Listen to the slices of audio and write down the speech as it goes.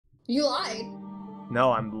You lied.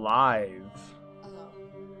 No, I'm live. Oh.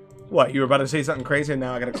 What? You were about to say something crazy, and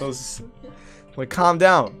now I gotta close this. Wait, calm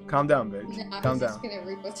down, bitch. No, I Calm was down. just gonna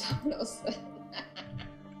read what someone else said.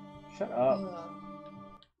 Shut up.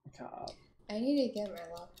 I need to get my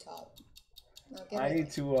laptop. I need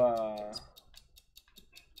to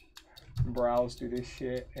browse through this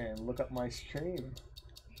shit and look up my stream.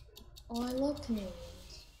 Oh, I love Canadians.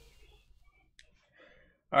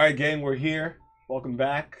 Alright, gang, we're here. Welcome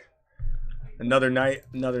back. Another night,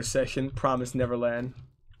 another session. Promised Neverland.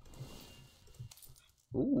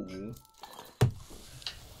 Ooh.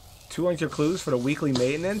 200 clues for the weekly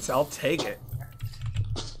maintenance? I'll take it.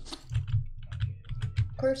 Of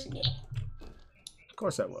course you do. Of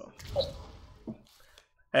course I will.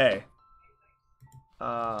 Hey.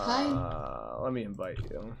 Hi. Let me invite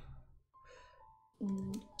you.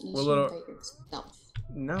 You We're should little... invite yourself.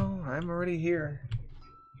 No, I'm already here.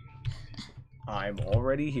 I'm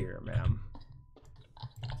already here, ma'am.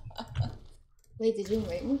 Wait, did you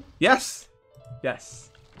invite me? Yes!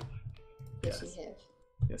 Yes. Yes, you have.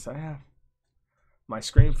 Yes, I have. My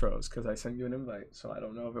screen froze because I sent you an invite, so I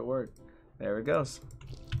don't know if it worked. There it goes.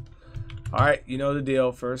 Alright, you know the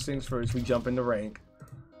deal. First things first, we jump into rank.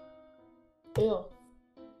 Ew.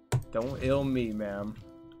 Don't ill me, ma'am.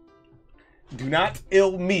 Do not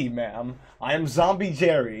ill me, ma'am. I am Zombie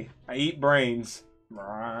Jerry. I eat brains.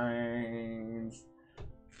 Brains.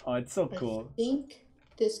 Oh, it's so cool. I think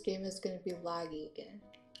this game is gonna be laggy again.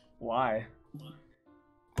 Why?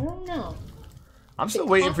 I don't know. I'm still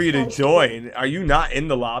waiting for you to join. Are you not in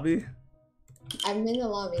the lobby? I'm in the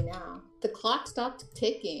lobby now. The clock stopped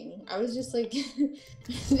ticking. I was just like,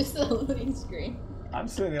 just a loading screen. I'm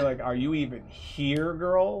sitting there like, are you even here,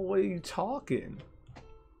 girl? What are you talking?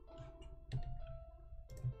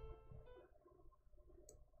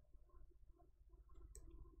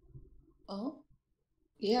 Oh?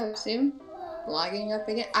 Yeah, see him? Lagging up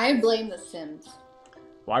again. I blame the Sims.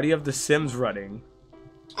 Why do you have the Sims running?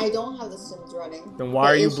 I don't have the Sims running. Then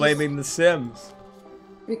why are you blaming the Sims?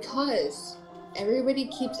 Because everybody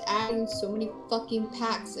keeps adding so many fucking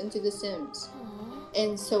packs into the Sims.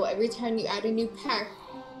 And so every time you add a new pack,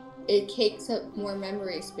 it takes up more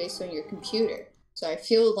memory space on your computer. So I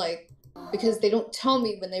feel like, because they don't tell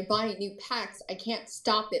me when they're buying new packs, I can't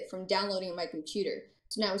stop it from downloading on my computer.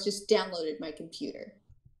 So now it's just downloaded my computer.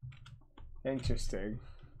 Interesting.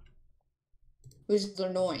 Which is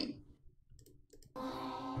annoying.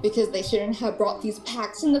 Because they shouldn't have brought these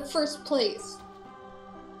packs in the first place.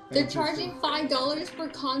 They're charging $5 for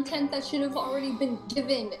content that should have already been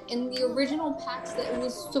given in the original packs that it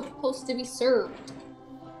was supposed to be served.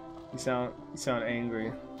 You sound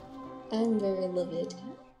angry. I'm very livid.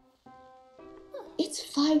 It's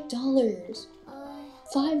 $5.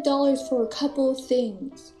 $5 for a couple of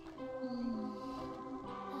things.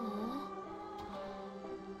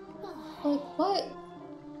 Like, what?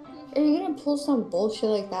 Are you gonna pull some bullshit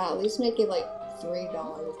like that? At least make it like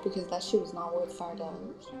 $3, because that shit was not worth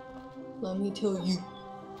 $5. Let me tell you.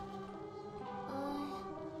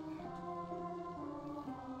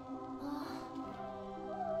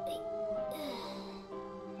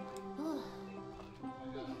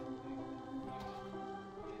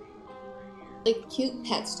 Like, cute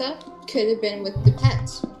pet stuff could have been with the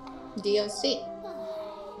pets DLC.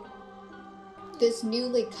 This new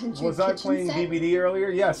like country Was I playing set? DVD earlier?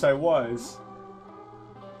 Yes, I was.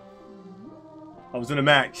 I was in a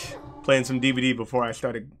match playing some DVD before I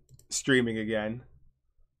started streaming again.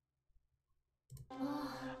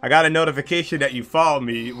 I got a notification that you followed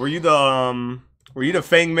me. Were you the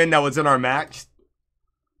Fangman that was in our match?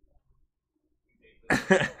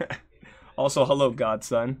 Also, hello,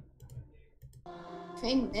 Godson.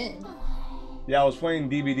 Fangman. Yeah, I was playing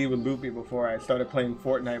DVD with Loopy before I started playing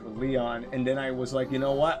Fortnite with Leon, and then I was like, you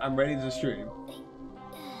know what? I'm ready to stream.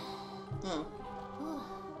 Oh.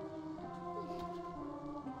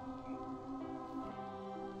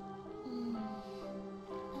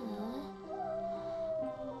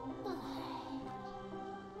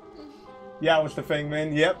 Yeah, it was the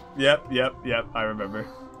Fangman. Yep. I remember.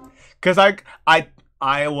 Cause I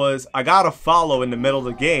got a follow in the middle of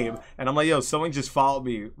the game, and I'm like, yo, someone just followed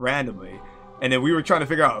me randomly, and then we were trying to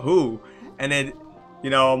figure out who, and then,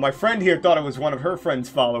 you know, my friend here thought it was one of her friends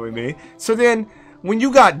following me. So then, when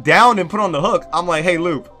you got down and put on the hook, I'm like, hey,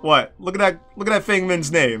 Loop, what? Look at that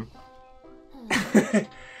Fangman's name.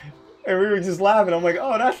 And we were just laughing. I'm like,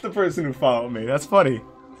 oh, that's the person who followed me. That's funny.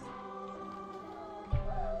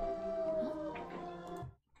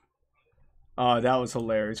 Oh, that was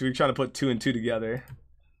hilarious. We were trying to put 2 and 2 together.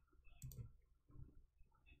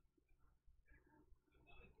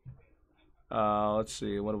 Let's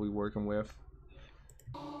see. What are we working with?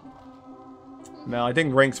 No, I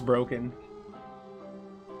think rank's broken.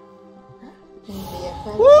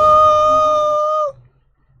 Yeah, Woo!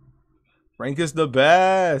 Rank is the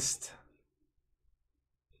best.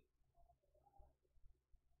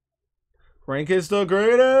 Rank is the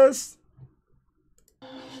greatest.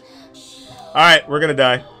 Alright, we're gonna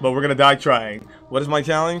die. But we're gonna die trying. What is my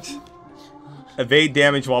challenge? Evade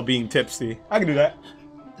damage while being tipsy. I can do that.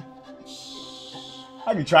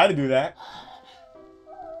 I can try to do that.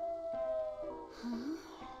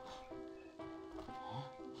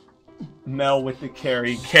 Mel with the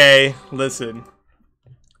carry. K, listen.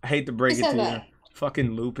 I hate to break it to you.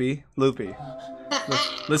 Fucking Loopy. Loopy.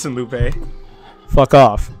 Listen, Lupe. Fuck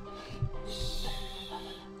off.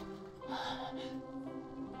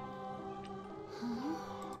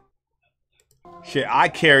 Shit, I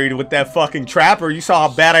carried with that fucking trapper. You saw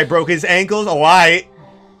how bad I broke his ankles? Oh, I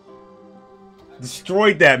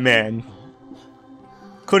destroyed that man.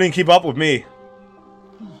 Couldn't keep up with me.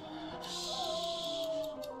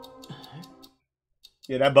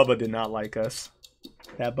 Yeah, that Bubba did not like us.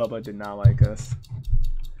 That Bubba did not like us.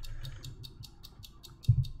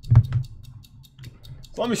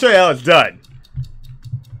 So let me show you how it's done.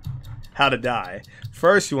 How to die.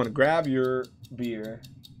 First, you want to grab your beer.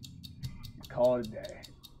 Call it a day.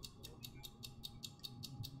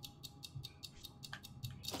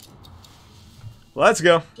 Let's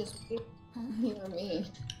go. Just you or me.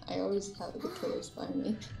 I always have the killers by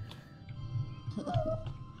me.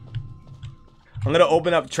 I'm gonna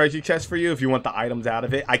open up treasure chest for you if you want the items out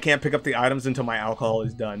of it. I can't pick up the items until my alcohol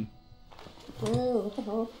is done. Bro, what the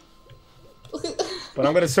hell? But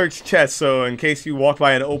I'm gonna search chests, so in case you walk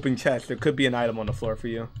by an open chest, there could be an item on the floor for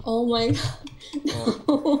you. Oh my god.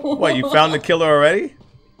 Oh. What, you found the killer already?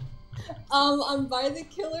 I'm by the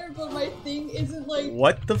killer, but my thing isn't like...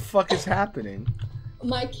 What the fuck is happening?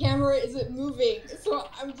 My camera isn't moving, so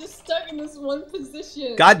I'm just stuck in this one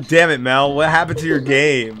position. God damn it, Mel. What happened to your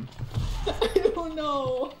game? I don't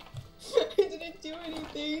know. I didn't do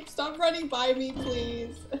anything. Stop running by me,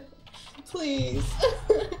 please. Please.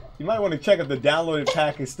 You might want to check if the downloaded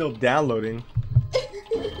pack is still downloading.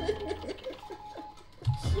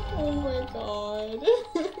 Oh my god.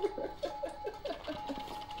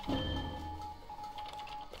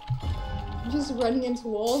 I'm just running into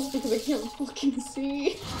walls because I can't fucking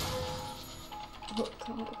see. Oh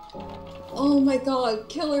god. Oh my god,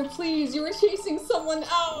 killer, please, you were chasing someone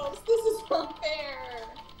else. This is not fair.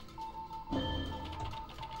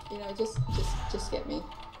 You know, just get me.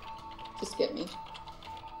 Just get me.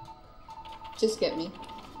 Just get me.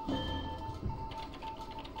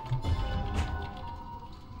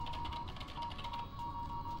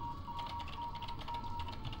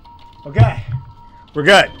 Okay. We're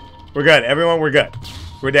good. We're good. Everyone, we're good.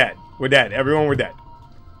 We're dead. We're dead. Everyone, we're dead.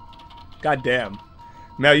 God damn.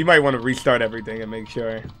 Mel, you might want to restart everything and make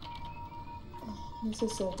sure. This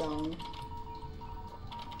is so dumb.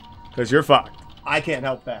 Because you're fucked. I can't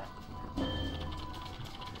help that.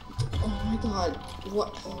 Oh my god.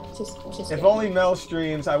 What? Just If only Mel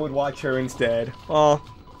streams, I would watch her instead. Oh,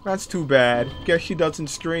 that's too bad. Guess she doesn't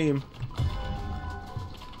stream.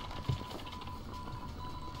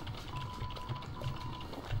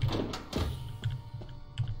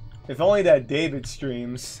 If only that David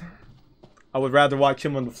streams. I would rather watch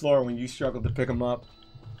him on the floor when you struggle to pick him up.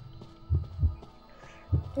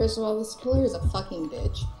 First of all, this killer is a fucking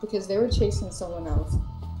bitch because they were chasing someone else.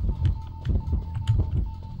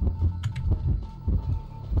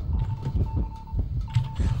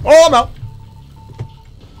 Oh, I'm out.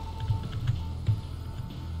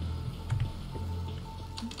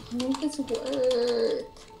 I want this to work.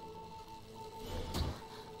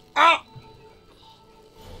 Ah!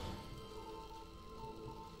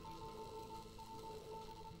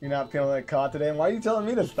 You're not feeling like caught today? Why are you telling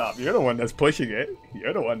me to stop? You're the one that's pushing it.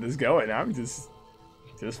 You're the one that's going. I'm just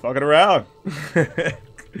fucking around.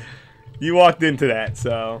 You walked into that,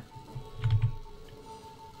 so.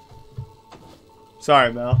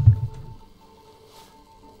 Sorry, Mel.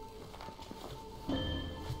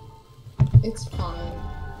 It's fine.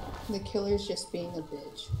 The killer's just being a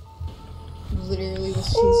bitch. Literally was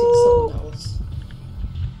chasing someone else.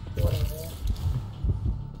 Whatever.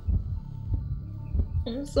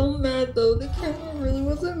 I'm so mad though, the camera really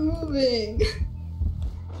wasn't moving.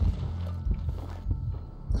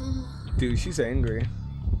 Dude, she's angry.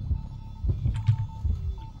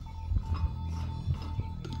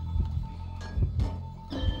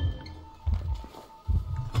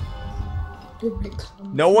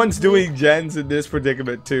 No one's doing gens in this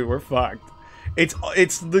predicament too. We're fucked. It's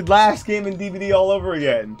the last game in DVD all over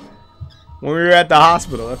again. When we were at the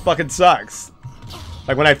hospital. That fucking sucks.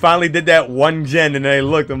 Like when I finally did that one gen and then I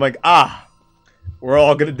looked, I'm like, ah, we're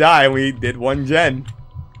all gonna die and we did 1 gen.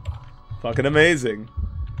 Fucking amazing.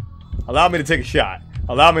 Allow me to take a shot.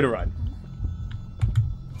 Allow me to run.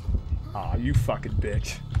 Aw, you fucking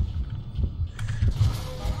bitch.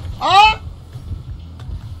 Ah!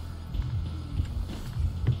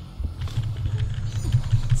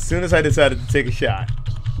 As soon as I decided to take a shot,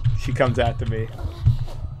 she comes after me.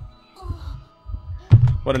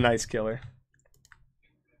 What a nice killer.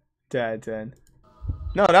 10 out of 10.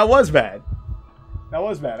 No, that was bad. That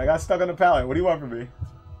was bad. I got stuck on the pallet. What do you want from me?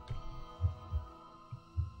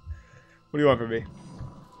 What do you want from me?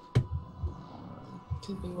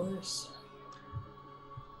 Could be worse.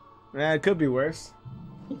 Nah, it could be worse.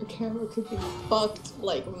 Your camera could be fucked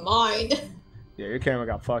like mine. Yeah, your camera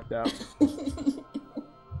got fucked up.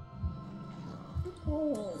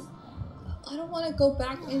 Oh, I don't want to go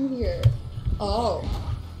back in here. Oh,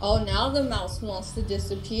 now the mouse wants to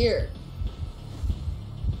disappear.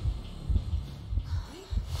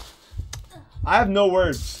 I have no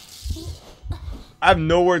words. I have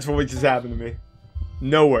no words for what just happened to me.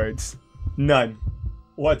 No words. None.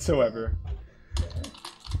 Whatsoever.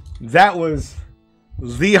 That was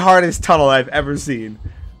the hardest tunnel I've ever seen.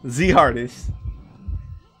 The hardest.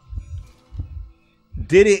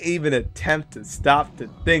 Didn't even attempt to stop to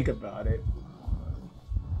think about it.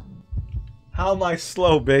 How am I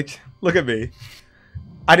slow, bitch? Look at me.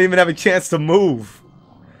 I didn't even have a chance to move.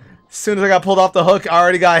 As soon as I got pulled off the hook, I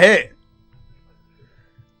already got hit.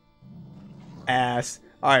 Ass.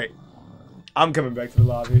 Alright. I'm coming back to the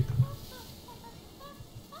lobby.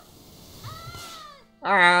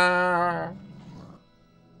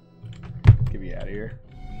 Get me out of here.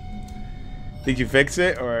 Did you fix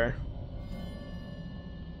it, or?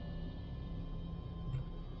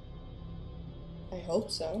 I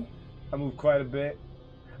hope so. I moved quite a bit.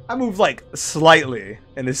 I moved like slightly,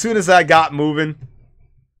 and as soon as I got moving,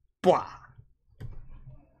 blah,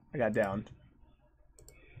 I got down.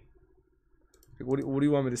 What do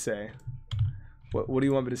you want me to say? What do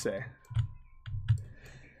you want me to say?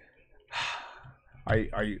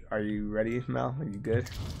 Are you ready, Mel? Are you good?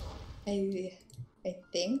 I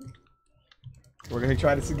think. We're gonna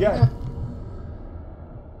try this again.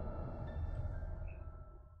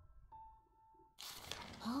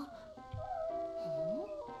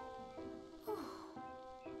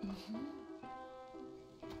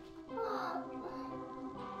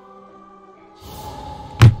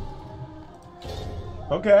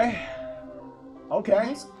 Okay.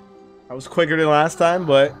 Okay. I was quicker than last time,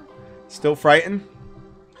 but still frightened.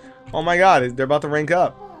 Oh my god, they're about to rank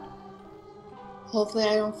up. Hopefully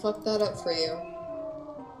I don't fuck that up for you.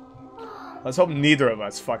 Let's hope neither of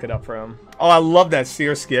us fuck it up for him. Oh, I love that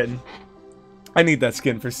Seer skin. I need that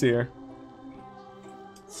skin for Seer.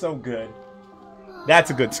 So good. That's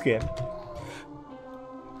a good skin.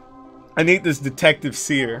 I need this Detective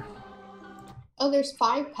Seer. Oh, there's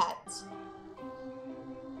 5 pets.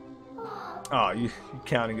 Oh, you're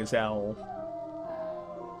counting as owl.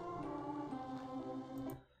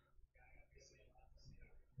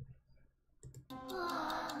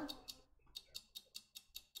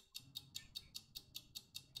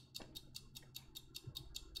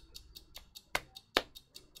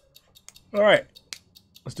 All right,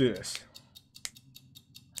 let's do this.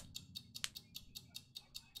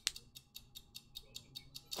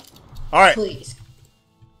 All right. Please.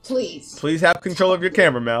 Please. Please have control of your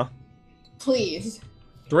camera, Mel. Please.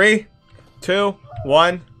 3, 2,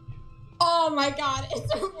 1. Oh my god,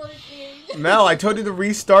 it's working. Mel, I told you to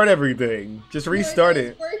restart everything. Just restart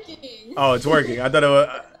it. It's working. Oh, it's working. I thought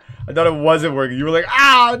it wasn't working. You were like,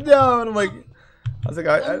 ah, no, and I'm like, I was like,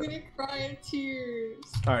 I'm gonna cry in tears.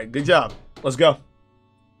 All right, good job. Let's go.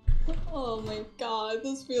 Oh my god,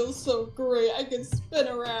 this feels so great. I can spin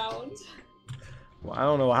around. Well, I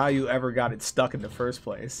don't know how you ever got it stuck in the first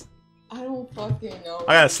place. I don't fucking know.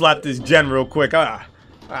 I gotta slap this gen real quick.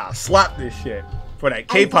 Slap this shit before that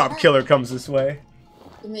K-pop killer comes this way.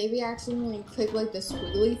 Maybe I accidentally clicked like the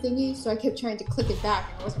squiggly thingy, so I kept trying to click it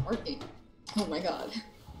back and it wasn't working. Oh my god.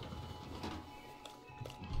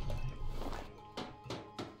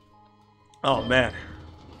 Oh man.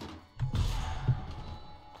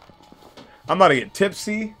 I'm about to get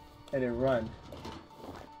tipsy and then run.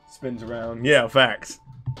 Spins around. Yeah, facts.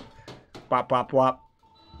 Bop, bop, bop.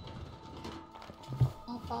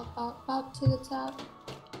 Bop, bop, bop, bop to the top.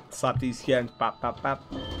 Slap these gens. Bop, bop, bop.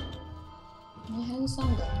 I had a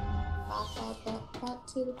song going. Bop, bop, bop, bop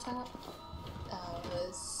to the top. That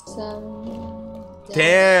was some...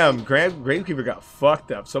 Damn, Gravekeeper got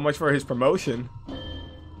fucked up. So much for his promotion.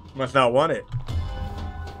 Must not want it.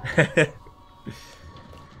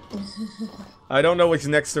 I don't know which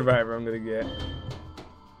next survivor I'm gonna get.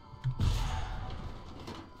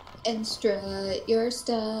 And strut your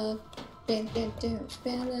stuff. Bam, bam, bam,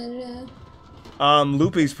 bam, bam, bam.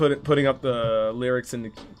 Loopy's putting up the lyrics in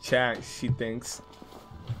the chat, she thinks.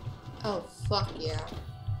 Oh, fuck yeah.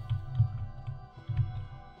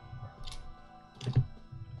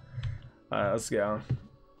 Alright, let's go.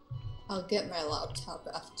 I'll get my laptop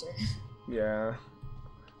after. Yeah.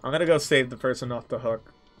 I'm gonna go save the person off the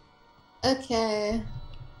hook. Okay.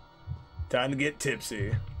 Time to get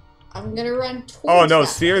tipsy. I'm gonna run towards Oh no,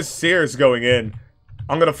 that. Sear's going in.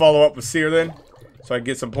 I'm gonna follow up with Sear then, so I can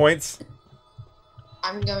get some points.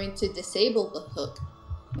 I'm going to disable the hook.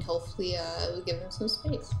 And hopefully, we'll give him some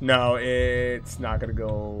space. No, it's not gonna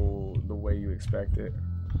go the way you expect it.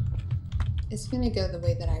 It's gonna go the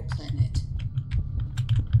way that I plan it.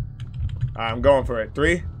 I'm going for it.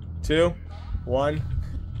 3, 2, 1.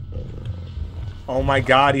 Oh my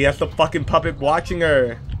god, he has the fucking puppet watching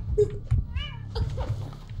her.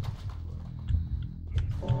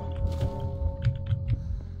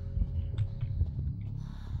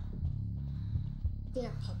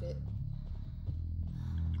 Damn puppet.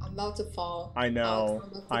 I'm about to fall. I know. Alex,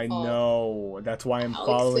 I'm about to I fall. know. That's why I'm Alex,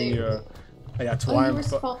 following save you. me. That's Oh, why you I'm were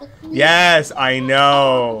following me? Yes, I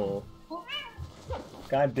know.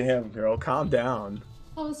 God damn, girl, calm down.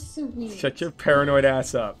 Oh, sweet. Shut your paranoid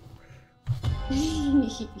ass up.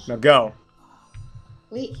 Now go.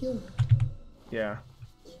 Wait, heal me. Yeah.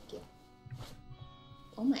 Thank you.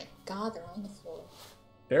 Oh my god, they're on the floor.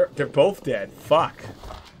 They're both dead. Fuck.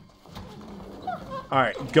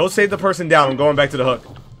 Alright, go save the person down. I'm going back to the hook.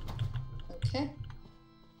 Okay.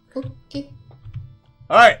 Okay.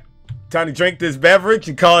 Alright. Time to drink this beverage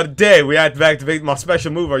and call it a day. We have to activate my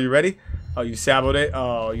special move. Are you ready? Oh, you saboed it?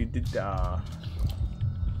 Oh, you did,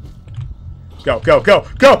 Go, go, go,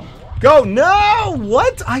 go! Go! No!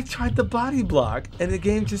 What? I tried the body block, and the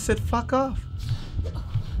game just said fuck off.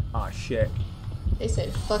 Aw, shit. They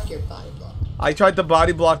said, fuck your body block. I tried to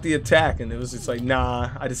body block the attack, and it was just like,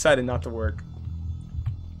 nah. I decided not to work.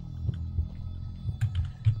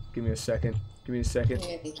 Give me a second. Give me a second.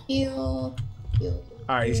 And heal. Heal.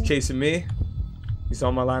 Alright, he's chasing me. He's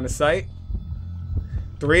on my line of sight.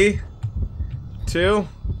 3, 2.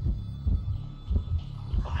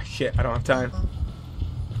 Oh, shit. I don't have time.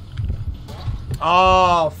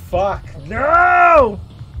 Oh, fuck. No!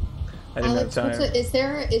 I didn't Alex, have time. is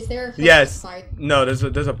there a hook Yes. outside? No,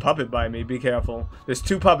 there's a puppet by me. Be careful. There's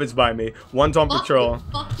 2 puppets by me. One's on Fuck patrol. the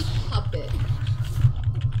fucking puppet.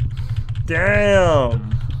 Damn.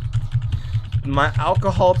 My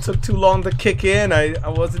alcohol took too long to kick in. I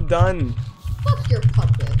wasn't done. Fuck your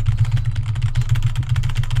puppet.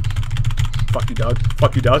 Fuck you, dog.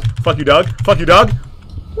 Fuck you, dog. Fuck you, dog. Fuck you, dog.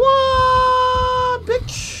 What,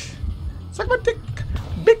 bitch? Suck my dick,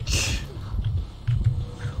 bitch.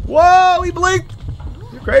 Whoa, he blinked.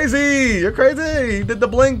 You're crazy. You're crazy. He did the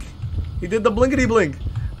blink. He did the blinkety blink.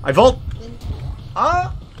 I vault.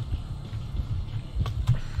 Ah.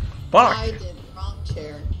 Fuck. I did wrong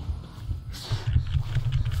chair.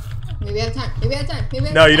 Maybe I have time. Maybe I have time. Maybe I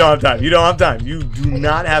have No, time. you don't have time. You don't have time. You do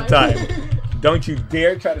not have time. Don't you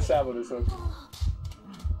dare try to sabotage this hook.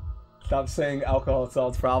 Stop saying alcohol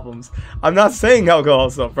solves problems. I'm not saying alcohol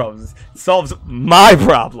solves problems. It solves my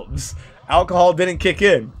problems. Alcohol didn't kick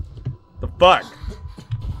in. The fuck?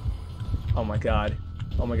 Oh my god.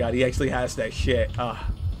 Oh my god, he actually has that shit.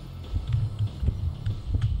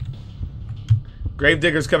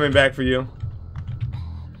 Gravedigger's coming back for you.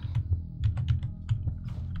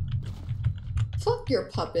 Fuck your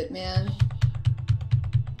puppet, man.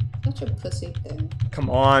 Such a pussy thing. Come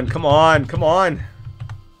on, come on, come on.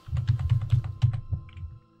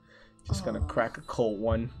 Just gonna crack a cold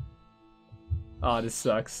one. Oh, this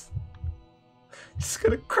sucks. Just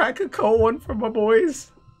gonna crack a cold one for my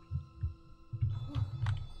boys.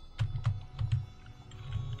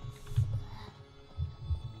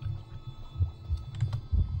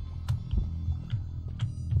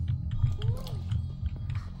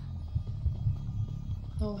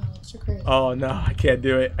 Oh, Alex, you're crazy. Oh no, I can't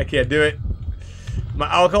do it. I can't do it. My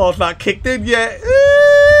alcohol's not kicked in yet.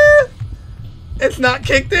 It's not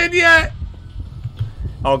kicked in yet.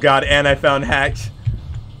 Oh god, and I found Hatch.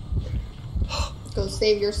 Go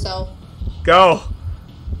save yourself. Go.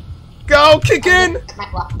 Go, kick in.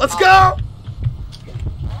 Let's go.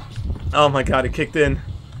 Oh my god, it kicked in.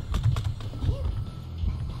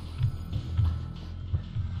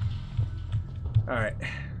 Alright.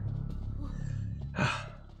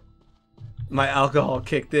 My alcohol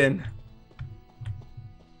kicked in.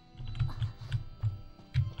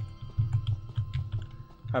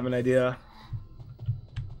 I have an idea.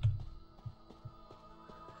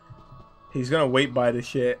 He's gonna wait by the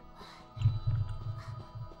shit.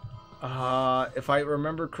 If I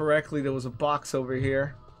remember correctly, there was a box over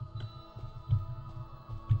here.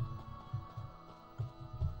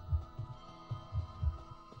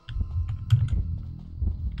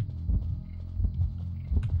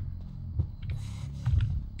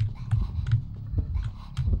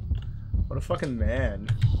 What a fucking man.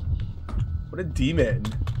 What a demon.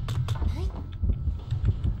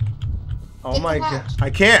 Oh my god. I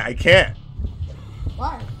can't.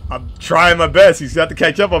 Why? I'm trying my best. He's got to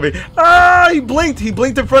catch up on me. Ah, he blinked. He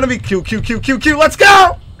blinked in front of me. Q. Let's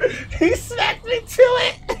go. He smacked me to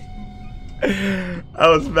it. I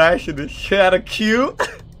was mashing the shit out of Q.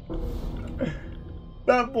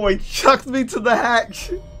 That boy chucked me to the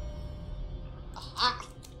hatch.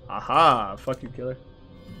 Aha. Fuck you, killer.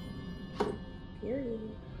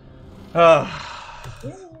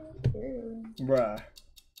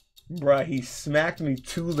 Bruh, he smacked me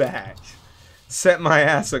to the hatch. Sent my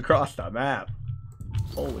ass across the map.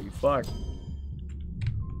 Holy fuck.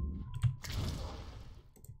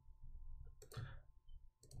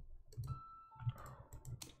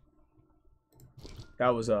 That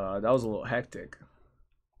was a little hectic.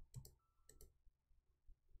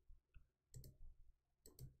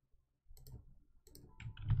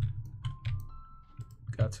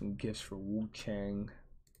 Got some gifts for Wu Chang.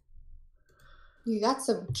 You got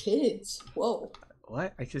some kids. Whoa.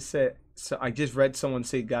 What? I just said. So I just read someone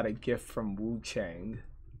say got a gift from Wu Chang.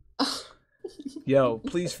 Yo,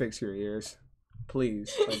 please fix your ears.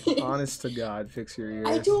 Please, like, honest to God, fix your ears.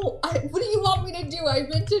 What do you want me to do? I've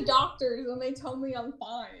been to doctors and they tell me I'm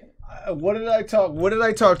fine. What did I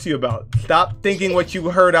talk to you about? Stop thinking what you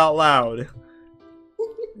heard out loud.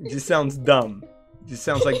 It just sounds dumb. It just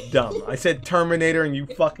sounds like dumb. I said Terminator and you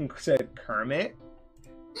fucking said Kermit?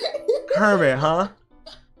 Kermit, huh?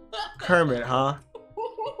 Kermit, huh?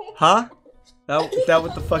 Huh? Is that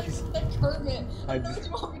what the fuck is? Kermit. What do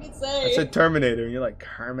you want me to say? I said Terminator and you're like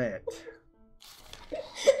Kermit.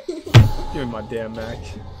 Give me my damn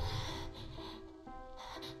match.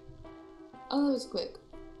 Oh, that was quick.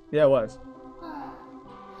 Yeah, it was.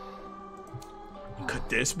 Could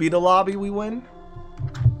this be the lobby we win?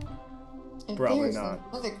 If Probably there's not.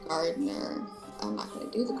 Another gardener. I'm not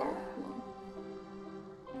gonna do the gardener.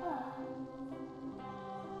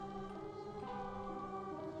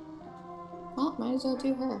 Well, might as well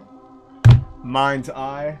do her. Mind's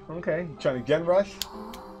eye. Okay, you trying to gen rush?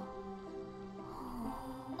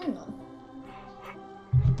 I don't know.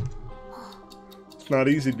 It's not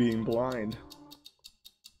easy being blind.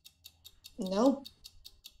 Nope.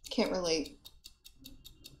 Can't relate.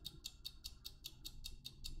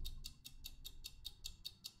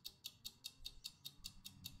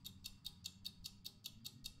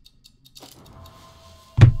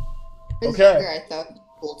 Okay. Younger, I thought it was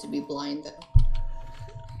cool to be blind though.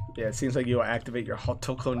 Yeah, it seems like you'll activate your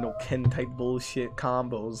Hotoko no Ken type bullshit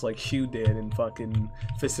combos like Shu did in fucking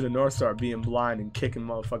Fist of the North Star, being blind and kicking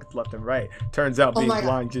motherfuckers left and right. Turns out being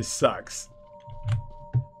blind just sucks.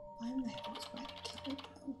 Why am I always my killer?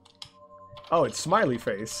 Oh, it's smiley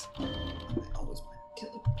face. Why am I always my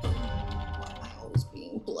killer? Why am I always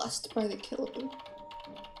being blessed by the killer?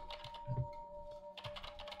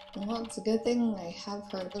 Well, it's a good thing I have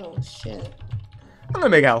her little shit. I'm gonna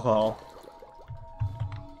make alcohol.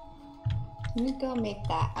 You go make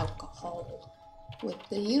that alcohol with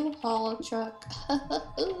the U-Haul truck.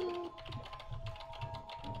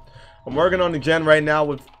 I'm working on the gen right now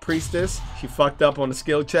with Priestess. She fucked up on the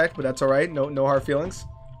skill check, but that's alright. No hard feelings.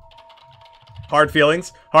 Hard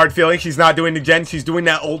feelings. Hard feelings. She's not doing the gen. She's doing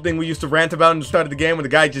that old thing we used to rant about in the start of the game when the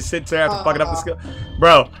guy just sits there after fucking up the skill.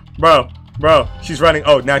 Bro. She's running.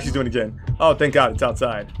 Oh, now she's doing the gen. Oh, thank God it's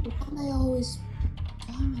outside. Why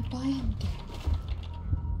am I buying again?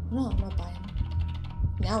 No, I'm not buying.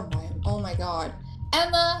 Now I'm buying. Oh my God.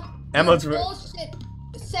 Emma's bullshit.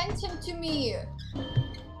 Send him to me.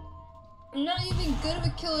 I'm not even good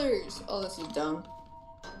with killers. Oh, this is dumb.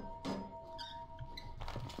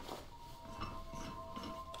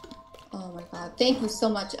 Oh my God. Thank you so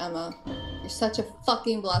much, Emma. You're such a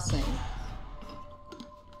fucking blessing.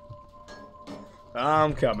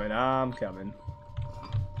 I'm coming.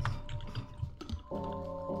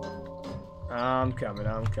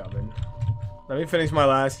 Let me finish my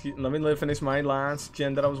last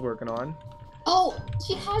gen that I was working on. Oh,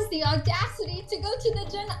 she has the audacity to go to the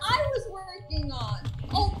gen I was working on.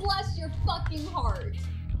 Oh, bless your fucking heart.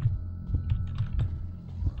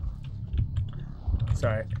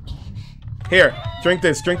 Sorry. Here, drink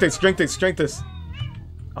this.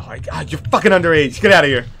 Oh my God, you're fucking underage. Get out of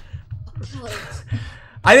here.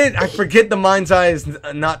 I forget the mind's eye is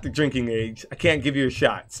not the drinking age. I can't give you a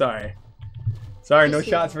shot. Sorry, no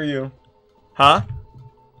shots for you. Huh?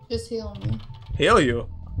 Just heal me. Heal you?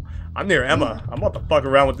 I'm near Emma. I'm about to fuck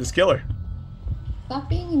around with this killer. Stop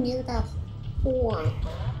being near that whore.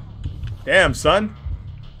 Damn, son.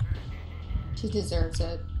 She deserves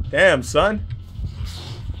it. Damn, son.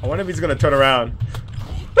 I wonder if he's gonna turn around.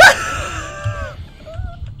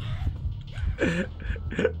 He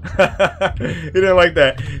didn't like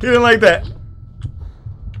that. He didn't like that.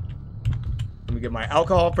 Let me get my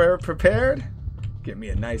alcohol prepared. Get me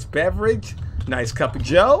a nice beverage. Nice cup of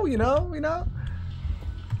joe, you know.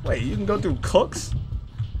 Wait, you can go through cooks?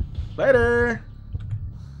 Later.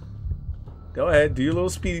 Go ahead, do your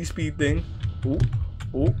little speed thing. Ooh,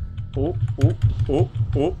 ooh, ooh, ooh, ooh,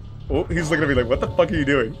 ooh, ooh. He's looking at me like, what the fuck are you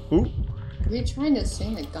doing? Ooh. Are you trying to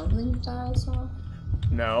sing the Gungan style song?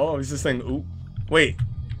 No, I was just saying, ooh. Wait,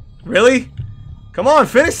 really? Come on,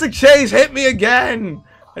 finish the chase, hit me again.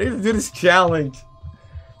 I need to do this challenge.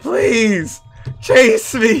 Please,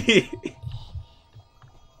 chase me.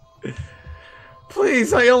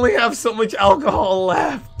 Please, I only have so much alcohol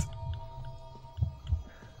left.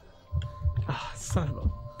 Ah, son of a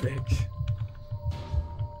bitch.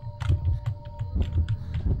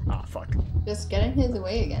 Ah, fuck. Just get in his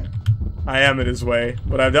way again. I am in his way,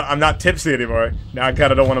 but I'm not tipsy anymore. Now I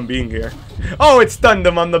kind of don't want him being here. Oh, it's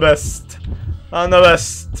Dundum. I'm the best. I'm the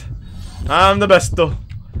best. I'm the best, though.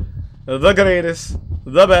 The greatest.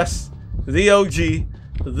 The best. The OG.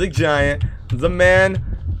 The giant. The man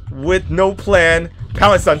with no plan.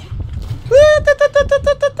 Power, son.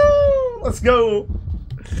 Let's go.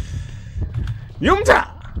 Yumta.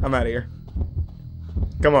 I'm out of here.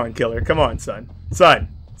 Come on, killer. Come on, son. Son.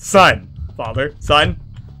 Son. Father. Son.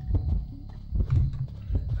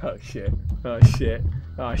 Oh shit. Oh shit.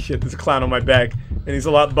 Oh shit, there's a clown on my back. And he's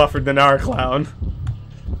a lot buffered than our clown.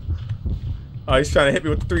 Oh, he's trying to hit me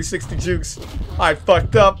with the 360 jukes. I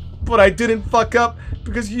fucked up, but I didn't fuck up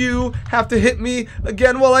because you have to hit me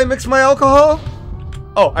again while I mix my alcohol?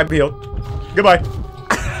 Oh, I'm healed. Goodbye.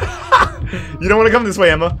 You don't want to come this way,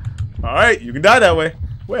 Emma. Alright, you can die that way.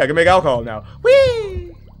 Wait, I can make alcohol now.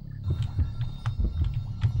 Whee!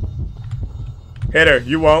 Hit her,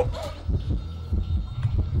 you won't.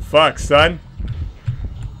 Fuck, son.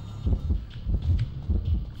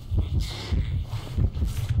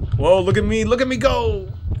 Whoa, look at me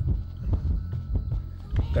go!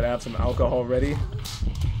 Gotta have some alcohol ready.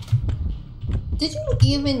 Did you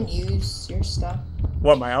even use your stuff?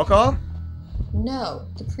 What, my alcohol? No,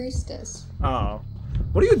 the priestess. Oh.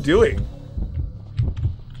 What are you doing?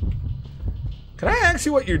 Can I ask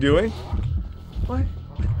you what you're doing? What?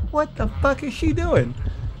 What the fuck is she doing?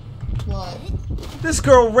 What? This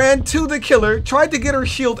girl ran to the killer, tried to get her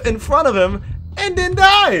shield in front of him, and then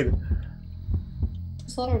died!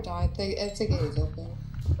 Just let her die. The ticket is open.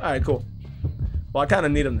 Alright, cool. Well, I kind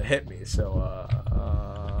of need him to hit me, so,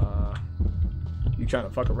 you trying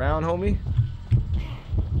to fuck around, homie?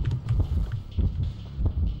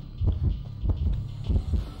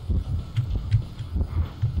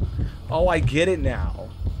 Oh, I get it now.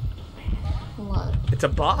 What? It's a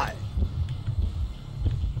bot.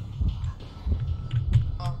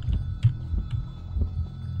 Oh.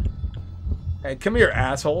 Hey, come here,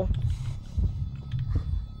 asshole.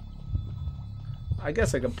 I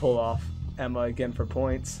guess I can pull off Emma again for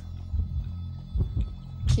points.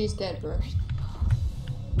 She's dead, bro.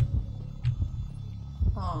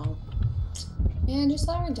 Oh. Man, just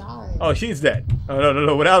let her die. Oh, she's dead. Oh,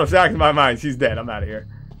 no. Without a fact in my mind, she's dead. I'm out of here.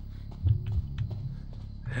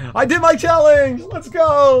 I did my challenge! Let's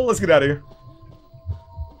go! Let's get out of here.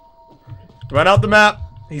 Run out the map.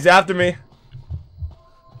 He's after me.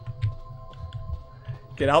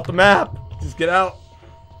 Get out the map. Just get out.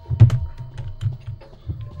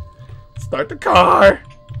 Start the car.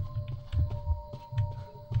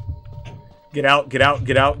 Get out, get out,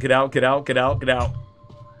 get out, get out, get out, get out, get out.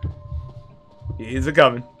 He's a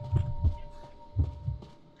coming.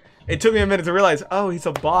 It took me a minute to realize, oh, he's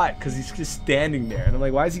a bot because he's just standing there. And I'm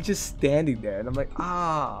like, why is he just standing there? And I'm like,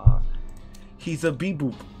 ah, he's a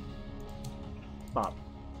beep-boop. Bop.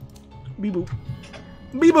 Beep-boop.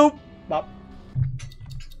 Beep-boop. Bop.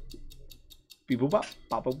 Beep-boop bop.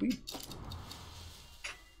 Bop-boop-beep.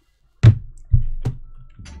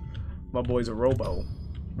 My boy's a robot.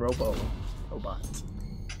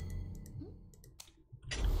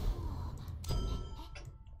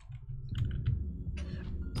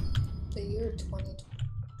 The year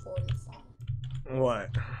 2045. What?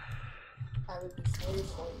 I would be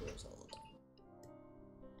 44 years old.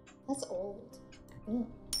 That's old. Mm.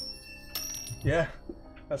 Yeah.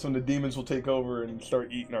 That's when the demons will take over and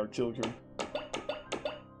start eating our children.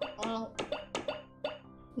 Well,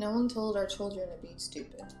 no one told our children to be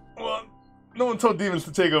stupid. Well, No one told demons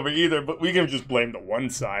to take over either, but we can just blame the one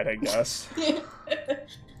side, I guess.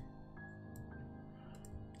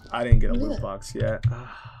 I didn't get a loot box yet.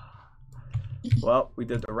 Well, we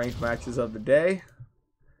did the ranked matches of the day.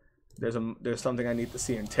 There's something I need to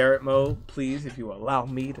see in turret mode. Please, if you allow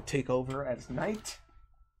me to take over as knight.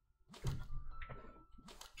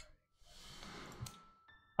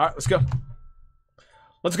 Alright, let's go.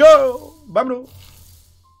 Let's go! Vámonos!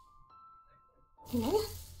 What?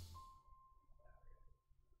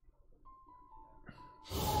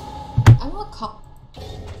 I want coffee.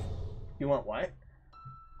 You want what?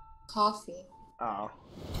 Coffee. Oh.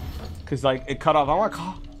 Because, like, it cut off. I want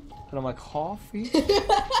coffee. And I'm like, coffee?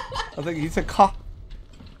 I was like, he said coffee.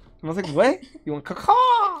 And I was like, what? You want caca?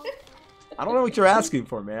 I don't know what you're asking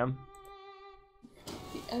for, ma'am.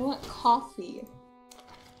 I want coffee.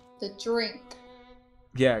 The drink.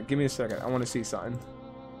 Yeah, give me a second. I want to see something.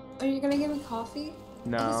 Are you gonna give me coffee?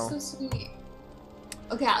 No. That's so sweet.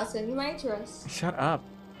 Okay, I'll send you my address. Shut up.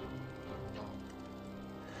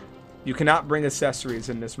 You cannot bring accessories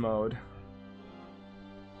in this mode.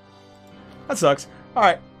 That sucks.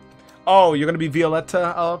 Alright. Oh, you're gonna be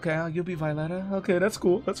Violetta? Oh, okay. You'll be Violetta? Okay, that's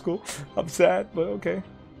cool. That's cool. I'm sad, but okay.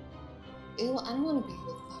 Ew, I don't want to be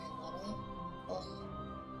with Violetta. Ugh.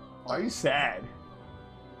 Why are you sad?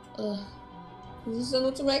 Ugh. This is so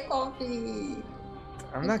much of my coffee.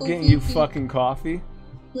 I'm not getting you fucking coffee.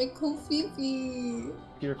 My coffee.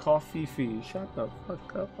 Your coffee fee. Shut the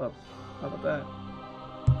fuck up. How about that?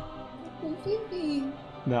 Coffee.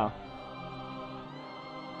 No.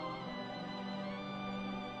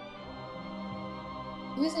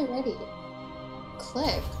 He wasn't ready.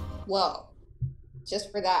 Click. Whoa.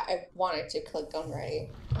 Just for that, I wanted to click on ready.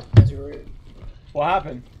 That was rude. What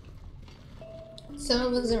happened?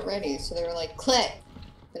 Someone wasn't ready, so they were like, click.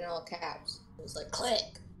 Then in all caps. It was like,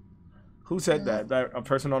 click. Who said that? That a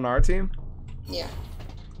person on our team? Yeah.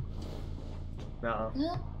 No.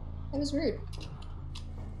 No, that was rude.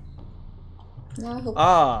 No, I hope.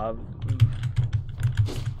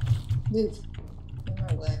 Move. In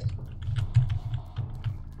my way.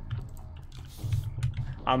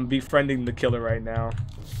 I'm befriending the killer right now.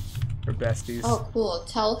 We're besties. Oh, cool.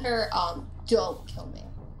 Tell her, don't kill me.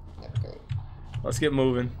 That'd be great. Let's get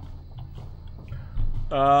moving.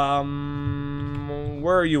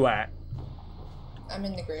 Where are you at? I'm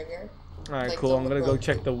in the graveyard. Alright, Like, cool. I'm gonna go broken.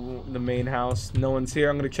 check the main house. No one's here.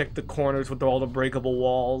 I'm gonna check the corners with all the breakable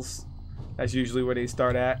walls. That's usually where they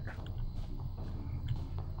start at.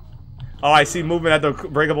 Oh, I see movement at the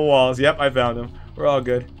breakable walls. Yep, I found them. We're all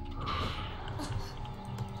good.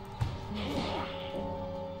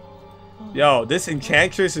 Yo, this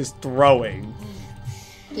enchantress is throwing.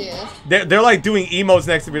 Yeah. They're like doing emotes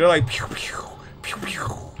next to me. They're like pew pew pew pew.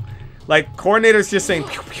 Like coordinator's just saying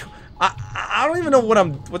pew pew. I don't even know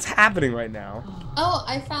what's happening right now. Oh,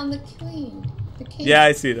 I found the queen. The king. Yeah,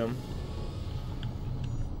 I see them.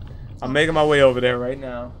 I'm making my way over there right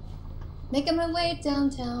now. Making my way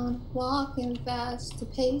downtown, walking fast, the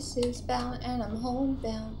pace is bound, and I'm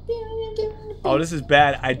homebound. Oh, this is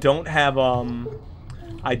bad. I don't have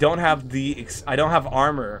I don't have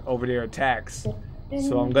armor over their attacks,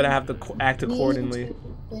 so I'm gonna have to act accordingly.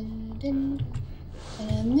 And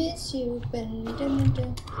I miss you, and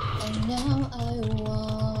now I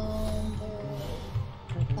wonder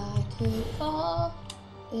if I could fall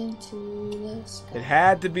into the sky. It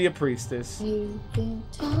had to be a priestess. You think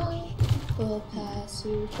time will pass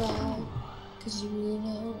you by, 'cause you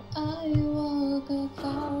know I walk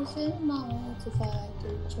 1,000 miles if I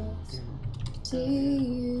could just see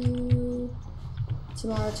you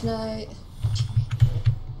tomorrow, tonight.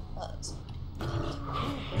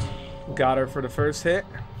 Got her for the first hit.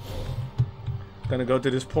 Gonna go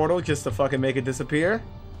through this portal just to fucking make it disappear.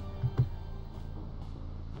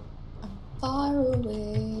 I'm far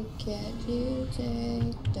away, can't you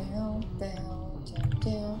take down,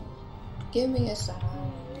 down. Give me a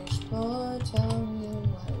sign, reach for, tell me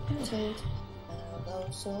what it takes. I'll go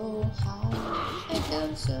so high, I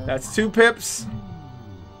go so. That's 2 pips.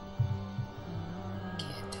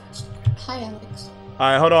 Can't touch the ground. Hi, Alex.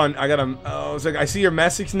 Alright, hold on. I gotta. Oh, it's like I see your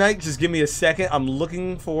message, Knight. Just give me a second. I'm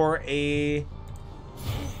looking for a.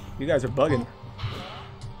 You guys are bugging.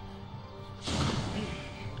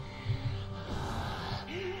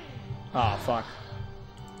 Oh, fuck.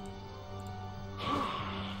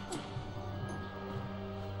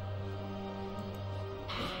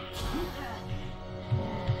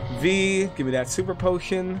 V, give me that super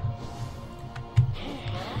potion.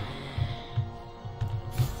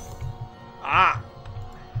 Ah!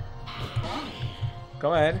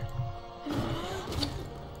 Go ahead.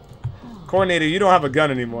 Coordinator, you don't have a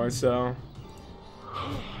gun anymore, so.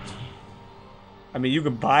 I mean, you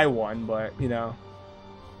can buy one, but, you know.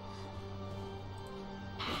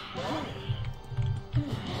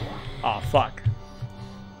 Oh, fuck.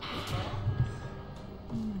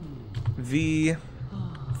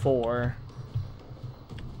 V4.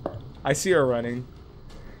 I see her running.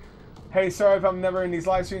 Hey, sorry if I'm never in these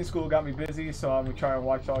live streams. School got me busy, so I'm gonna try and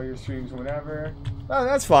watch all your streams whenever. Oh,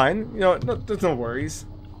 that's fine. You know, no, there's no worries.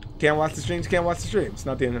 Can't watch the streams, can't watch the streams.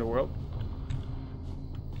 Not the end of the world.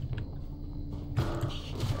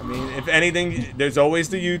 I mean, if anything, there's always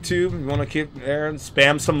the YouTube. You want to keep there and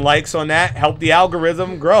spam some likes on that. Help the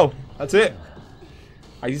algorithm grow. That's it.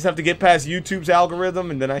 I just have to get past YouTube's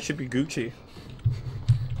algorithm, and then I should be Gucci.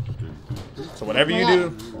 So whatever you do,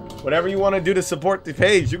 whatever you want to do to support the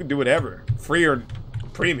page, you can do whatever. Free or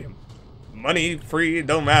premium. Money, free, it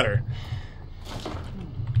don't matter.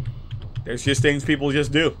 There's just things people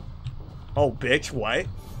just do. Oh, bitch, what?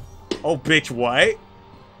 Oh, bitch, what?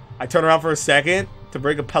 I turn around for a second to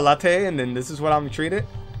break a palate, and then this is what I'm treated?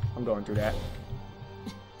 I'm going through that.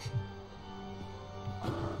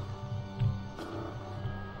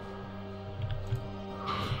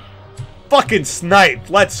 Fucking sniped!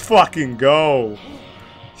 Let's fucking go!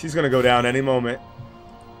 She's gonna go down any moment.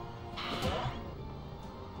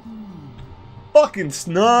 Fucking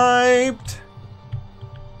sniped!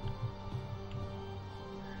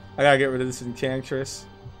 I gotta get rid of this enchantress.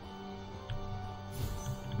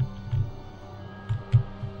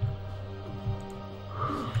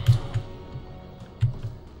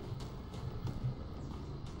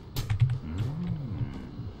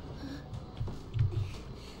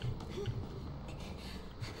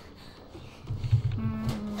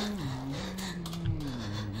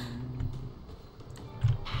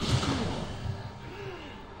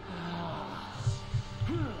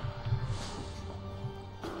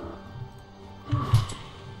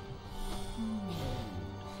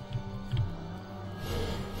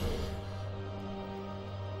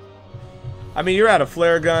 I mean, you're out of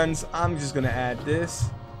flare guns. I'm just gonna add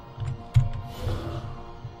this.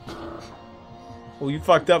 Oh, you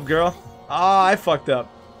fucked up, girl. Ah, I fucked up.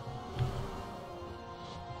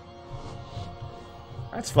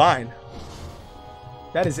 That's fine.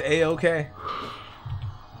 That is A-okay.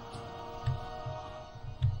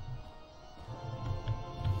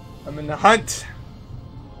 I'm in the hunt.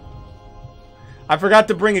 I forgot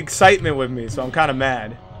to bring excitement with me, so I'm kind of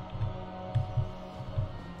mad.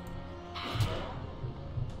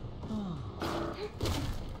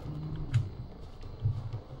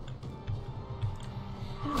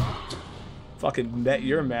 Fucking bet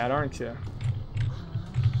you're mad, aren't you?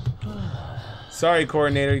 Sorry,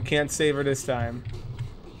 coordinator, you can't save her this time.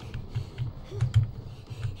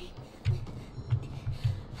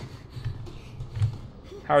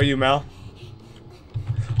 How are you, Mel?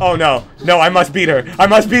 Oh no, no, I must beat her. I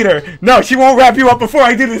must beat her. No, she won't wrap you up before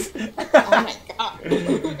I do this. Oh my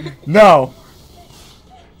god. No.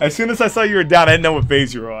 As soon as I saw you were down, I didn't know what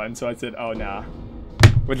phase you were on, so I said, oh nah.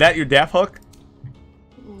 Was that your death hook?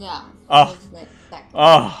 Yeah. Oh.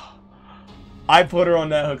 Oh. I put her on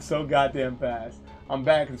that hook so goddamn fast. I'm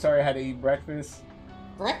back. I'm sorry I had to eat breakfast.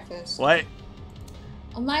 Breakfast? What?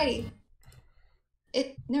 Almighty.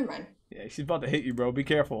 Never mind. Yeah, she's about to hit you, bro. Be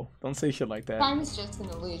careful. Don't say shit like that. Time is just an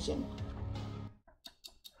illusion.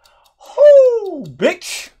 Whoo,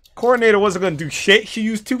 bitch! Coordinator wasn't gonna do shit. She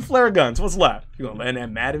used 2 flare guns. What's left? You gonna land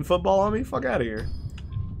that Madden football on me? Fuck out of here.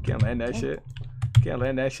 Can't land that shit. Can't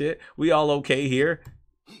land that shit. We all okay here.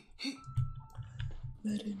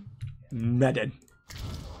 Madden.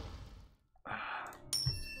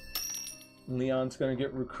 Leon's gonna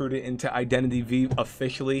get recruited into Identity V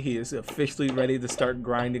officially. He is officially ready to start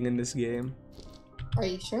grinding in this game. Are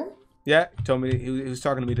you sure? Yeah, he told me he was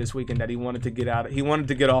talking to me this weekend that he wanted to get out. He wanted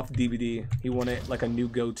to get off DVD. He wanted like a new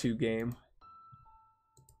go-to game.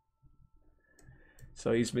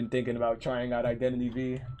 So he's been thinking about trying out Identity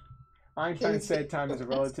V. Einstein said time is a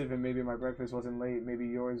relative, and maybe my breakfast wasn't late. Maybe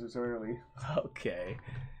yours was early. Okay.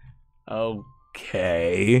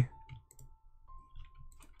 Okay.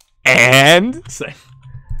 And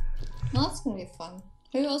Well, that's gonna be fun.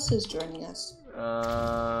 Who else is joining us?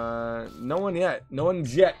 no one yet. No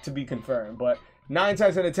one's yet to be confirmed. But 9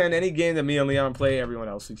 times out of 10, any game that me and Leon play, everyone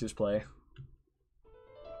else should just play.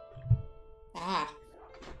 Ah.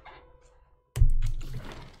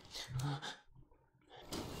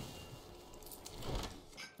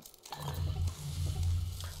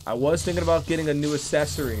 I was thinking about getting a new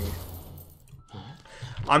accessory.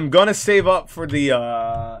 I'm gonna save up for the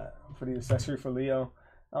accessory for Leo.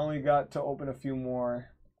 I only got to open a few more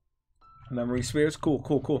memory spheres. Cool,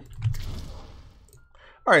 cool, cool.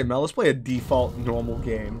 All right, Mel, let's play a default normal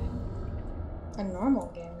game. A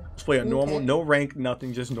normal game? Let's play a normal, no rank,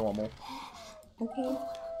 nothing, just normal. Okay.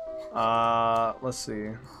 Let's see.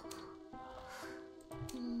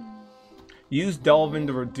 Use Delvin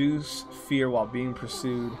to reduce fear while being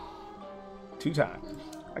pursued 2 times.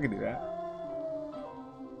 I can do that.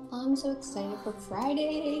 I'm so excited for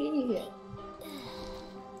Friday.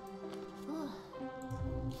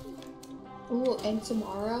 Ooh, and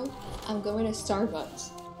tomorrow I'm going to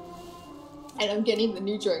Starbucks. And I'm getting the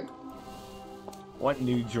new drink. What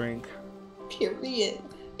new drink? Period.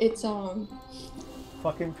 It's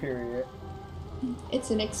Fucking period.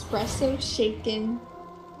 It's an espresso shaken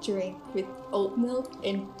drink with oat milk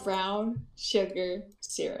and brown sugar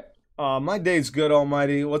syrup. My day's good,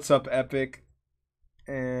 almighty. What's up, Epic?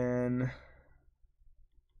 And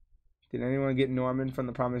did anyone get Norman from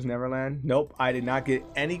the Promised Neverland? Nope, I did not get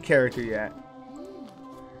any character yet.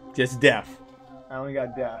 Just Death. I only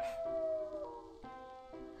got Death.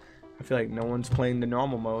 I feel like no one's playing the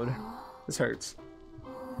normal mode. This hurts.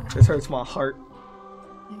 This hurts my heart.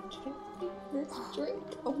 I can't believe this drink.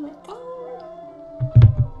 Oh my god.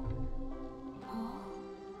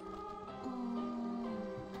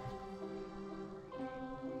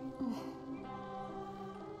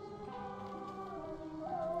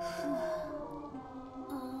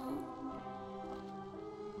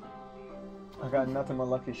 I got nothing. My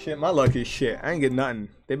lucky shit. My lucky shit. I ain't get nothing.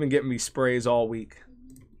 They've been getting me sprays all week.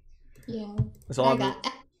 Yeah. That's all I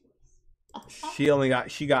got.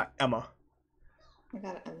 She got Emma. I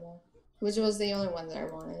got Emma, which was the only one that I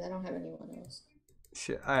wanted. I don't have anyone else.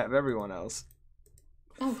 Shit, I have everyone else.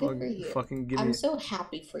 Oh, good for you. Fucking give me. I'm so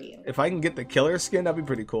happy for you. If I can get the killer skin, that'd be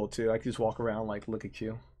pretty cool too. I could just walk around like, look at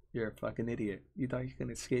you. You're a fucking idiot. You thought you can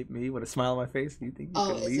escape me with a smile on my face? You think you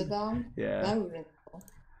can leave? Isabel? Yeah. That would have been cool.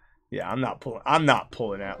 Yeah, I'm not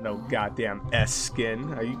pulling out no goddamn S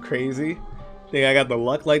skin. Are you crazy? Think I got the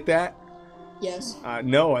luck like that? Yes.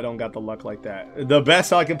 No, I don't got the luck like that. The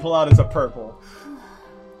best I can pull out is a purple.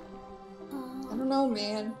 I don't know,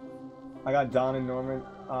 man. I got Don and Norman.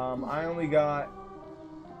 I only got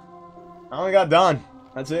Don.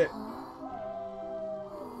 That's it.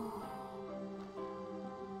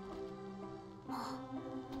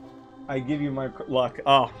 I give you my luck.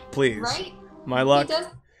 Oh, please. Right? My luck. He does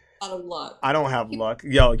have a lot of luck. I don't have luck.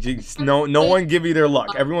 Yo, geez, no one give me their luck.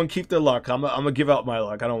 Everyone keep their luck. I'm gonna give out my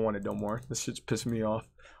luck. I don't want it no more. This shit's pissing me off.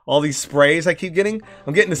 All these sprays I keep getting,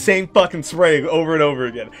 I'm getting the same fucking spray over and over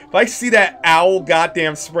again. If I see that owl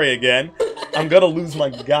goddamn spray again, I'm gonna lose my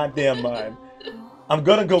goddamn mind. I'm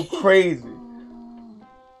gonna go crazy.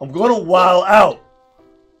 I'm gonna wild out.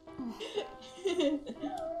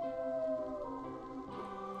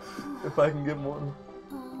 If I can get more.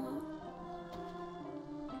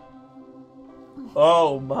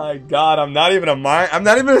 Oh my god, I'm not even a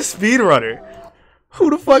speedrunner. Who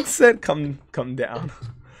the fuck said come down?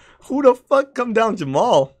 Who the fuck come down,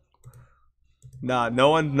 Jamal? Nah, no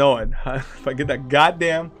one. If I get that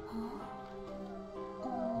goddamn,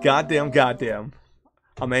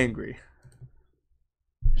 I'm angry.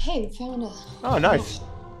 Hey, we found a... Oh, nice.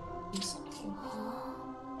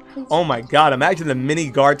 Oh my god, imagine the mini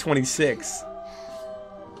guard 26.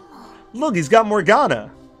 Look, he's got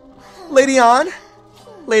Morgana. Lady on.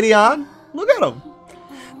 Look at him.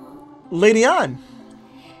 Lady on.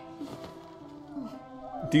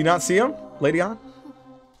 Do you not see him? Lady on?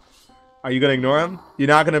 Are you gonna ignore him? You're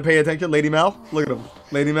not gonna pay attention? Lady Mel? Look at him.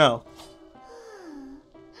 Lady Mel.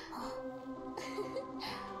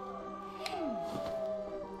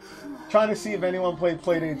 Trying to see if anyone played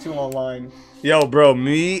Payday 2 online. Yo, bro,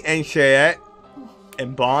 me and Cheyette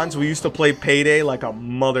and Bonds, we used to play Payday like a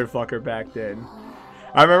motherfucker back then.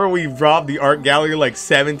 I remember we robbed the art gallery like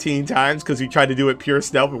 17 times because we tried to do it pure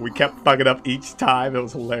stealth and we kept fucking up each time. It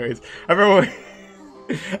was hilarious. I remember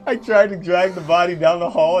I tried to drag the body down the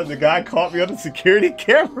hall and the guy caught me on the security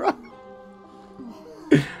camera.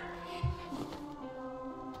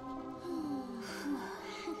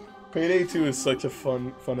 Payday 2 is such a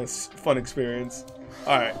fun experience.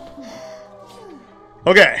 Alright.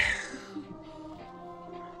 Okay.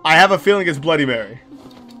 I have a feeling it's Bloody Mary.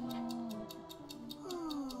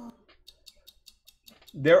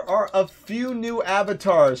 There are a few new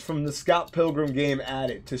avatars from the Scott Pilgrim game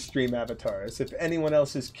added to stream avatars, if anyone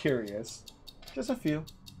else is curious. Just a few.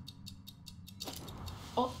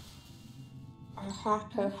 Oh. I have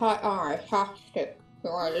to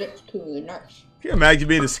your lips to the nurse. Can you imagine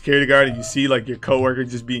being a security guard and you see like your coworker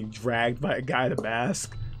just being dragged by a guy in a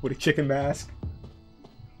mask with a chicken mask?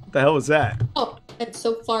 What the hell was that? Oh, it's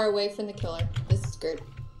so far away from the killer. This is great.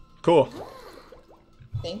 Cool.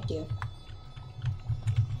 Thank you.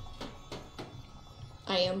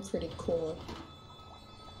 I am pretty cool.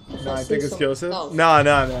 No, I think it's Joseph. Myself. No.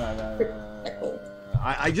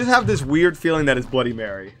 I just have this weird feeling that it's Bloody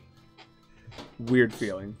Mary. Weird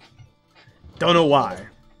feeling. Don't know why.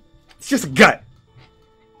 It's just a gut.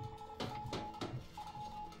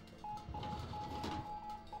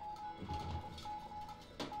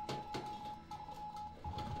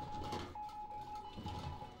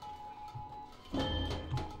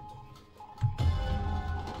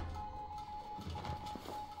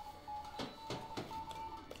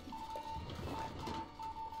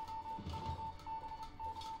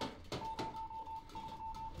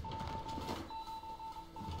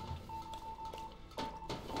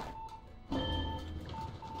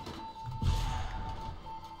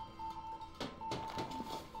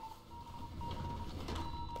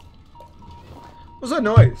 What's that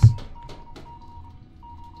noise?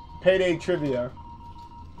 Payday trivia.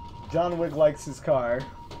 John Wick likes his car.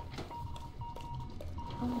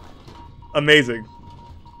 Amazing.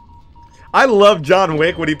 I love John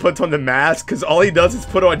Wick when he puts on the mask, because all he does is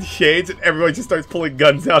put on shades and everyone just starts pulling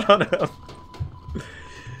guns out on him.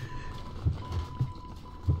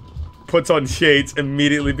 Puts on shades,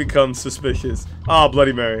 immediately becomes suspicious. Oh,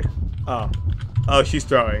 Bloody Mary. Oh. Oh, she's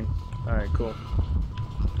throwing. Alright, cool.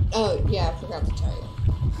 Oh, yeah, I forgot to tell you.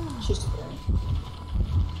 She's throwing.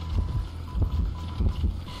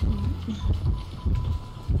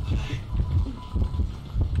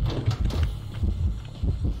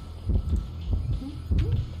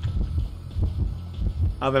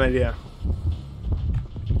 I have an idea.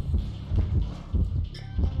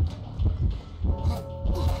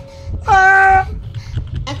 Ah!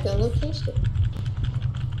 Echo location.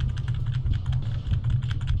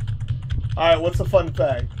 Alright, what's the fun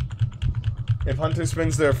fact? If Hunter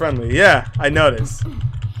spins, they're friendly. Yeah, I noticed.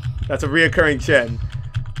 That's a reoccurring trend.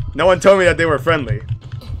 No one told me that they were friendly.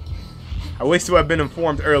 I wish to have been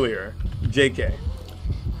informed earlier. JK.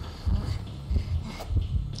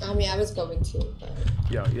 I mean, I was going to, but...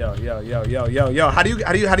 Yo. How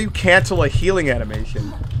do you cancel a healing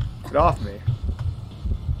animation? Get off me.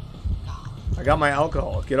 I got my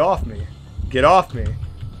alcohol. Get off me. Get off me.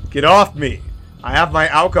 Get off me. I have my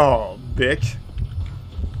alcohol, bitch.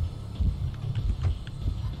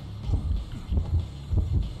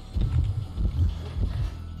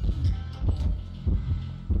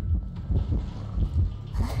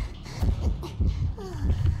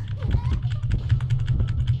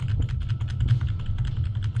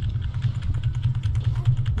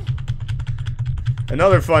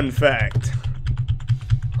 Another fun fact.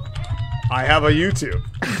 I have a YouTube.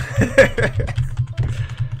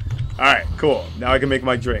 Alright, cool. Now I can make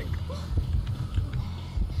my drink.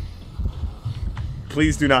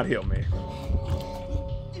 Please do not heal me.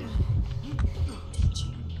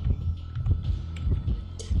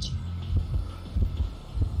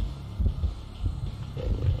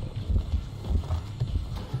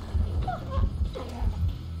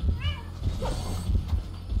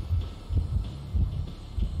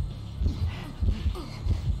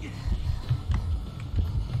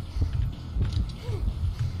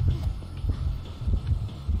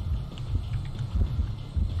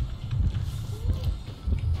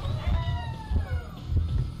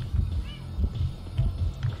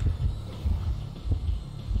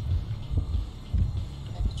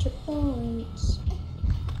 Points.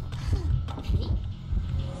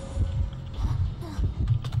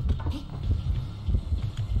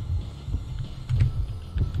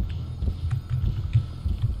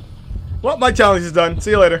 Well, my challenge is done.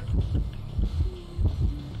 See you later.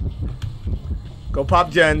 Go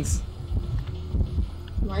pop gens.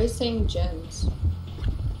 Why are you saying gens?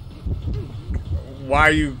 Why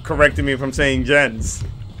are you correcting me from saying gens?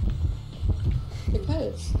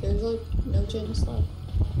 Because there's like no gens left.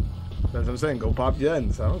 That's what I'm saying. Go pop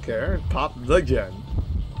gens. I don't care. Pop the gen.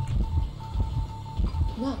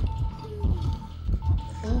 No.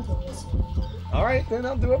 I don't think listening. Alright, then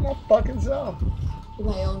I'll do it my fucking self. You're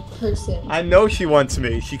my own person. I know she wants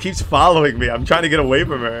me. She keeps following me. I'm trying to get away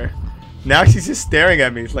from her. Now she's just staring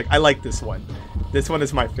at me. It's like, I like this one. This one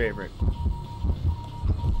is my favorite.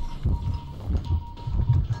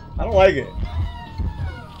 I don't like it.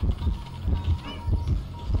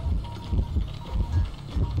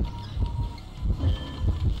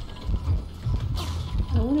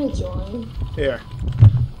 I want to join. Here.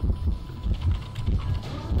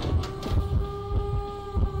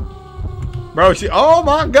 Bro, oh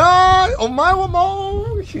my god! Oh my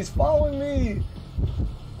woman! She's following me!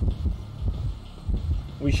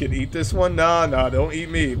 We should eat this one? Nah, don't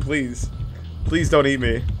eat me, please. Please don't eat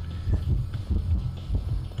me.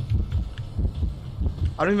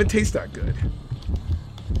 I don't even taste that good.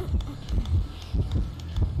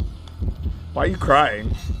 Why are you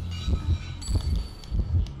crying?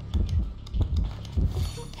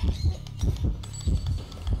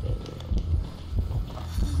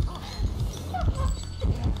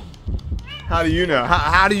 How do you know?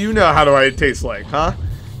 How do you know how do I taste like, huh?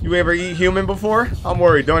 You ever eat human before? I'm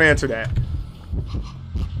worried. Don't answer that.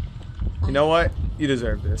 You know what? You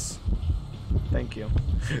deserve this. Thank you.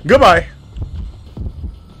 Goodbye.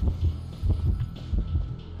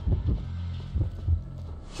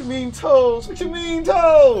 What you mean toes? What you mean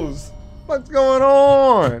toes? What's going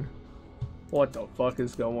on? What the fuck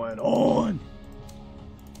is going on?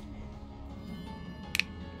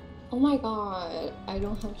 Oh my god, I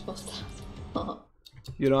don't have 12,000.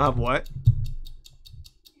 You don't have what?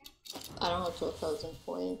 I don't have 12,000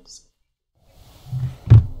 points.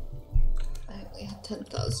 I only have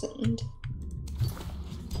 10,000.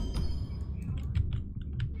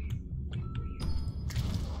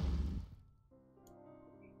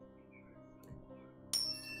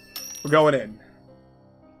 We're going in.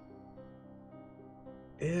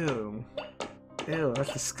 Ew. Ew,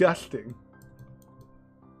 that's disgusting.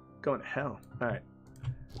 Going to hell. Alright.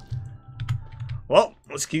 Well,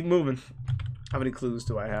 let's keep moving. How many clues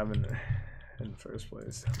do I have in the first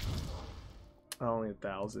place? Only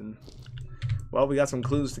 1,000. Well, we got some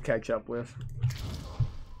clues to catch up with.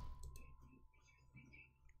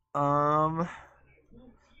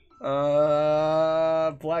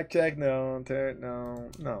 Blackjack, no.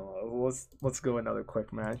 No. Let's go another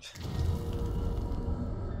quick match.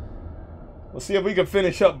 We'll see if we can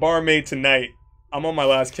finish up Barmaid tonight. I'm on my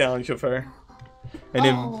last challenge with her. And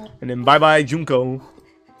then bye bye Junko.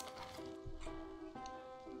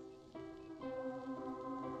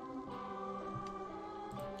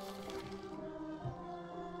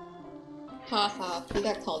 Haha, he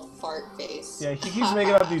got called fart face. Yeah, he keeps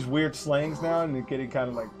making up these weird slangs now and they're getting kind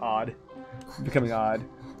of like odd. Becoming odd.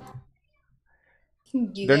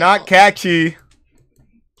 They're not catchy.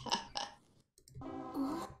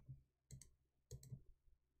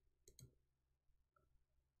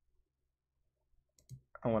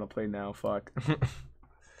 I want to play now, fuck.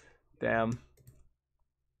 Damn.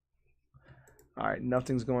 Alright,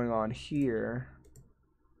 nothing's going on here.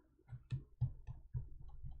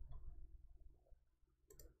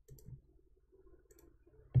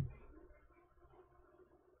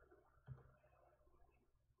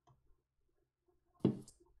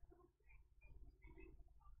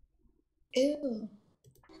 Ew.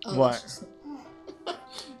 Oh, What? just...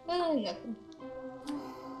 nothing.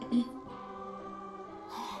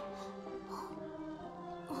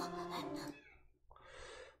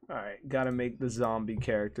 Alright, gotta make the zombie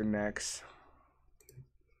character next.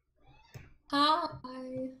 Hi.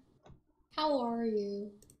 How are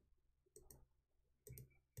you?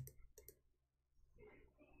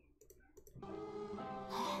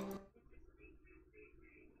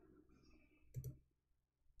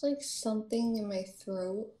 It's like something in my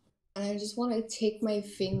throat, and I just want to take my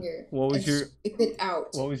finger and sweep it out.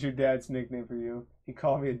 What was your dad's nickname for you? He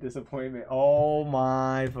called me a disappointment. Oh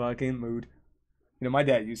my fucking mood. You know, my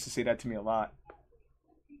dad used to say that to me a lot.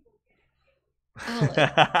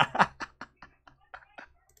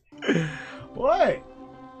 What?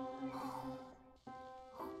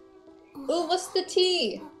 Ooh, what's the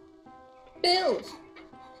tea? Bill.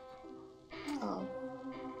 Oh.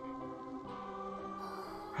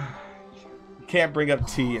 You can't bring up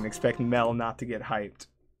tea and expect Mel not to get hyped.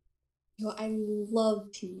 Yo, I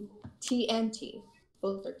love tea. Tea and tea.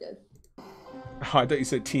 Both are good. Oh, I thought you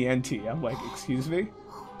said TNT. I'm like, excuse me?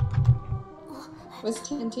 What's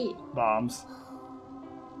TNT? Bombs.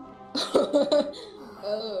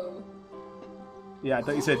 Oh. Yeah, I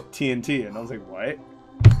thought you said TNT, and I was like, what?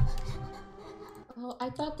 Oh, I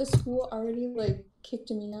thought the school already, like, kicked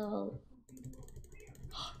me out.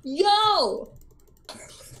 Yo!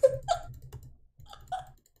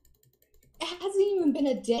 It hasn't even been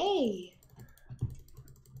a day.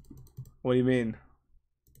 What do you mean?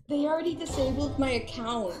 They already disabled my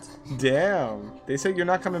account. Damn. They said you're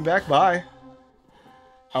not coming back. Bye.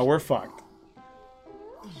 Oh, we're fucked.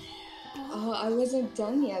 Oh, I wasn't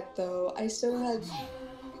done yet, though. I still had...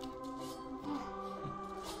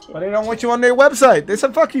 But they don't want you on their website. They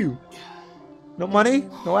said, fuck you. No money,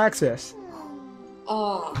 no access.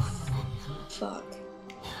 Oh, fuck.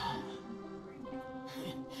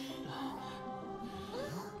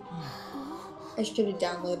 I should have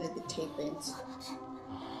downloaded the tape rings.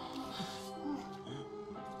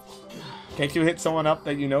 Can't you hit someone up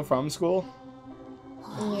that you know from school?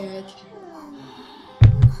 Yeah, I can.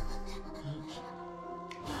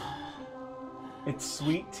 It's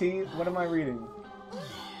sweet tea? What am I reading?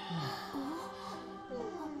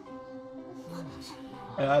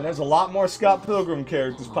 There's a lot more Scott Pilgrim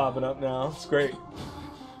characters popping up now. It's great.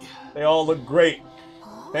 They all look great.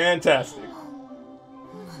 Fantastic.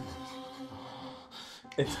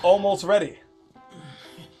 It's almost ready.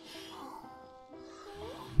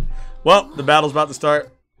 Well, the battle's about to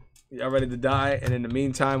start. Y'all ready to die? And in the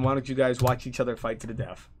meantime, why don't you guys watch each other fight to the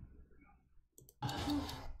death? I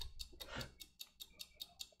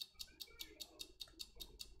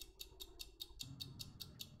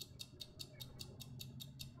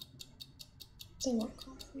want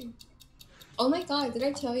coffee. Oh my god, did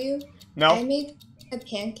I tell you? No. I made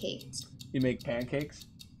pancakes. You make pancakes?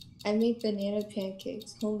 I made banana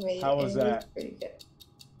pancakes, homemade. How was that? It's pretty good.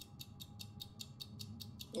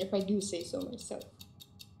 If I do say so myself.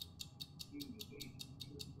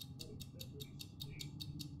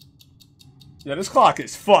 Yeah, this clock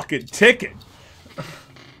is fucking ticking.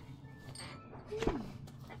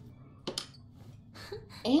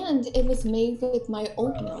 And it was made with my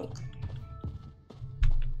oat milk.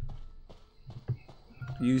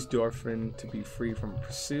 Use Dorfin to be free from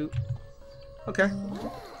pursuit. Okay.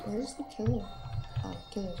 Where's the killer? Oh,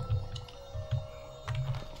 killer.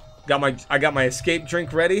 I got my escape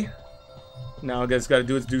drink ready. Now I guess gotta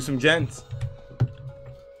do is do some gens.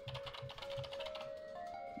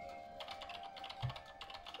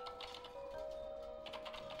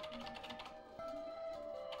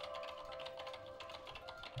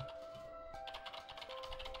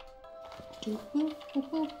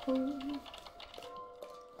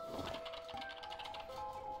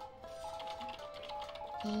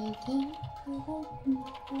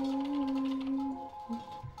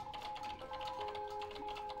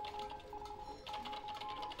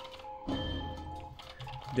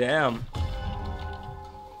 Damn.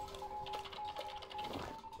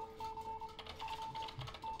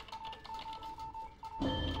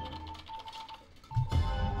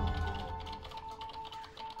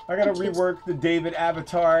 I gotta rework the David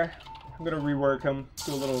avatar. I'm gonna rework him,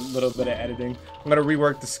 do a little bit of editing. I'm gonna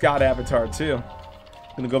rework the Scott avatar too.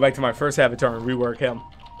 I'm gonna go back to my first avatar and rework him.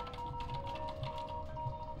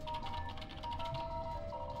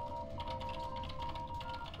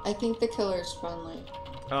 I think the killer is friendly.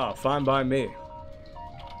 Oh, fine by me.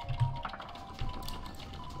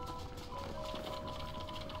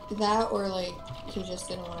 That or like he just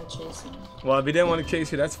didn't want to chase him. Well, if he didn't want to chase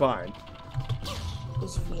you, that's fine.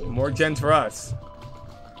 It's really More gens for us.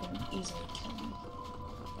 easily kill him.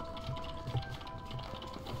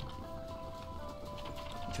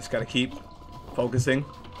 Just gotta keep focusing.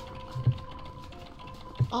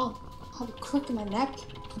 Oh, I have a crook in my neck.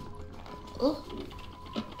 Ugh.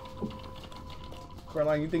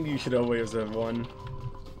 Caroline, you think you should always have won?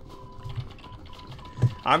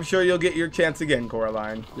 I'm sure you'll get your chance again,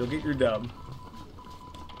 Coraline. You'll get your dub.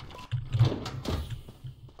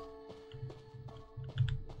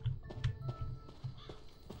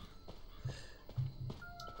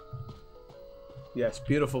 Yes,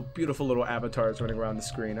 beautiful, beautiful little avatars running around the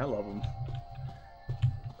screen. I love them.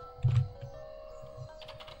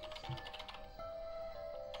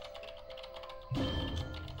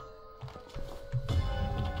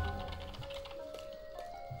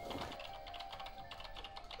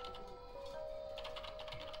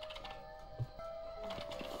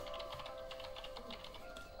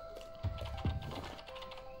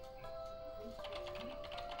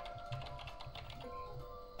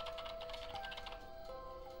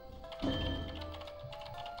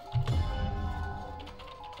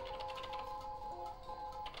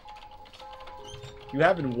 You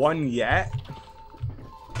haven't won yet?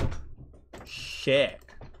 Shit.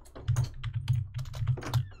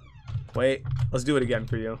 Wait, let's do it again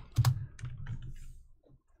for you.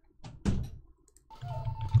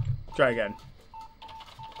 Try again.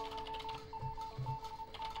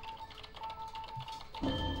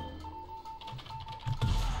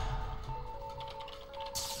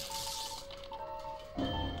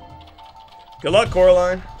 Good luck,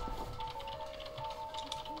 Coraline.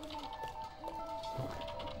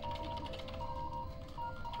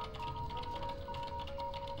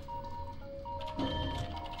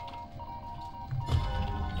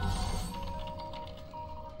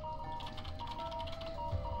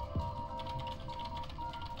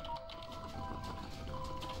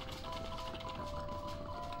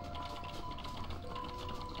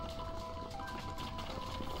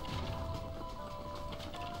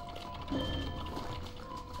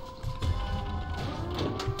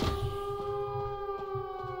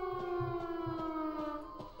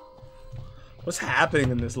 What's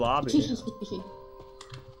happening in this lobby?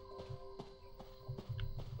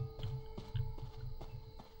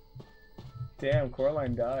 Damn,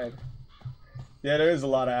 Coraline died. Yeah, there is a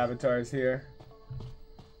lot of avatars here.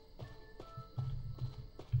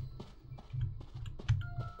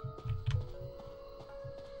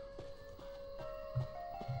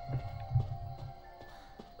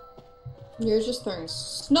 You're just throwing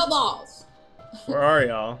snowballs. Where are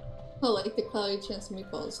y'all? I like the cloudy chance of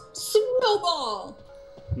meatballs. Snowball!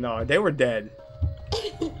 No, they were dead.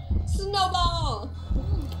 Snowball!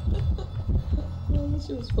 Oh, that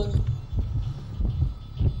shit was funny.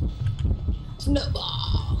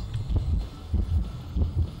 Snowball!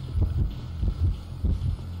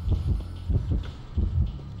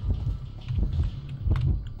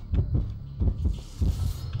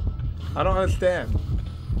 I don't understand.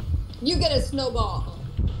 You get a snowball!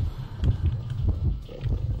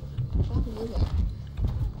 What is that?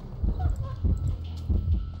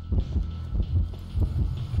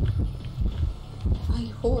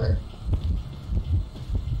 I whore.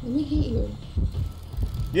 Let me hit you.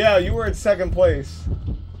 Yeah, you were in second place.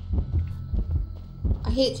 I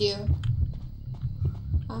hit you.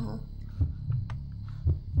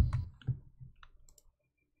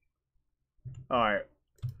 Alright.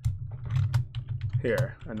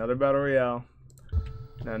 Here, another battle royale.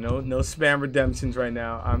 Now, no spam redemptions right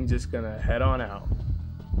now. I'm just gonna head on out.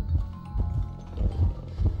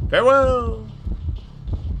 Farewell!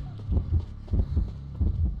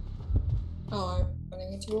 Oh, I'm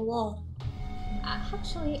running into a wall.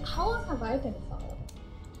 Actually, how long have I been following?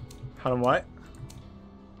 How what?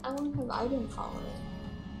 How long have I been following?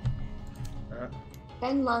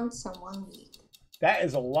 10 months and 1 week. That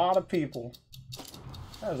is a lot of people.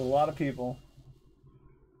 That is a lot of people.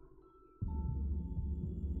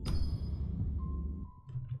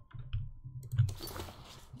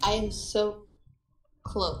 I am so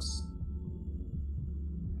close.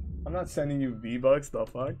 I'm not sending you V-Bucks, the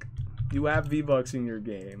fuck? You have V-Bucks in your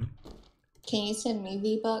game. Can you send me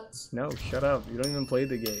V-Bucks? No, shut up. You don't even play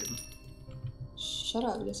the game. Shut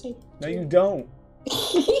up, yes I do. No, you don't.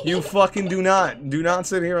 You fucking do not. Do not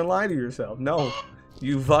sit here and lie to yourself. No,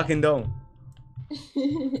 you fucking don't.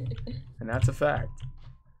 And that's a fact.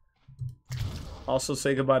 Also,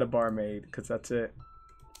 say goodbye to Barmaid, because that's it.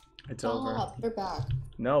 It's over. Stop, they're back.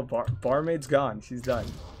 No, Barmaid's gone. She's done.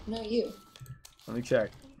 No, you. Let me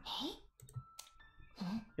check.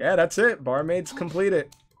 Yeah, that's it. Barmaid's completed.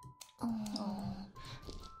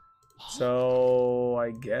 So,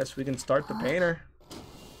 I guess we can start the painter.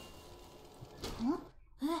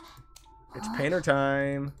 It's painter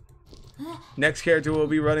time. Next character we'll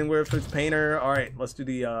be running with is painter. Alright, let's do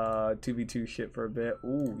the 2v2 shit for a bit.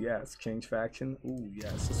 Ooh, yes. Change faction. Ooh,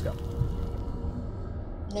 yes. Let's go.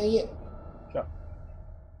 No, you. Go.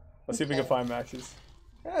 Let's see if we can find matches.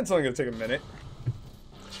 It's only gonna take a minute.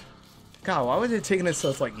 God, why was it taking us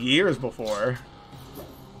such like years before?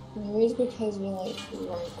 Maybe it's because we weren't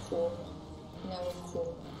cool. Now we're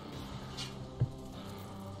cool.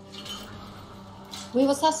 Wait,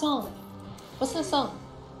 what's that song? What's that song?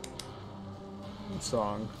 What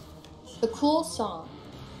song? The cool song.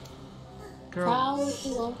 Girl. Proud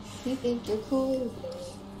love, you think you're cool.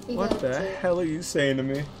 What the hell are you saying to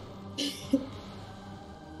me?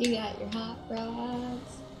 You got your hot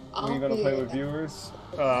rods. Are you gonna play with viewers?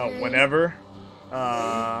 Whenever.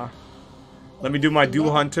 Let me do my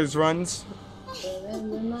Duel Hunters runs.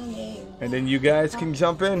 And then you guys can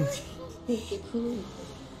jump in. That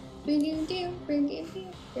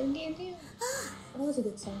was a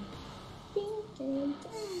good song.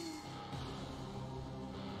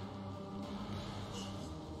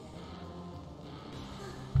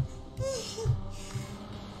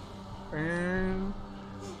 And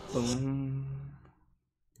boom.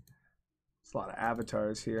 There's a lot of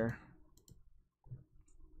avatars here.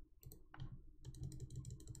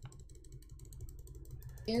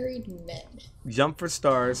 Married men. Jump for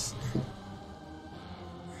stars.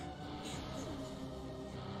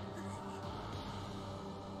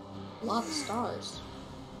 A lot of stars.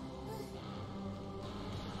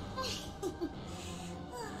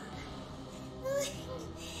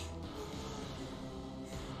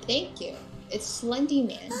 Thank you. It's Slendy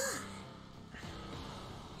Man.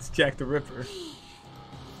 It's Jack the Ripper.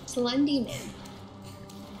 Slendy Man.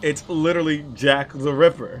 It's literally Jack the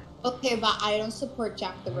Ripper. Okay, but I don't support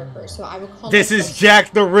Jack the Ripper, so I would call This is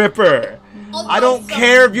Jack the Ripper. I don't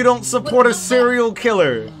care if you don't support a serial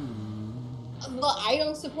killer. But I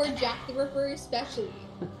don't support Jack the Ripper especially.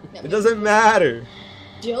 No, It doesn't matter.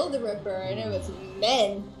 Jill the Ripper, I know it's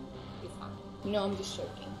men. No, I'm just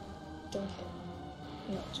joking. Don't hit.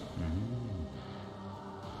 I'm not joking.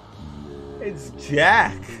 It's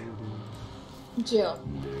Jack. Jill.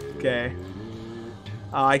 Okay.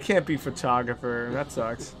 I can't be photographer. That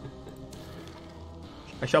sucks.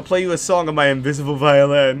 I shall play you a song on my invisible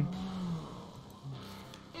violin.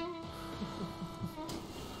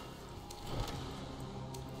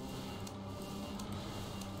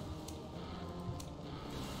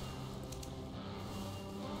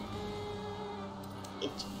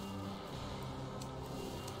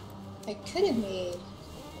 I could have made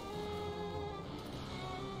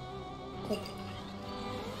like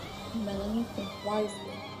Melanie think wisely.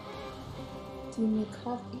 Do you need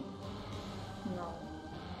coffee? No.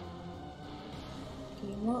 Do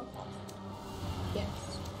you want coffee?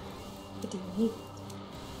 Yes. But do you need it?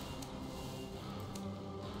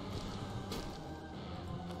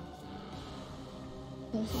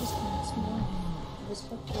 This was kind of small. It was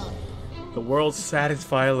fucked up. The world's saddest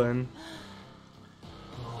violin.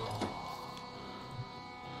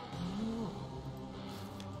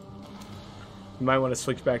 You might want to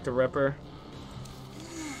switch back to Ripper.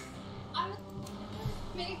 I'm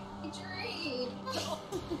making a dream.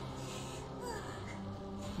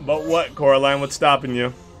 But what, Coraline? What's stopping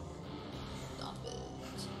you? Stop it.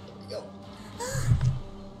 Here we go.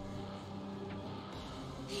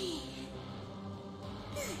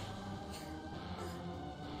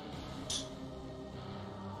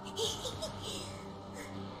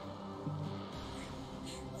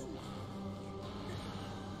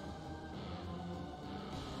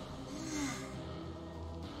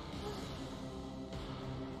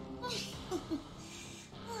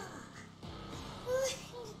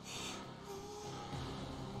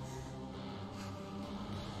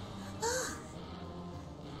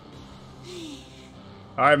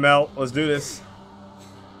 Alright, Mel, let's do this.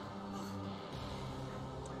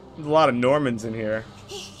 There's a lot of Normans in here.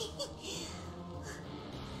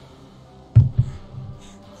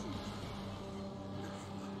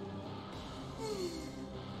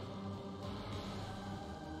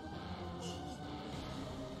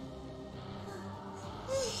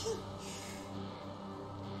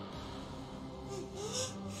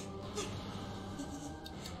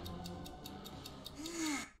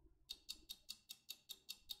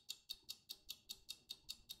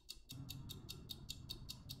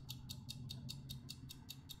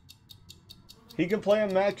 He can play a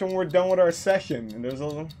match when we're done with our session. And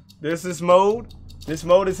there's this mode. This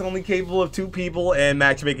mode is only capable of 2 people, and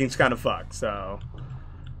matchmaking's kind of fucked. So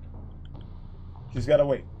just gotta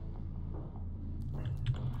wait.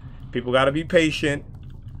 People gotta be patient,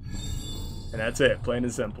 and that's it. Plain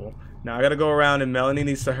and simple. Now I gotta go around, and Melanie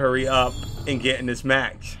needs to hurry up and get in this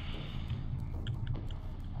match.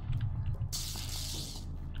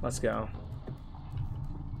 Let's go.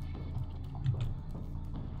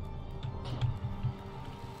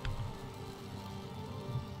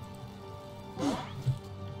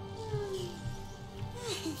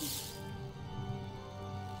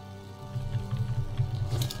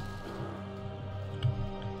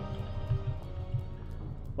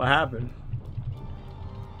 What happened?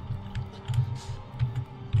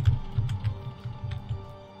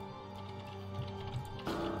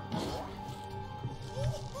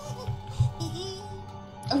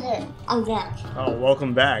 Okay, I'm back. Oh,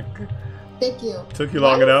 welcome back. Thank you. Took you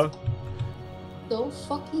long enough? So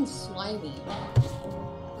fucking slimy.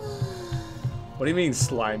 What do you mean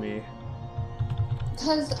slimy?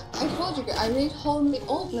 Because I told you, I made homemade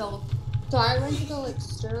oat milk, so I went to go like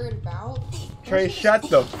stir it about. Trey, shut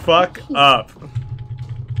the fuck up.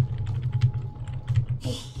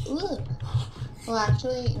 Like, ugh. Well,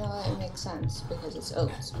 actually, you know what? It makes sense because it's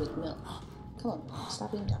oats with milk. Come on,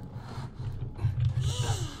 stop being dumb.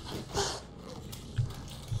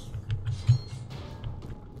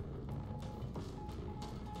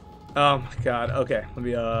 Oh my god. Okay, let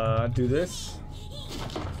me do this.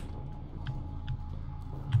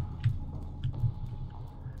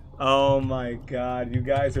 Oh my god, you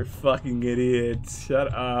guys are fucking idiots.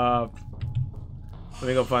 Shut up. Let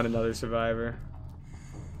me go find another survivor.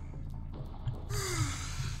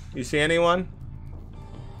 You see anyone?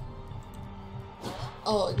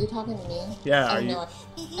 Oh, you're talking to me? Yeah, I are you? know.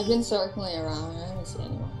 I've been circling around and I haven't seen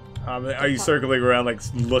anyone. Are you circling around like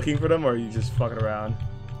looking for them, or are you just fucking around?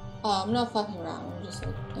 I'm not fucking around. I'm just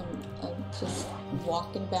like, I'm just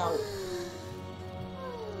walking about.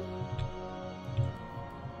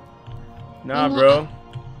 Nah, bro.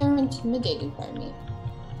 They're intimidated by me.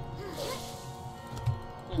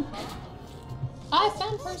 Hi,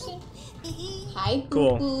 fan person. Hi,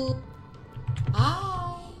 Cool. boo-boo.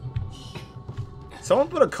 Hi. Someone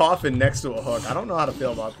put a coffin next to a hook. I don't know how to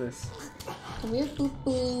feel about this. Come here,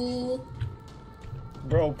 boo-boo.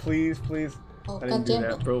 Bro, please, please. Oh, I didn't do goddamn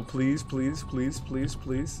that, it. bro. Please, please, please, please,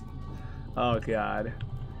 please. Oh god.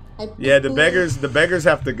 Hi, Yeah, the boo-boo. beggars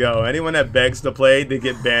have to go. Anyone that begs to play, they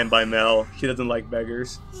get banned by Mel. She doesn't like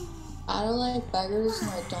beggars. I don't like beggars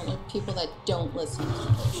and I don't like people that don't listen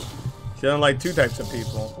to me. She doesn't like 2 types of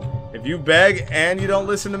people. If you beg and you don't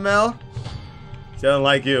listen to Mel, she doesn't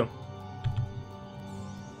like you.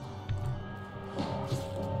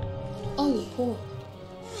 Oh, you poor.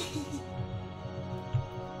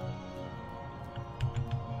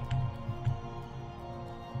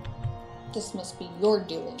 This must be your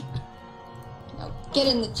doing. Now get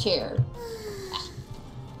in the chair.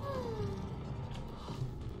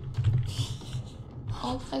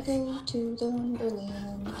 Off I go to the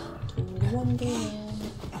Wonderland, to the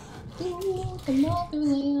Wonderland, to the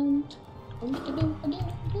Motherland.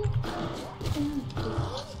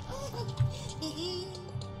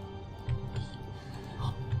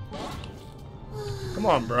 Come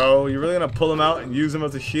on, bro. You really gonna pull him out and use him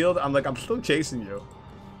as a shield? I'm still chasing you.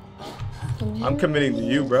 I'm committing to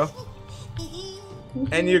you, bro.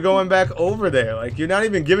 And you're going back over there. Like, you're not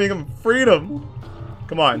even giving him freedom.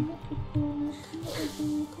 Come on.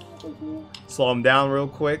 Slow him down real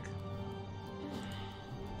quick.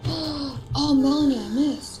 Oh, Melanie, I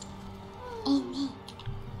missed. Oh, no.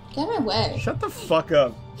 Get my way. Shut the fuck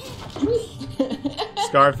up.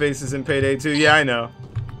 Scarface is in Payday 2. Yeah, I know.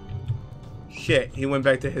 Shit, he went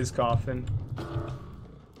back to his coffin.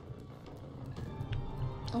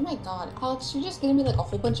 Oh my god, Alex, you're just gonna be like a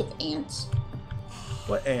whole bunch of ants.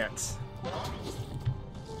 What ants?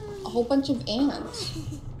 A whole bunch of ants.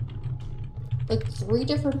 Like 3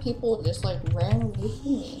 different people just like ran away from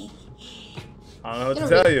me. I don't know what to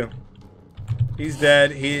tell you. He's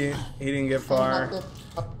dead. He didn't get far.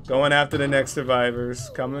 Going after the next survivors.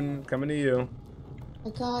 Coming to you. I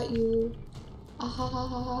got you.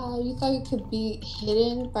 Ah, you thought you could be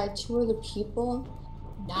hidden by 2 other people?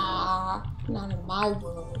 Nah, not in my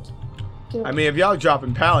world. I mean, if y'all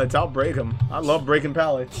dropping pallets, I'll break them. I love breaking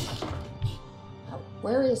pallets.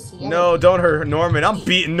 Where is he? No, don't hurt Norman. I'm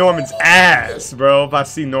beating Norman's ass, bro. If I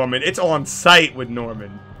see Norman, it's on sight with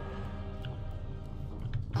Norman.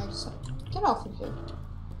 Get off of here.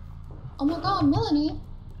 Oh my god, Melanie.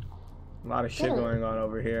 A lot of shit going on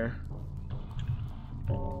over here.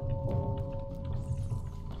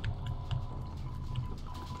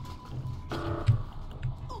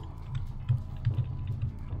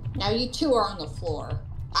 Now you 2 are on the floor.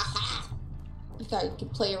 Aha! You thought you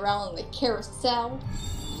could play around in the carousel?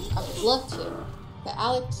 I would love to, but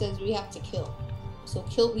Alex says we have to kill. So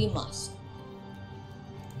kill we must.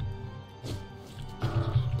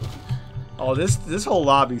 Oh, this whole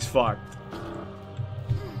lobby's fucked.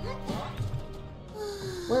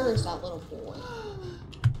 Where is that little boy?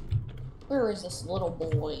 Where is this little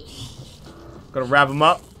boy? Gonna wrap him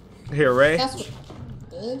up. Here, Ray. That's what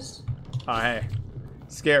it is. Oh, hey.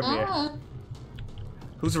 Scared me.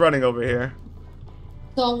 Who's running over here?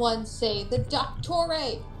 Someone say the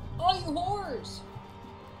Doctore! All you whores!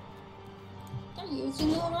 They're using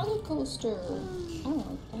the roller coaster. I don't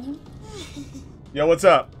like that. Yo, what's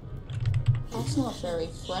up? That's not very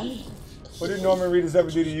friendly. What did Norman Reedus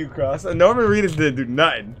ever do to you, Cross? Norman Reedus didn't do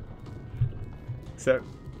nothing. Except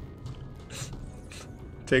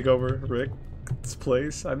take over Rick's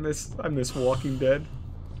place. I miss Walking Dead.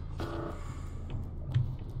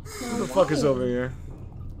 Who the fuck is over here?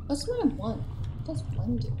 What's my one? What does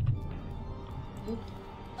one do?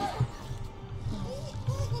 I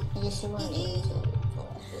guess we're running into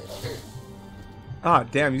it. Ah,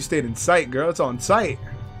 damn, you stayed in sight, girl. It's on sight.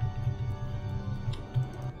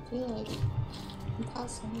 I feel like I'm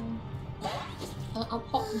passing him. I'll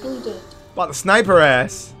pop blue it. About to snipe her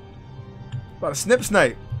ass. About to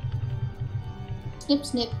snipe. Snip,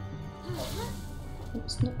 snip. Snip,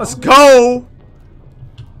 snip. Let's go!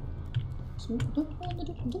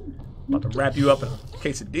 About to wrap you up in a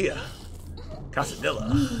quesadilla.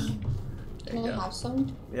 Quesadilla. Can I have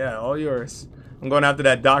some? Yeah, all yours. I'm going after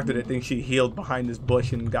that doctor that thinks she healed behind this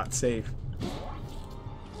bush and got safe.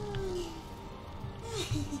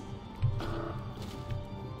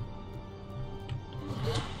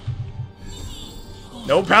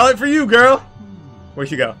 No pallet for you, girl. Where'd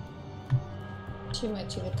she go? She went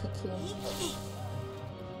to the cocoon.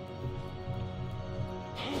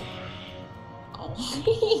 Oh.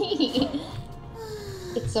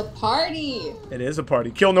 It's a party. It is a party.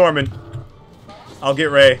 Kill Norman. I'll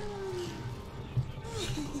get Ray.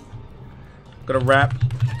 Gonna wrap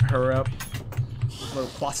her up. A little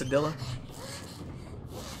quesadilla.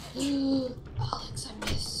 Alex, I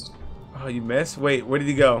missed. Oh, you missed? Wait, where did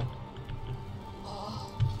he go?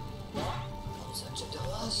 Oh, I'm such a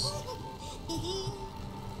dumbass.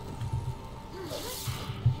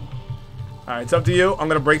 Alright, it's up to you. I'm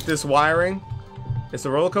gonna break this wiring. Is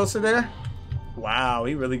the roller coaster there? Wow,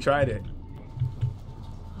 he really tried it.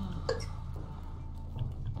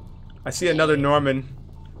 I see another Norman.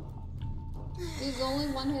 He's only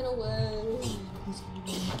 1 hit away.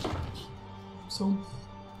 So,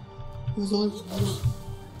 he's only 1 hit.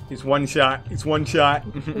 He's one shot. He's one shot.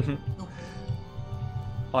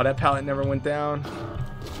 Oh, that pallet never went down.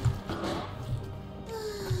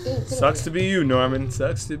 Ew, Sucks to be you, Norman.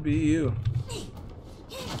 Sucks to be you.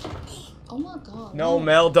 Oh my god. No,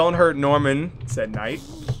 Mel, don't hurt Norman, said Knight.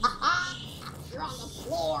 You're on the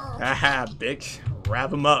floor. Haha, bitch.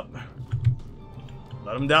 Wrap him up.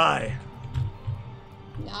 Let him die.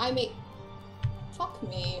 Now I make. Fuck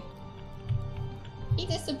me. He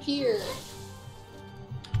disappeared.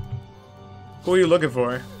 Who are you looking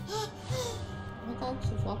for? I got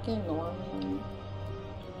you fucking Norman.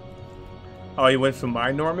 Oh, you went for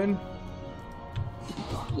my Norman?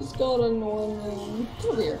 He's got a Norman.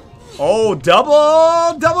 Come here. Oh,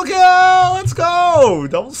 double kill! Let's go!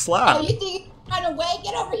 Double slap. Oh, you think you run away?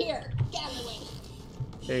 Get over here. Get out of the way.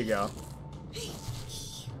 There you go.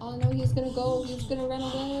 Oh no, he's gonna go. He's gonna run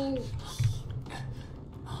away.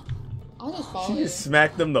 I'll just follow She you. just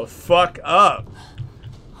smacked them the fuck up.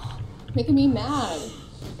 Making me mad.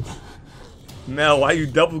 Mel, why you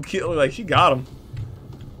double kill? Like, she got him.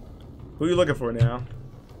 Who are you looking for now?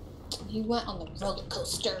 He went on the roller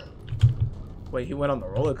coaster. Wait, he went on the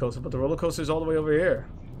roller coaster, but the roller coaster's all the way over here.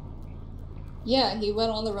 Yeah, he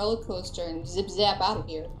went on the roller coaster and zip zap out of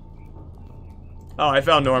here. Oh, I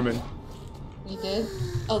found Norman. You did?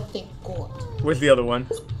 Oh, thank God. Where's the other one?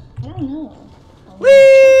 I don't know.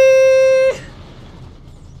 Whee!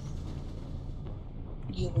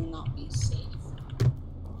 You will not be safe.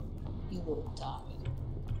 You will die.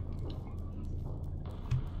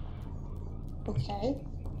 Okay.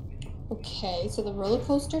 Okay, so the roller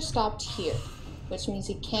coaster stopped here, which means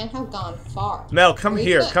he can't have gone far. Mel, come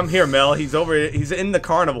here. Come here, Mel. He's over. He's in the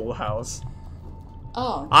carnival house.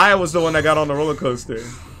 Oh. I was the one that got on the roller coaster.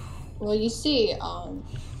 Well, you see,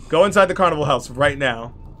 Go inside the carnival house right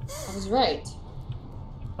now. I was right.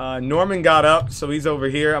 Norman got up, so he's over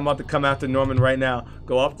here. I'm about to come after Norman right now.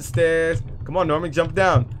 Go up the stairs. Come on, Norman, jump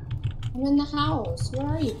down. I'm in the house. Where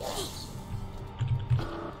are you guys?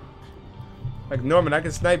 Like, Norman, I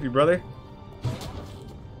can snipe you, brother.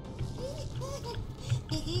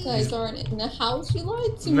 You guys aren't in the house. You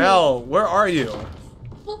lied to me. Mel, where are you?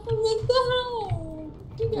 I'm in the house.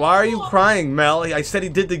 Why are you crying, Mel? I said he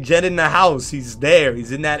did the jet in the house. He's there.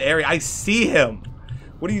 He's in that area. I see him.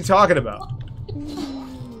 What are you talking about?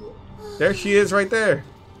 There she is right there.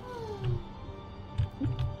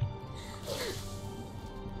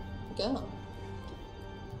 Go.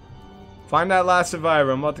 Find that last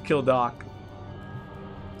survivor. I'm about to kill Doc.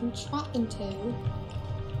 I'm trying to.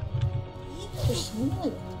 There's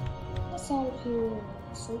like what's out of here?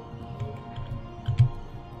 So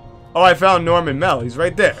Oh, I found Norman. Mel, he's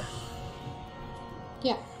right there.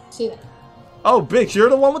 yeah, see that. Oh, bitch, you're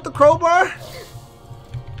the one with the crowbar?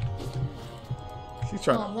 She's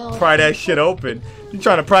trying to pry that shit open. You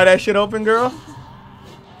trying to pry that shit open, girl?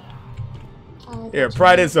 Here,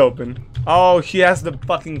 pry this open. Oh, she has the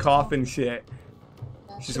fucking coffin shit.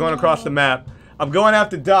 She's going across the map. I'm going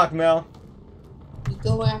after Doc, Mel. You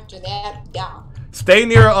go after that Doc. Stay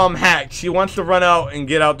near hatch. She wants to run out and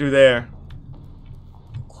get out through there.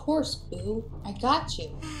 Of course, boo. I got you.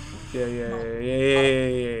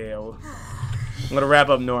 Yeah. I'm gonna wrap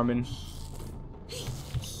up Norman.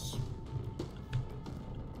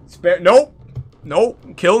 Spare. Nope.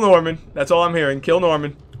 Kill Norman. That's all I'm hearing. Kill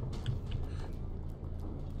Norman.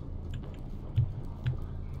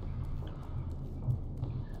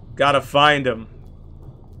 Gotta find him.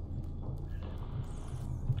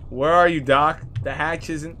 Where are you, Doc? The hatch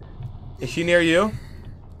isn't. Is she near you?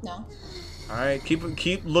 No. All right.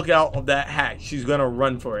 Keep lookout of that hatch. She's gonna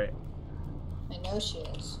run for it. I know she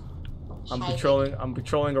is. I'm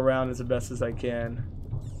patrolling around as best as I can.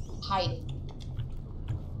 Hiding.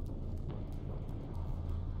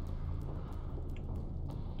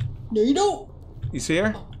 No, you don't. You see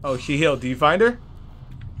her? Oh, she healed. Do you find her?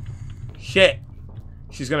 Shit.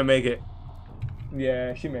 She's gonna make it.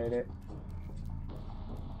 Yeah, she made it.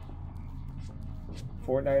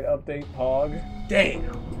 Fortnite update, Pog.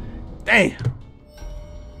 Damn.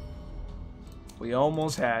 We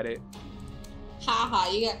almost had it. Haha,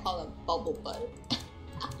 you got called a bubble butt.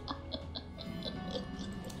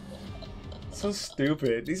 So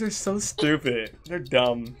stupid. These are so stupid. They're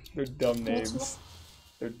dumb. They're dumb names.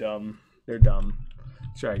 They're dumb.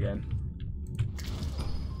 Let's try again.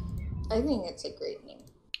 I think it's a great name.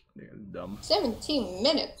 They're dumb. 17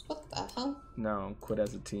 minutes. What the hell? No, quit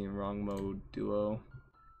as a team. Wrong mode. Duo.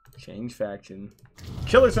 Change faction.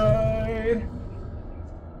 Killer side!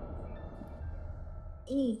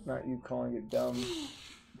 Not you calling it dumb.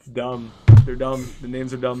 It's dumb. They're dumb. The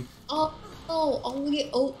names are dumb. Oh, all the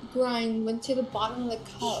oat grind went to the bottom of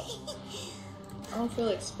the cup. I don't feel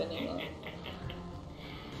like spinning it.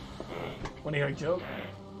 Want to hear a joke?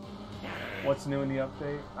 What's new in the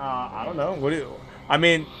update? I don't know. I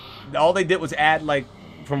mean, all they did was add, like,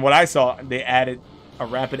 from what I saw, they added a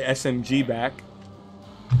rapid SMG back.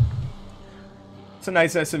 It's a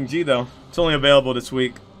nice SMG though. It's only available this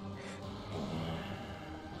week.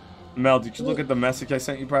 Mel, did you look at the message I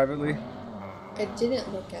sent you privately? I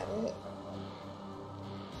didn't look at it.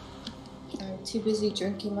 I'm too busy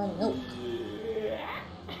drinking my milk.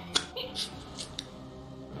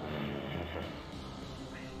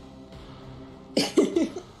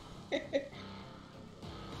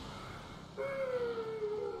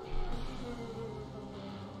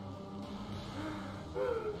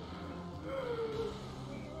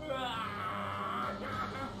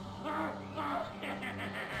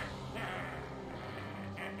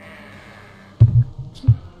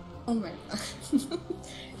 Oh my god.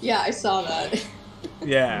 Yeah, I saw that.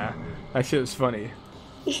 Yeah, that shit was funny.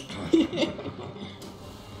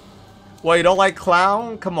 Well, you don't like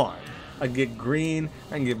clown? Come on. I get green,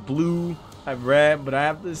 I can get blue, I have red, but I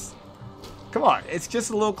have this. Come on, it's just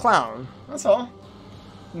a little clown. That's all.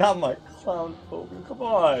 Not my clown phobia. Come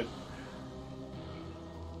on.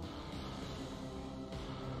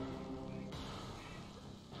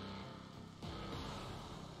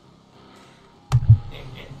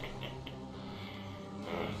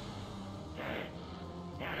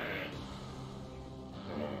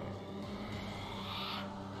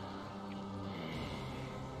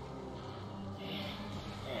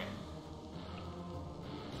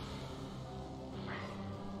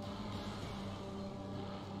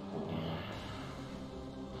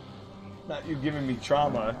 Not you giving me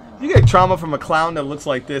trauma. You get trauma from a clown that looks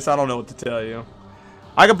like this, I don't know what to tell you.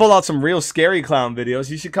 I can pull out some real scary clown videos.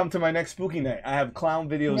 You should come to my next spooky night. I have clown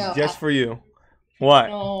videos just for you. What?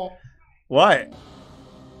 No. What?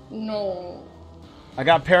 No. I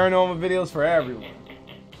got paranormal videos for everyone.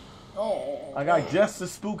 Oh. I got just the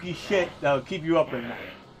spooky shit that'll keep you up at night.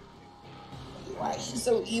 Why are you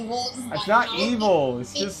so evil? It's not evil.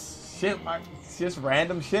 It's just shit. It's just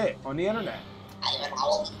random shit on the internet.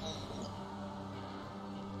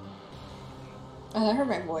 I heard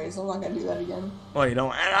my voice. I'm not gonna do that again. Oh, you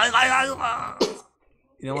don't?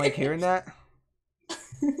 You don't like hearing that?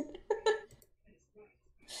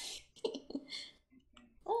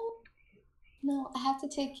 Oh, no, I have to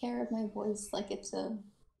take care of my voice like it's a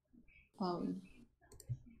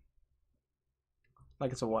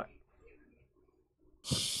Like it's a what?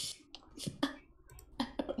 I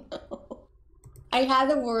don't know. I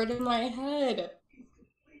had a word in my head.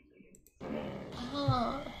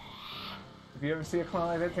 If you ever see a clown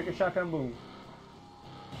like that, take a shotgun, boom.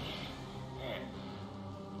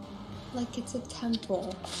 Like it's a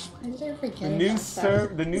temple. Why did I forget The new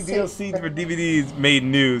that? the new DLCs for DVDs made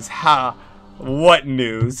news. Ha! What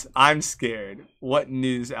news? I'm scared. What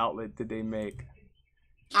news outlet did they make?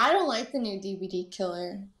 I don't like the new DVD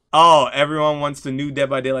killer. Oh, everyone wants the new Dead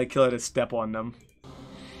by Daylight killer to step on them.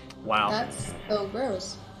 Wow. That's so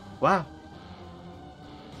gross. Wow.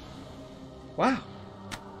 Wow.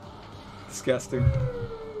 Disgusting.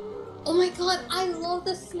 Oh my god, I love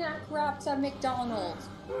the snack wraps at McDonald's.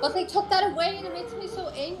 But they took that away and it makes me so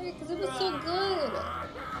angry because it was so good.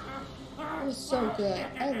 It was so good.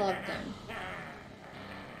 I loved them.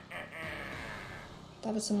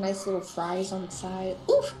 That was some nice little fries on the side.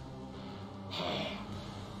 Oof!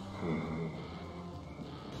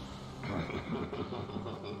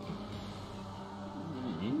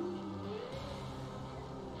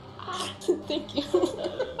 Thank you.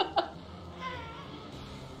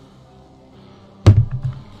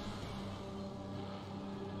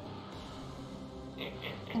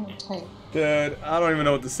 Okay. Dude, I don't even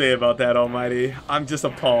know what to say about that, Almighty. I'm just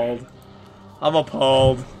appalled. I'm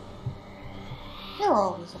appalled. You're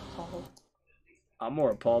always appalled. I'm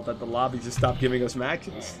more appalled that the lobby just stopped giving us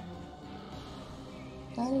matches.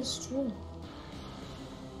 That is true.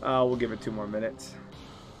 We'll give it 2 more minutes.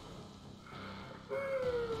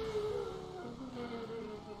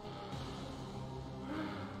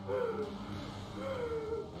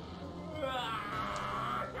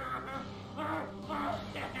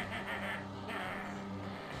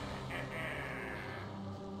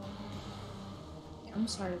 I'm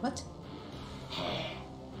sorry, what?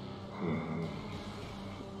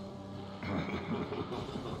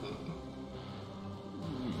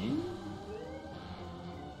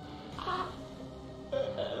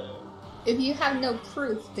 If you have no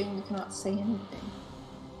proof, then you cannot say anything.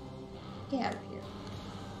 Get out of here.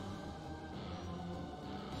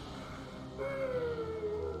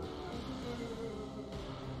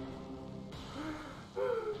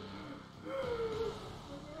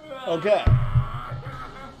 Okay.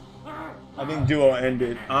 I think duo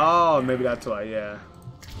ended. Oh, maybe that's why, yeah.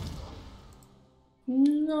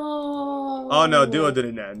 No. Oh no, duo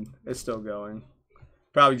didn't end. It's still going.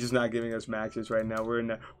 Probably just not giving us matches right now. We're in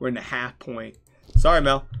the half point. Sorry,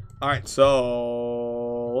 Mel. Alright,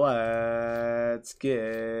 so let's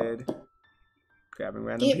get grabbing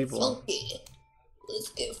random Get people. funky. Let's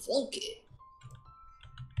get funky.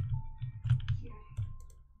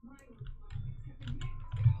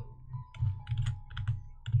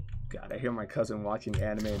 God, I hear my cousin watching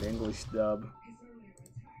anime in English dub.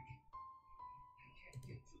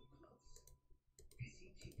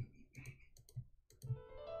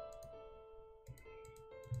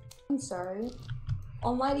 I'm sorry.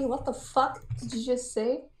 Almighty, what the fuck did you just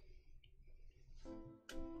say?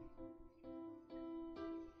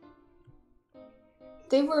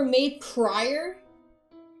 They were made prior?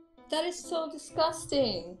 That is so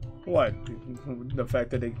disgusting. What? The fact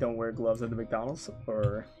that they don't wear gloves at the McDonald's?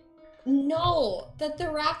 Or... No, that the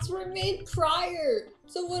rats were made prior.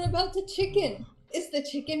 So what about the chicken? Is the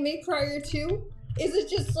chicken made prior too? Is it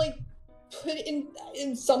just like put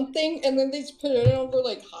in something and then they just put it over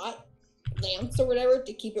like hot lamps or whatever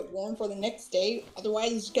to keep it warm for the next day?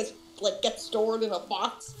 Otherwise it gets stored in a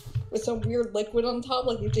box with some weird liquid on top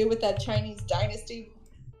like they did with that Chinese dynasty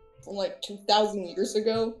from like 2,000 years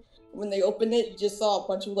ago. When they opened it, you just saw a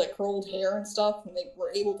bunch of like curled hair and stuff, and they were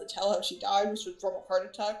able to tell how she died, which was from a heart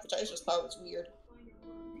attack, which I just thought was weird.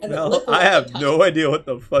 And no, I have no idea what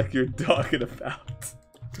the fuck you're talking about.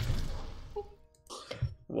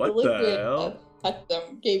 What the hell? At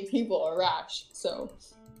them gave people a rash, so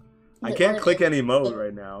I can't click any mode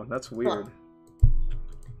right now. That's weird.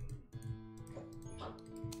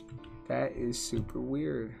 That is super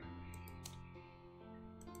weird.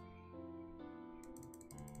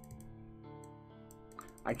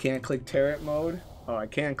 I can't click turret mode. Oh, I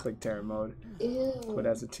can click turret mode. Ew. But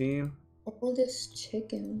as a team. All this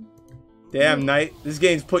chicken. Damn, Knight. This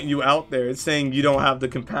game's putting you out there. It's saying you don't have the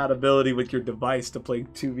compatibility with your device to play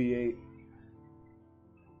 2v8.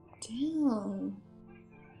 Damn.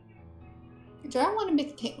 Do I want to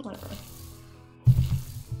make a tank? Whatever.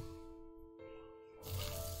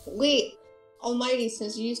 Wait. Almighty,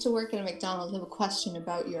 since you used to work at a McDonald's, I have a question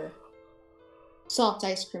about your soft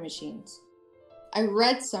ice cream machines. I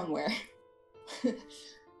read somewhere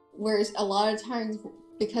where a lot of times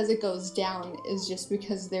because it goes down is just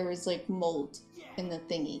because there was like mold in the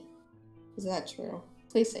thingy. Is that true?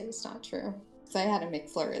 Please say it's not true. Because I had a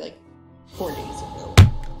McFlurry like 4 days ago.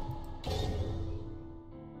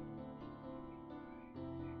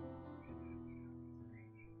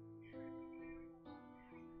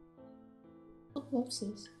 Oh,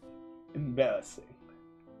 whoopsies. Embarrassing.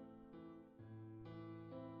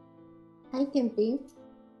 Hi, Gimpy.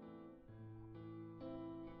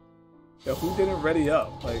 Yo, who didn't ready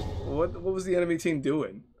up? Like, what was the enemy team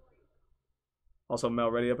doing? Also, Mel,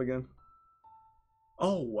 ready up again?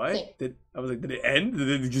 Oh, what? Okay. I was like, did it end?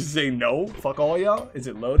 Did it just say no? Fuck all y'all? Is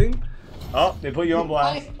it loading? Oh, they put you on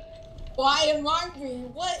blast. Why am I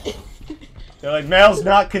being what? They're like, Mel's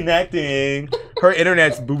not connecting. Her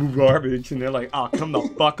internet's boo-boo garbage. And they're like, oh, come the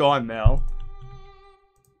fuck on, Mel.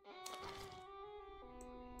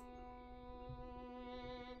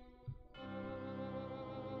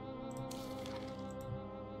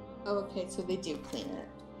 Okay, so they do clean it.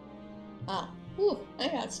 Ah, ooh, I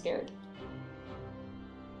got scared.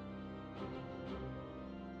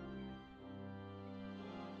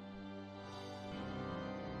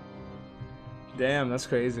 Damn, that's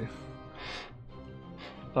crazy.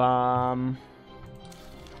 Let's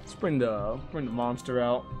bring the monster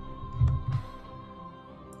out.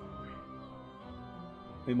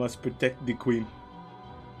 We must protect the queen.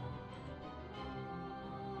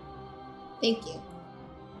 Thank you.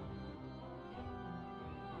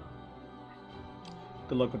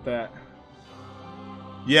 Good luck with that.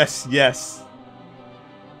 Yes, yes.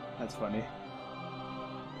 That's funny.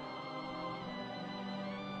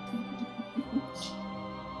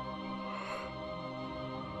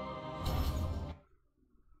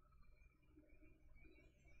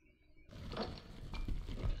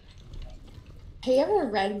 Have you ever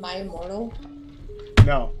read My Immortal?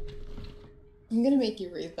 No. I'm gonna make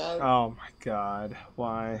you read that. Oh my god.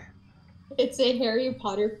 Why? It's a Harry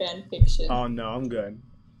Potter fan fiction. Oh no, I'm good.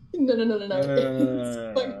 No. No,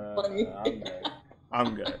 It's quite funny. I'm good.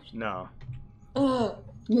 I'm good. No. No.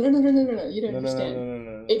 You don't understand.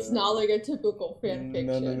 No. It's not like a typical fan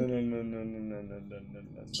fiction.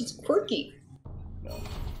 No. She's quirky. No.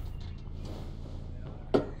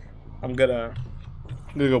 I'm gonna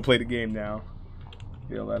go play the game now.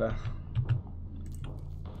 Violetta.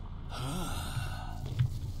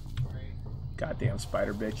 Goddamn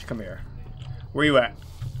spider bitch. Come here. Where you at?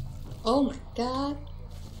 Oh my god.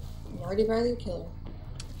 Marty Riley killer.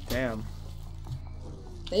 Damn.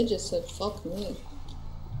 They just said fuck me.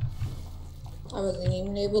 I wasn't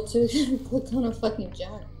even able to click on a fucking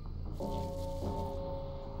jack.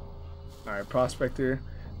 Alright, Prospector.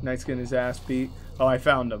 Knight's getting his ass beat. Oh, I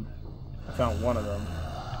found him. I found one of them.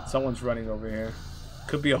 Someone's running over here.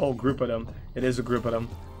 Could be a whole group of them. It is a group of them.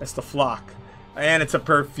 It's the flock. And it's a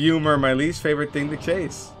perfumer, my least favorite thing to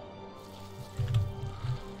chase.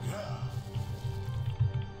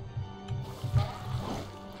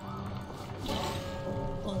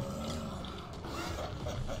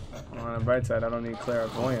 On the bright side, I don't need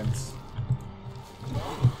clairvoyance.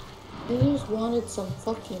 I just wanted some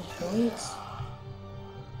fucking points.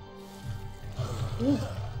 Ooh,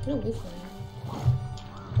 get away from me.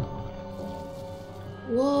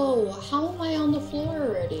 Whoa, how am I on the floor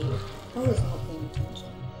already? I was not paying attention.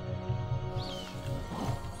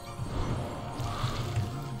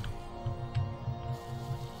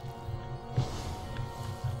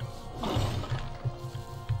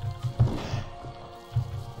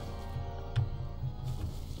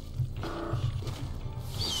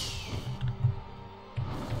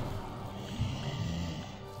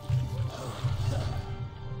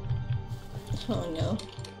 Oh no.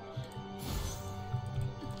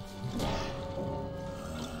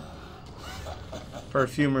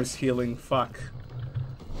 Perfumer's healing. Fuck.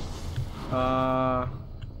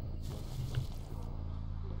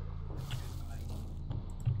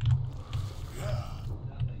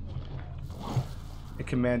 It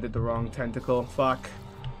commanded the wrong tentacle. Fuck.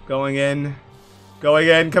 Going in. Going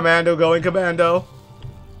in, commando. Going commando.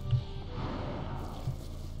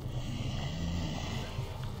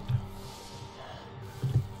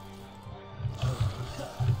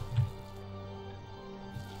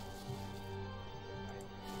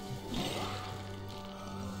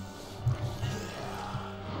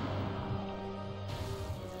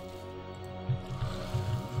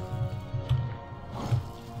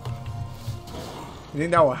 You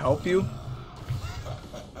think that will help you?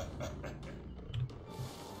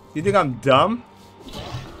 You think I'm dumb?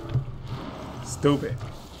 Stupid.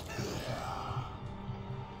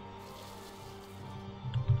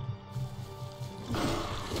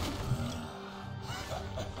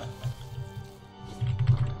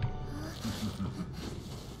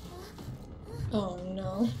 Oh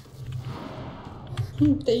no.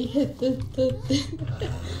 They hit the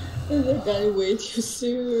guy way too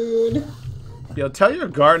soon. Yo, tell your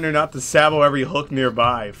gardener not to sabo every hook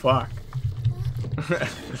nearby. Fuck. That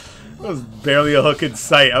was barely a hook in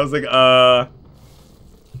sight. I was like, are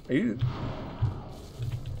you...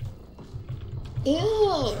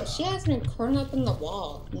 Ew, she has me curled up in the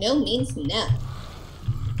wall. No means no.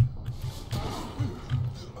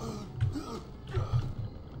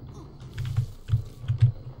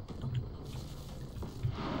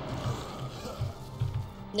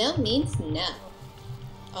 No means no.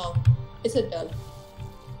 Oh, it's a dub.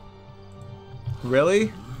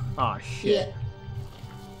 Really? Aw, shit. Yeah.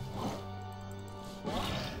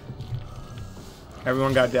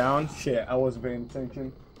 Everyone got down? Shit, I wasn't paying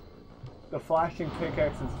attention. The flashing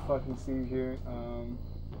pickaxe is a fucking seizure.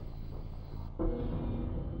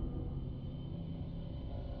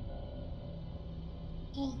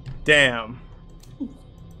 Damn.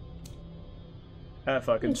 That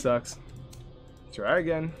fucking sucks. Try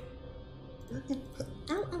again.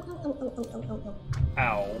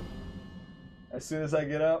 Ow. As soon as I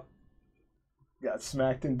get up, got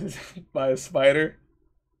smacked into by a spider.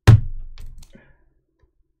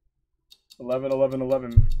 11, 11,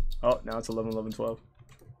 11. Oh, now it's 11, 11, 12.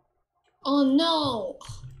 Oh no!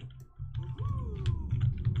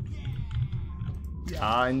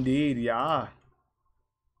 Yeah, indeed, yeah.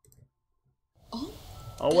 Oh.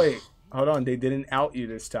 Oh, wait. Hold on, they didn't out you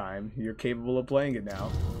this time. You're capable of playing it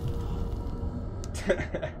now.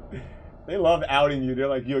 They love outing you. They're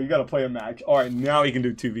like, yo, you gotta play a match. Alright, now you can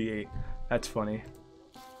do 2v8. That's funny.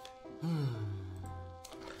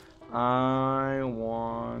 I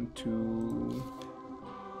want to...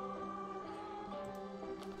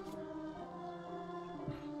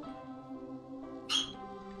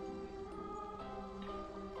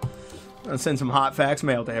 I'm gonna send some hot fax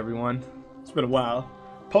mail to everyone. It's been a while.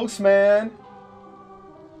 Postman!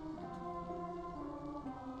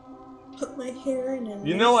 Put my hair in a...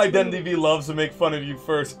 You know Identity V loves to make fun of you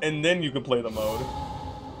first, and then you can play the mode.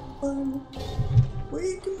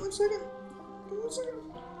 Wait, give me 1 second. Give me 1 second.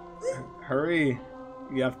 Hurry.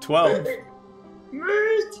 You have 12.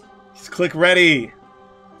 Wait. Just click ready.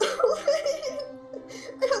 I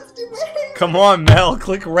have to do my hair. Come on, Mel.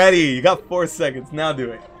 Click ready. You got 4 seconds. Now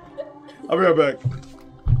do it. I'll be right back.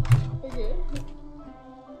 Okay.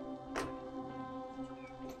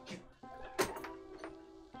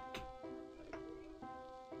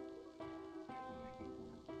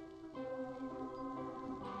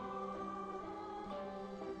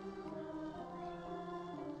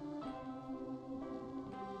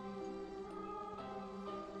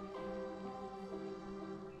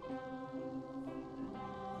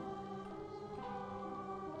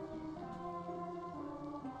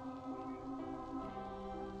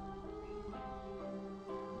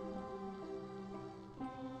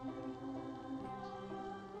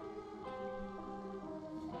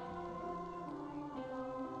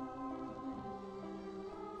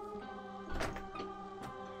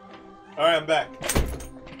 Alright, I'm back.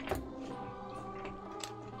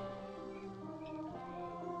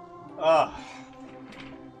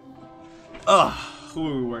 Who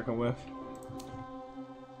are we working with?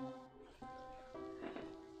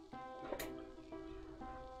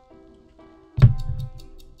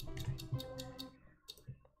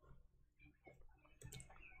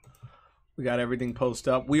 We got everything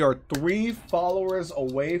posted up. We are 3 followers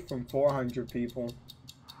away from 400 people.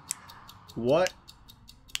 What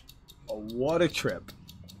a trip.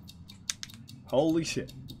 Holy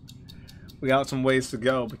shit. We got some ways to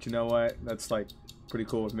go, but you know what? That's like pretty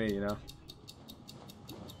cool with me, you know?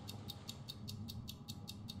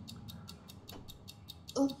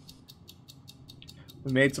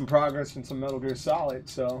 We made some progress in some Metal Gear Solid,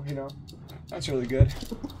 so, you know, that's really good.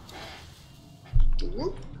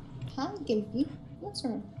 Hi, Gimpy. What's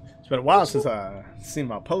wrong? It's been a while since I've seen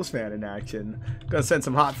my postman in action. Gonna send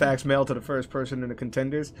some hot fax mail to the first person in the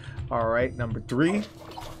contenders. Alright, number 3.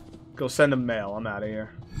 Go send them mail. I'm out of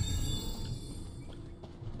here.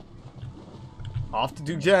 Off to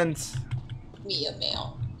do gens. Me a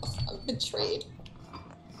mail. I'm betrayed.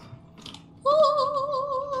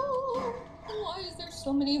 Oh, why is there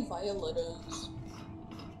so many violetas?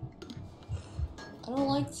 I don't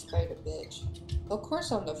like Spider Bitch. Of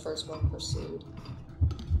course I'm the first one pursued.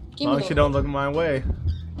 As long as you don't look my way.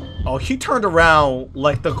 Oh, he turned around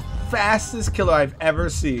like the fastest killer I've ever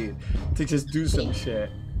seen to just do some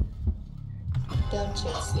shit. Don't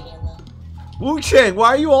chase Sienna. Wu Chang, why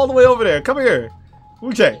are you all the way over there? Come here.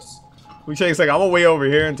 Wu Chang. Wu Chang's like, I'm gonna wait over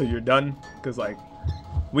here until you're done. Because, like,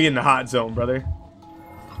 we in the hot zone, brother.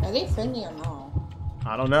 Are they friendly or not?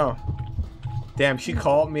 I don't know. Damn, she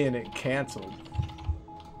called me and it canceled.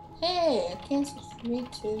 Hey, it canceled for me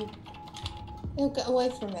too. It'll get away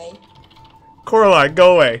from me. Coraline,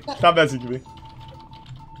 go away. Stop messaging me.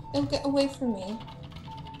 It'll get away from me.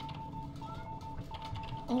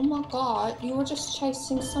 Oh my god, you were just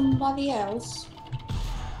chasing somebody else.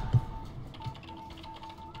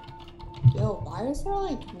 Yo, why is there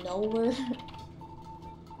like nowhere?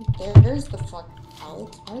 There's the fucking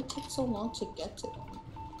pallets. Why did it take so long to get to them?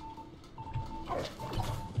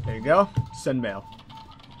 There you go. Send mail.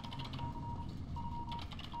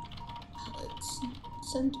 Pallets.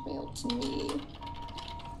 Send mail to me.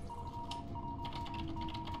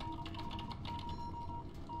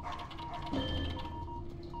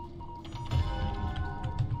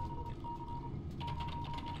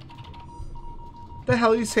 The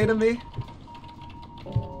hell you say to me?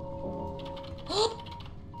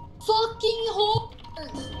 Fucking horse!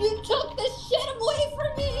 You took the shit away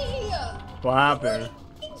from me! What happened?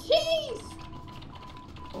 Chase!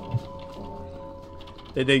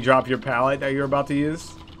 Did they drop your pallet that you're about to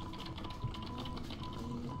use?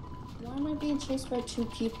 Why am I being chased by 2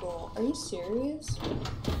 people? Are you serious?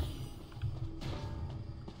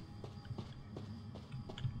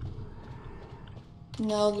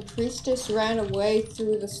 No, the priestess ran away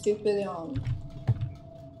through the stupid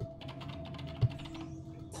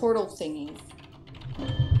portal thingy.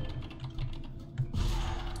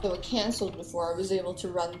 So it canceled before I was able to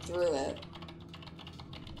run through it.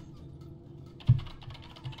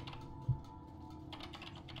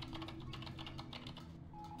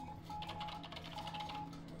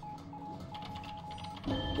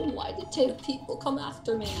 Why did 2 people come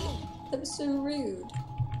after me? That was so rude.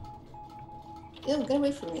 Ew, get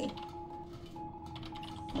away from me.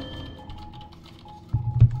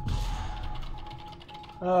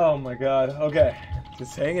 Oh my god. Okay.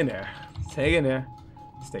 Just hang in there. Just hang in there.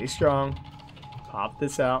 Stay strong. Pop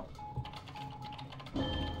this out.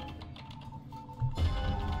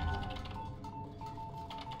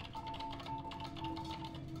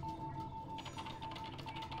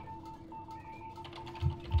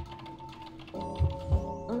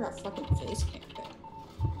 Oh, that fucking face cam.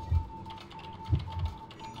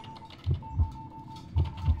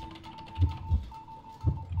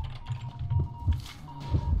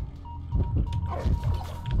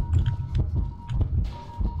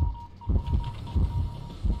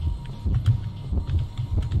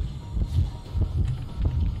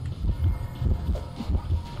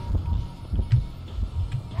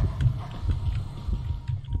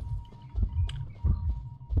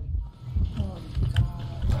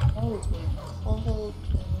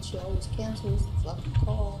 Cancels the fucking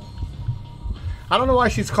call. I don't know why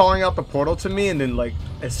she's calling out the portal to me and then, like,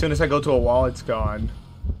 as soon as I go to a wall, it's gone.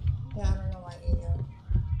 Yeah, I don't know why either.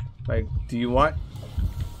 Like, do you want?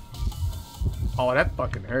 Oh, that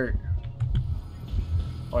fucking hurt.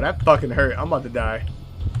 Oh, that fucking hurt. I'm about to die.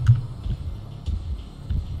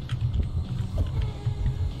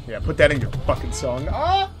 Yeah, put that in your fucking song.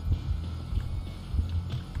 Ah!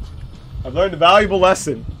 I've learned a valuable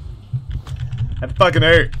lesson. That fucking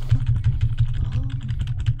hurt.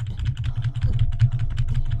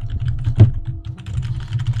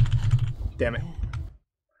 Damn it.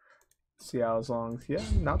 See how long. Yeah,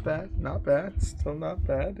 not bad. Not bad. Still not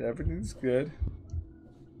bad. Everything's good.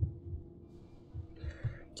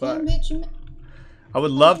 But I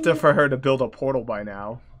would love for her to build a portal by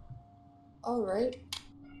now. Alright.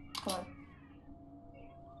 Come on.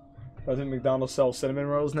 Doesn't McDonald's sell cinnamon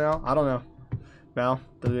rolls now? I don't know. Mal,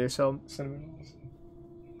 do they sell cinnamon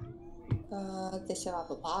rolls? They sell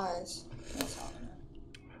apple pies. That's all I know.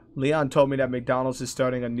 Leon told me that McDonald's is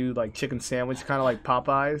starting a new like chicken sandwich, kind of like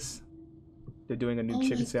Popeyes. They're doing a new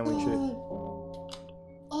chicken sandwich.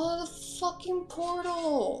 Oh, the fucking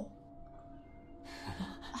portal!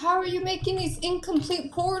 How are you making these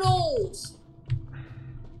incomplete portals?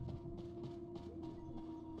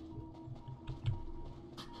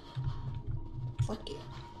 Fuck you.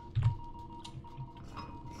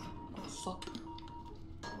 Oh, fuck.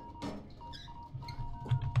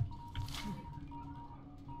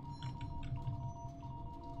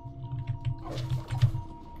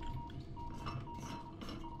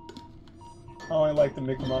 I only like the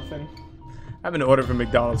McMuffin. I haven't ordered from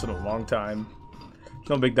McDonald's in a long time. There's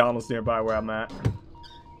no McDonald's nearby where I'm at.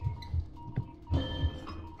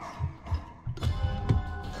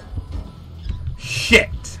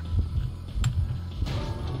 Shit!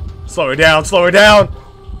 Slow her down, slow her down!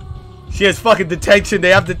 She has fucking detention,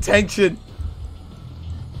 they have detention!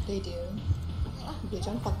 They do. Bitch,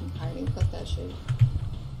 I'm fucking hiding, fuck that shit.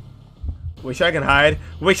 Wish I could hide.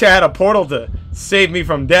 Wish I had a portal to save me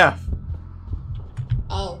from death.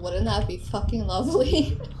 Oh, wouldn't that be fucking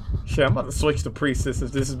lovely? Shit, I'm about to switch to priestess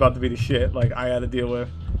if this is about to be the shit like I had to deal with.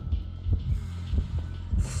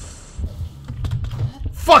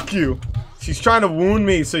 Fuck you! She's trying to wound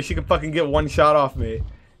me so she can fucking get one shot off me.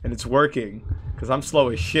 And it's working. Because I'm slow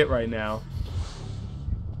as shit right now.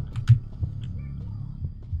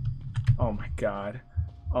 Oh my god.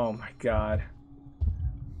 Oh my god.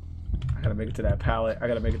 I gotta make it to that pallet. I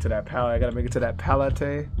gotta make it to that pallet. I gotta make it to that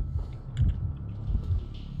palette.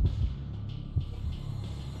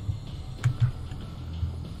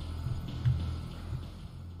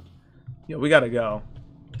 Yo, we gotta go.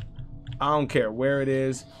 I don't care where it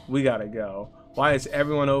is. We gotta go. Why is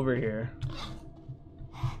everyone over here?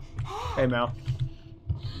 Hey, Mel.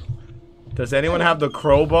 Does anyone have the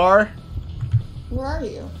crowbar? Where are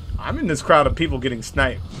you? I'm in this crowd of people getting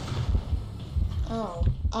sniped.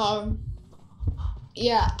 Oh,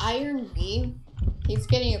 yeah, Iron B, he's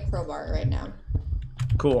getting a crowbar right now.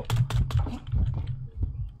 Cool.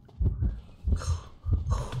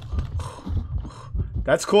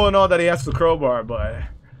 That's cool and all that he has the crowbar, but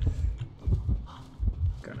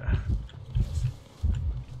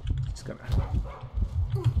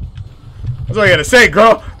that's all I gotta say,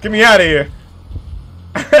 girl. Get me out of here.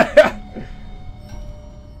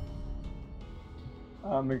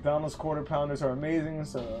 McDonald's quarter pounders are amazing,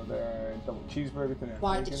 so they're double cheeseburgers.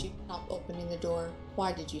 Why did you stop opening the door?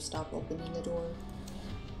 Why did you stop opening the door?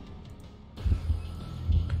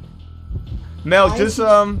 Mel,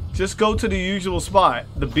 just go to the usual spot.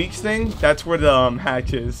 The beach thing, that's where the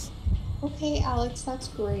hatch is. Okay, Alex, that's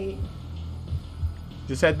great.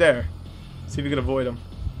 Just head there. See if you can avoid him.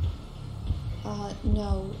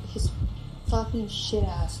 No, his fucking shit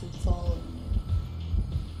ass would follow me.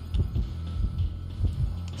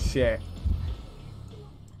 Shit.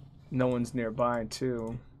 No one's nearby,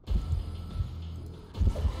 too.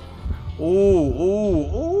 Ooh,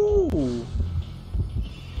 ooh, ooh.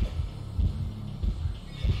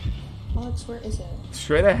 Alex, where is it?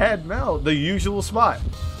 Straight ahead, Mel. The usual spot.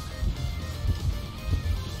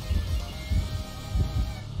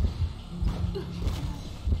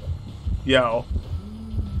 Yo.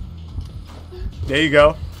 There you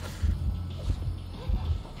go.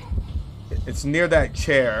 It's near that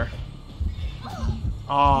chair.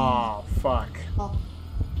 Oh, fuck. Oh.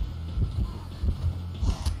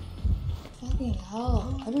 Fucking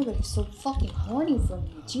hell. Everybody's so fucking horny for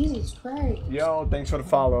me. Jesus Christ. Yo, thanks for the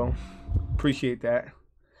follow. Appreciate that.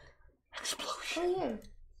 Explosion. Oh, yeah.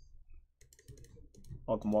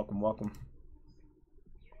 Welcome, welcome, welcome.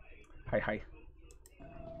 Hi, hi.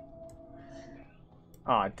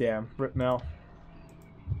 Aw, damn. Rip Mel.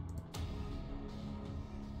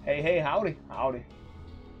 Hey, hey, howdy. Howdy.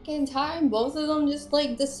 In time, both of them just,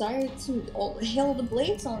 like, decided to hail the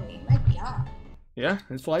blades on me. My god. Yeah,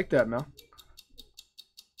 it's like that, Mel.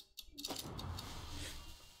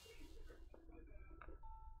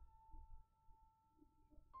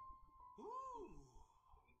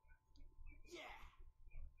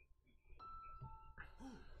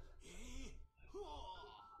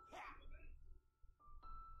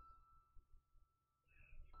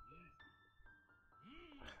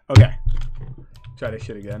 Okay. Try this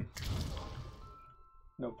shit again.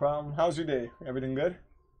 No problem. How's your day? Everything good?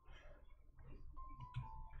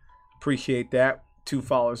 Appreciate that. 2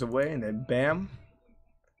 followers away, and then bam.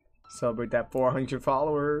 Celebrate that 400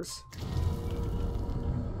 followers.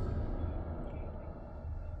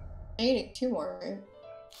 I need 2 more, right?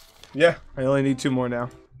 Yeah, I only need 2 more now.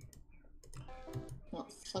 Oh,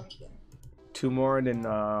 fuck you. 2 more, and then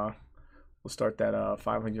we'll start that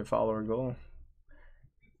 500 follower goal.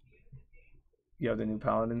 You have the new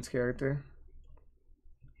Paladins character.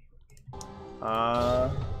 I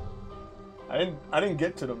didn't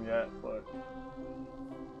get to them yet, but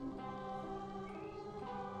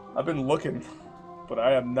I've been looking, but I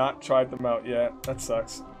have not tried them out yet. That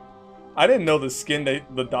sucks. I didn't know the skin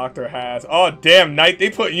the doctor has. Oh damn, Knight, they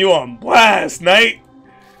putting you on blast, Knight.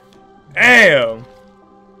 Damn.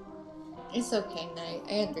 It's okay, Knight.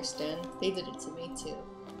 I understand. They did it to me too.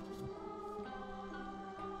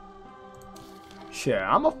 Shit,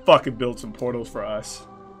 I'ma fucking build some portals for us.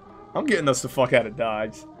 I'm getting us the fuck out of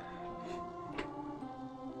Dodge.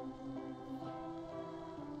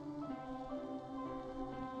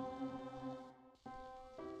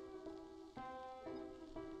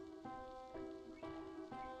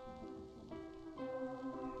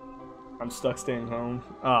 I'm stuck staying home.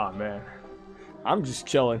 Ah, man. I'm just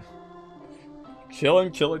chilling.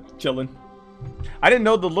 Chilling. I didn't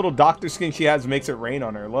know the little doctor skin she has makes it rain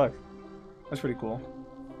on her. Look. That's pretty cool.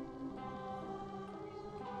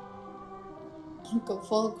 Go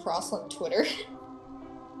follow Cross on Twitter.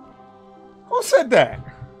 Who said that?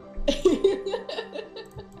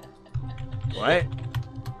 What?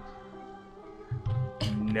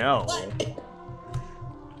 No.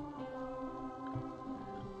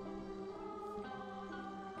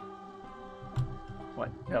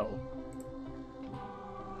 What? No.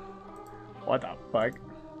 What the fuck?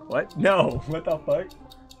 What? No. What the fuck?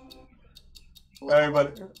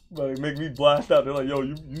 Everybody make me blast out. They're like, yo,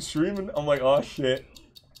 you streaming? I'm like, oh shit.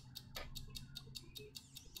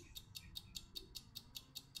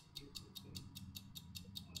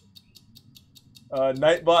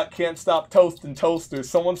 Nightbot can't stop toasting toasters.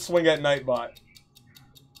 Someone swing at Nightbot.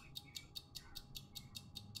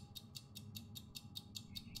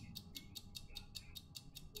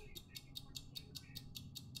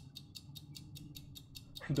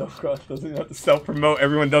 Cross doesn't have to self-promote.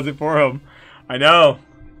 Everyone does it for him. I know.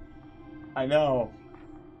 I know.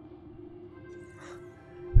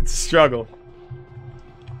 It's a struggle.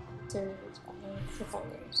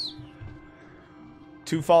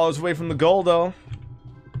 2 followers away from the goal, though.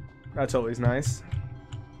 That's always nice.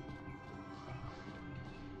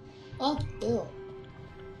 Oh, ew.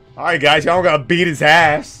 Alright, guys. Y'all gotta beat his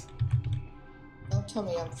ass. Don't tell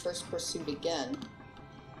me I'm first pursuit again.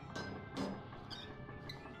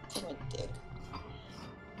 I'm a dick.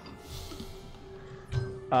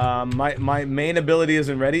 My main ability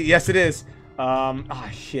isn't ready. Yes, it is. Ah,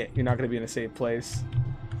 shit. You're not gonna be in a safe place.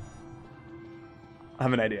 I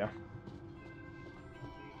have an idea.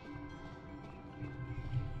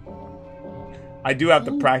 I do have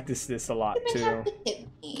to practice this a lot, too. Have to hit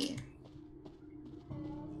me.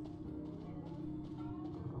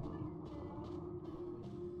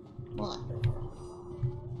 What?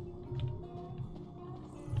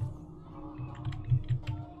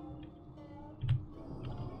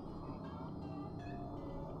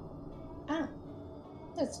 Ah,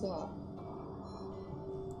 let's go.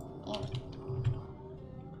 Oh.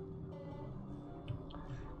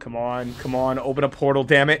 Come on, open a portal,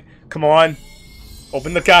 damn it. Come on.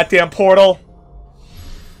 Open the goddamn portal.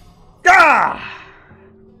 Ah!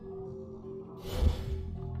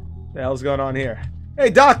 The hell's going on here? Hey,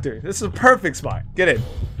 doctor, this is a perfect spot. Get in.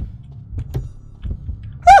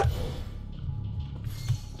 Ah!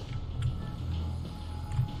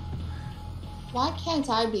 Why can't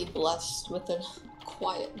I be blessed with a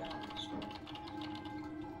quiet mouse?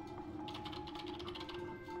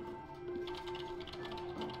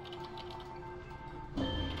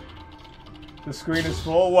 The screen is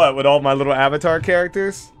full. What, with all my little avatar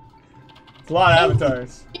characters? It's a lot of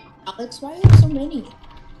avatars. Alex, why are there so many?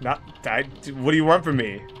 What do you want from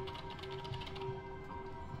me?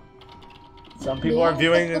 Some people are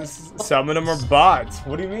viewing this. Some of them are bots.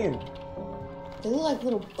 What do you mean? They look like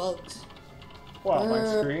little bugs. What, my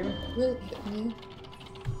screen? Really?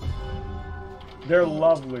 They're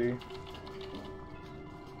lovely.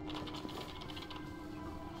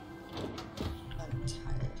 I'm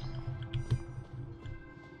tired.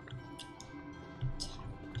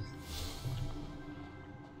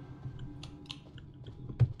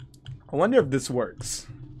 I wonder if this works.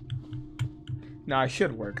 Nah, it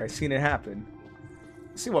should work. I've seen it happen.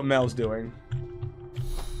 Let's see what Mel's doing.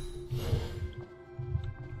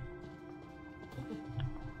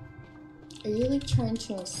 Are you like trying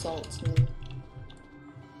to assault me?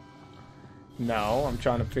 No, I'm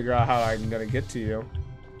trying to figure out how I'm gonna get to you.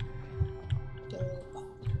 Don't bother.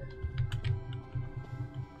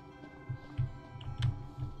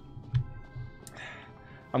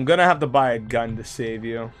 I'm gonna have to buy a gun to save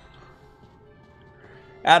you.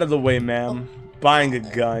 Out of the way, ma'am. Buying a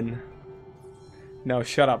gun. No,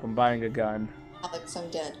 shut up. I'm buying a gun. Alex, I'm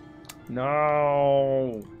dead.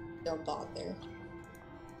 No. Don't bother.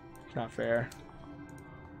 It's not fair.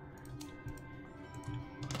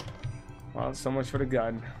 Well, so much for the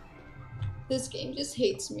gun. This game just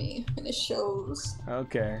hates me, and it shows.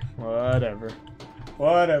 Okay, whatever.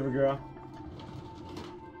 Whatever, girl.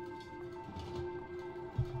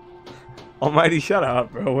 Almighty, shut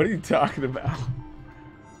up, bro. What are you talking about?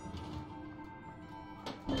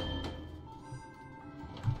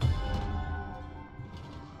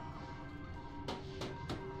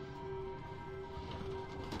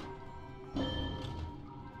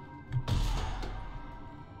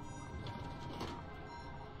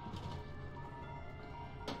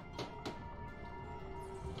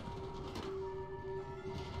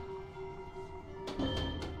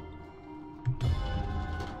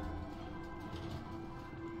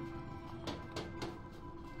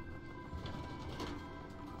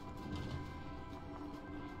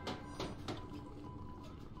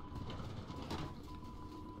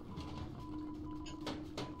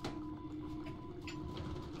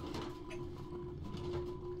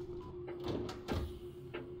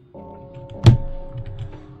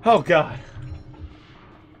 Oh, God.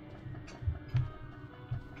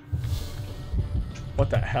 What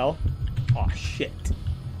the hell? Oh, shit.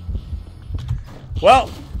 Well,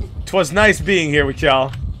 'twas nice being here with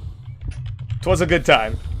y'all. 'Twas a good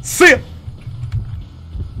time. See ya!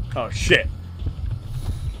 Oh, shit.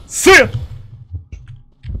 See ya!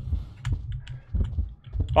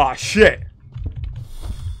 Oh, shit.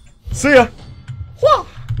 See ya! Whoa!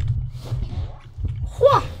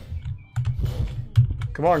 Whoa!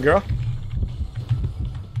 Come on, girl.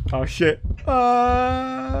 Oh, shit.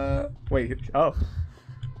 Wait. Oh.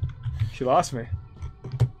 She lost me.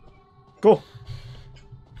 Cool.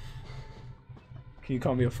 Can you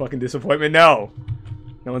call me a fucking disappointment? No.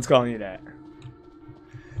 No one's calling you that.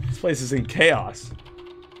 This place is in chaos.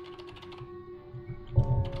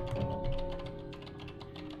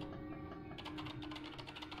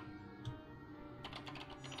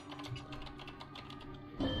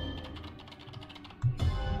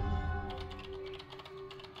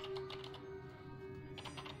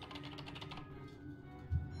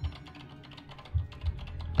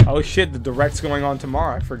 Oh shit, the direct's going on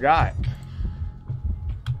tomorrow. I forgot.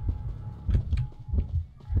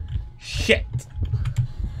 Shit.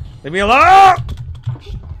 Leave me alone!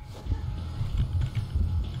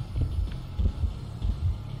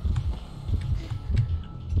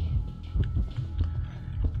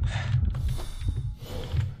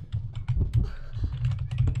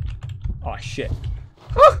 Oh shit.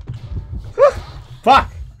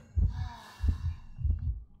 Fuck!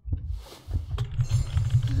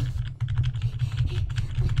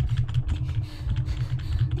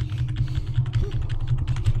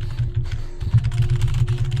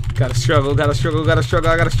 Gotta struggle, gotta struggle, gotta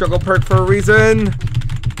struggle, I gotta struggle perk for a reason.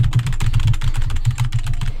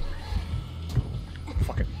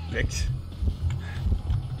 Fucking bitch.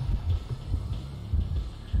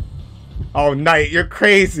 Oh, Knight, you're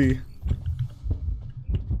crazy.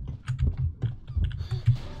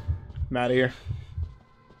 I'm out of here.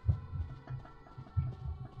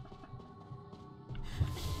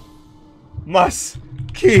 Must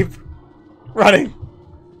keep running.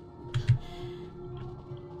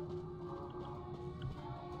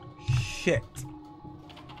 Shit.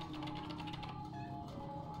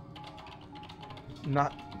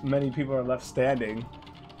 Not many people are left standing.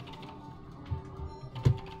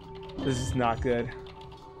 This is not good.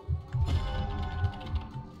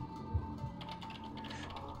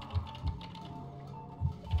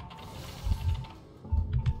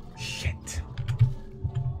 Shit.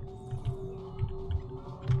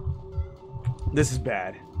 This is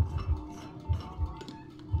bad.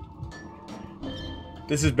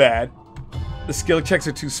 This is bad. The skill checks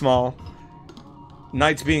are too small.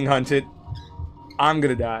 Knight's being hunted. I'm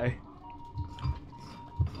gonna die.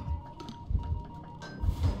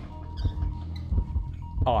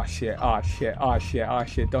 Oh shit, oh shit, oh shit, oh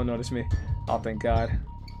shit. Don't notice me. Oh, thank God.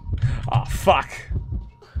 Oh, fuck.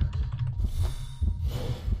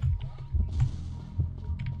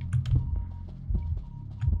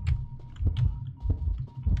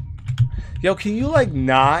 Yo, can you, like,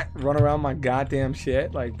 not run around my goddamn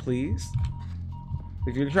shit? Like, please?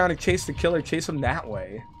 If you're trying to chase the killer, chase him that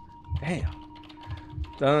way. Damn.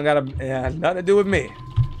 Doesn't got nothing to do with me.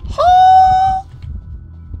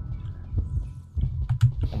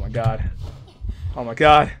 Oh my god. Oh my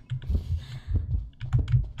god.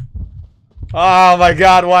 Oh my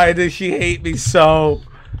god, why does she hate me so?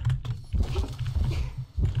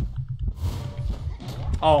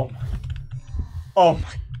 Oh. Oh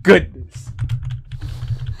my goodness.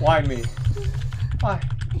 Why me? Why?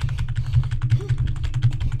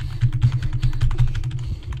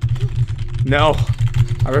 No.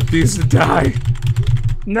 I refuse to die.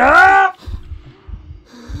 No!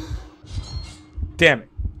 Damn it.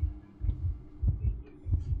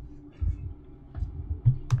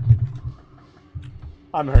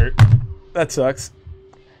 I'm hurt. That sucks.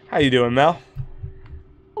 How you doing, Mel?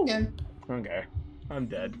 Okay. Okay. I'm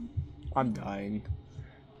dead. I'm dying.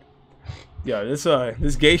 Yeah,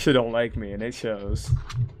 this geisha don't like me, and it shows.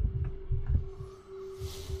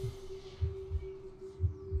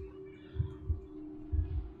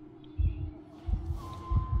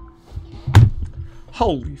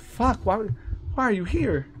 Holy fuck! Why are you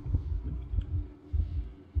here?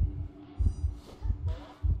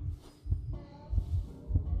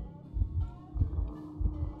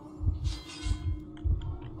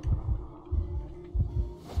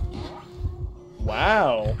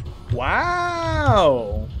 Wow!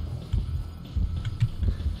 Wow!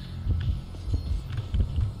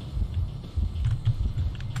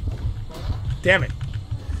 Damn it!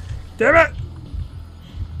 Damn it!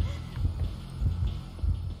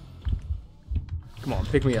 Come on,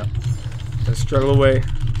 pick me up. Let's struggle away.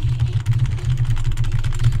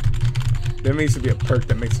 There needs to be a perk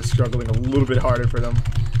that makes the struggling a little bit harder for them.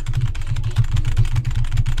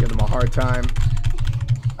 Give them a hard time.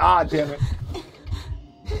 Ah, damn it.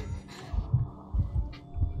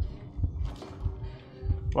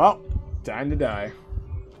 Well, time to die.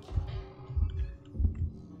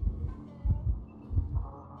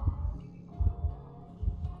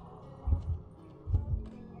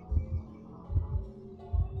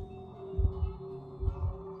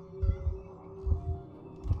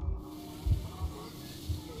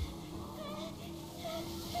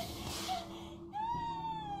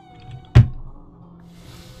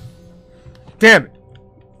 Damn it!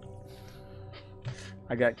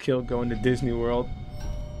 I got killed going to Disney World.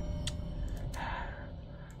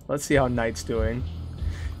 Let's see how Knight's doing.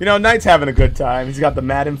 You know, Knight's having a good time. He's got the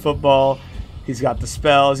Madden football. He's got the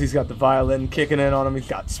spells. He's got the violin kicking in on him. He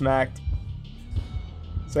got smacked.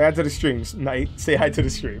 Say hi to the streams, Knight. Say hi to the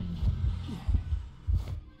stream.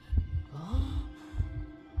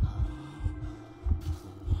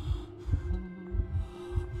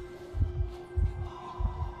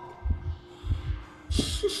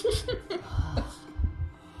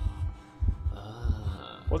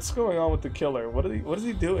 What's going on with the killer? What is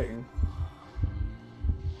he doing?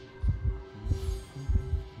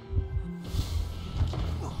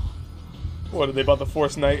 What are they about to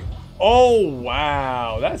force Knight? Oh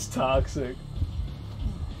wow, that's toxic.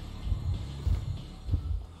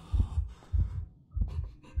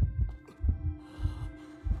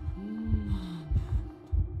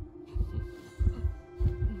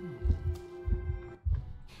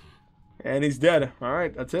 And he's dead.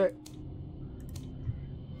 Alright, that's it.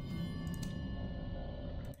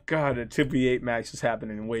 God, a 2v8 match is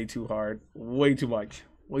happening way too hard. Way too much.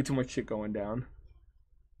 Way too much shit going down.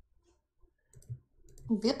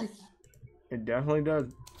 I feel like that. It definitely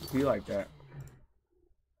does be like that.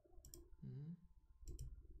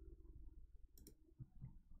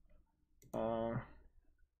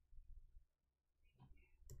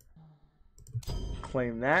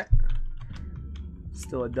 Claim that.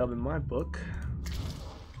 Still a dub in my book.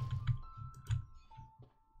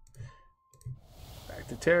 Back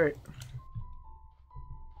to Tarot.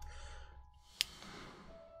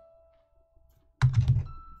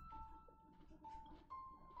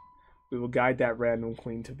 We will guide that random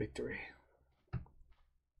queen to victory.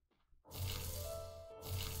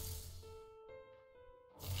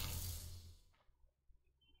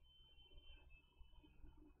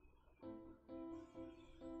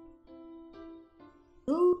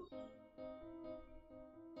 Ooh.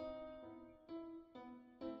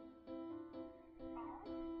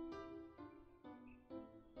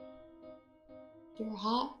 You're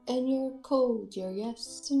hot and you're cold, you're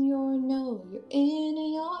yes and you're no, you're in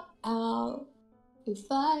and you're out. You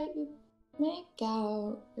fight, you make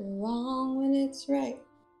out. You're wrong when it's right,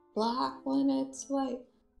 black when it's white,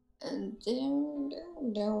 and down,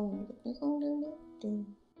 down, down, down, down,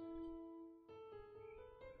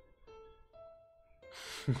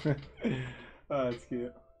 down. Oh, that's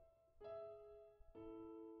cute.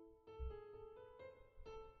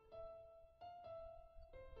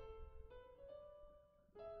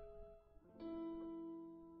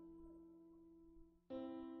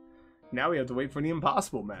 Now we have to wait for the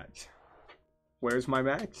impossible match. Where's my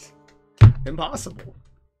match? Impossible.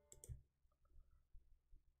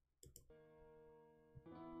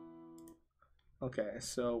 Okay,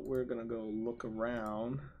 so we're gonna go look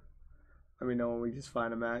around. Let me know when we just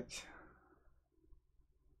find a match.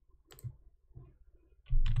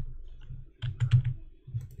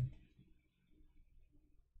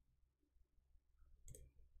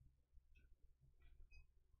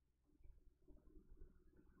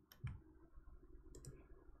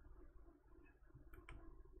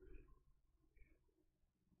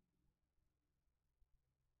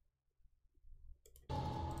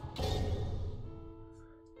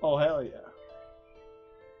 Oh, hell yeah.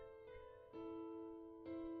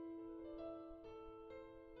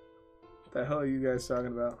 What the hell are you guys talking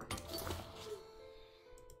about?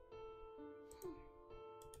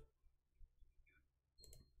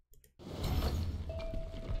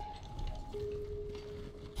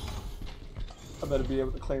 I better be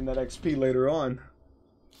able to claim that XP later on.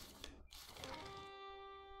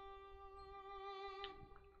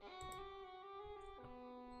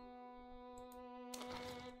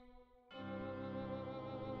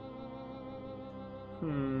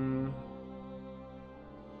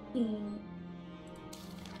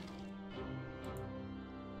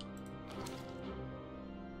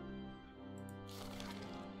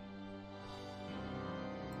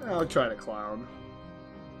 I'll try to clown.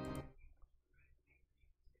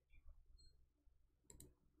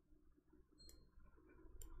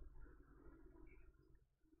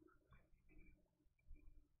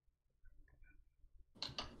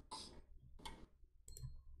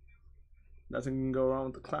 Nothing can go wrong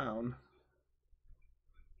with the clown.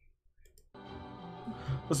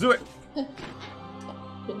 Let's do it!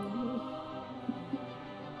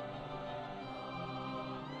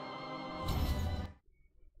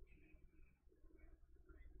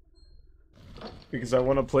 Because I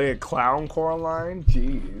want to play a clown Coraline?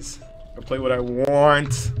 Jeez. I play what I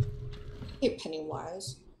want. Hey,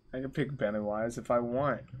 Pennywise. I can pick Pennywise if I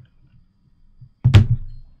want.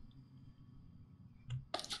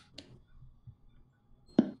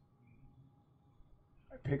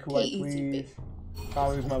 I pick who I please.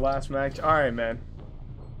 Probably was my last match. Alright, man.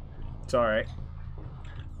 It's alright.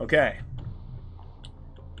 Okay.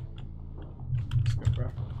 Let's go,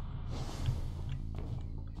 bro.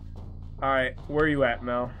 Alright, where are you at,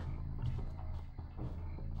 Mel?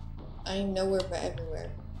 I'm nowhere but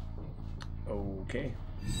everywhere. Okay.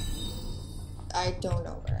 I don't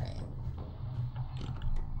know where I am.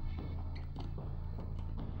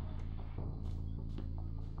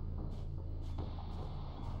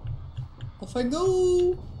 Off I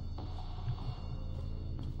go!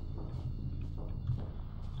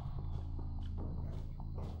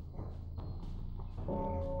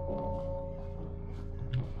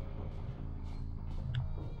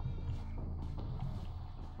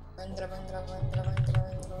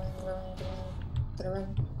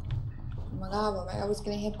 Oh my god, am I always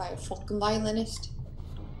getting hit by a fucking violinist?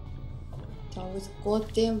 It's always a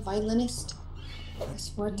goddamn violinist. I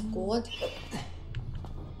swear to God.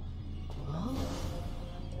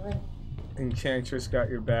 Enchantress got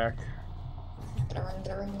your back.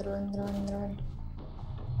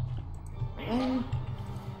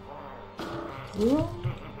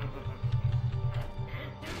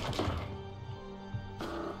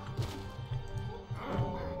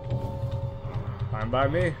 Fine by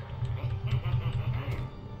me.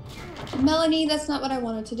 Melanie, that's not what I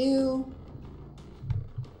wanted to do.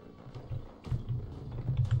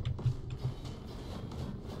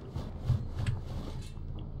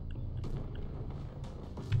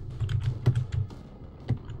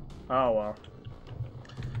 Oh well.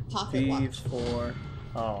 Pocket watch. 4.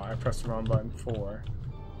 Oh, I pressed the wrong button. 4.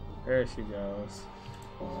 There she goes.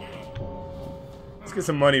 Let's get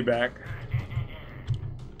some money back.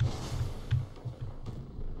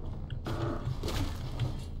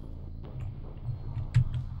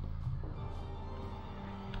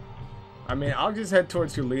 I mean, I'll just head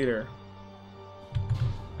towards your leader.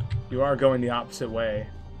 You are going the opposite way.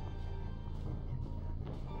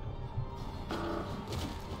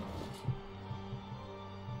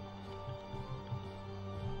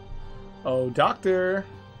 Oh, doctor.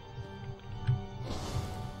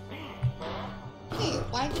 Hey,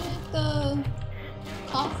 why didn't the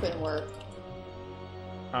coffin work?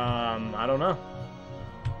 I don't know.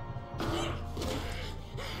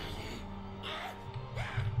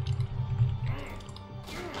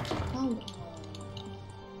 Oh.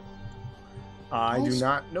 I do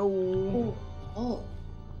not know. Oh. Oh.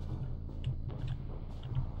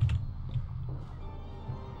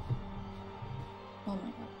 Oh my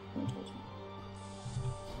god.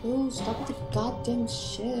 Bro, stop with the goddamn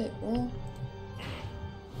shit, bro.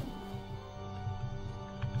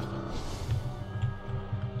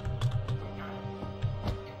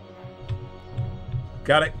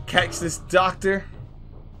 Gotta catch this doctor.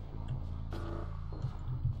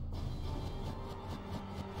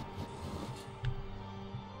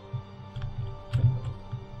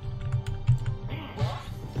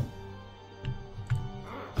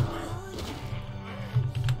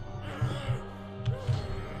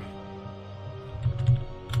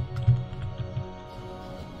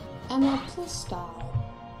 Emma, please stop.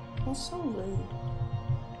 That's so rude.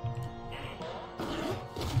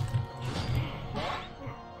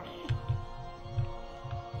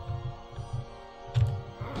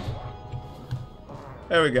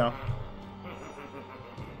 There we go.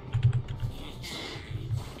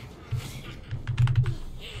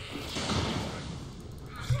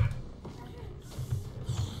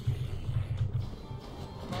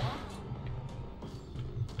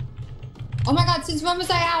 Oh my god, since when was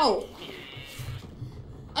I out?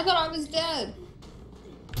 I thought I was dead.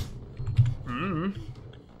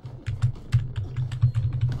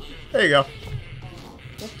 There you go.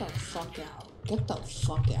 Get the fuck out. Get the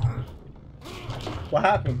fuck out. What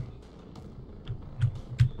happened?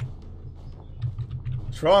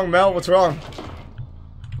 What's wrong, Mel? What's wrong?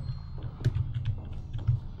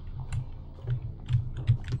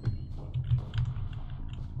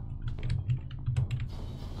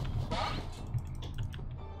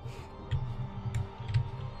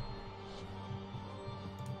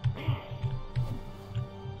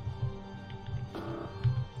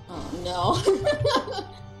 Oh no.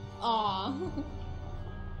 Aw.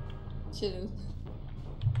 Should've.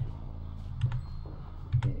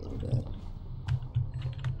 A little bit.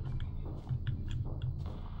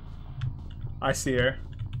 I see her.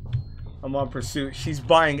 I'm on pursuit. She's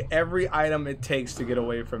buying every item it takes to get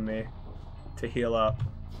away from me. To heal up.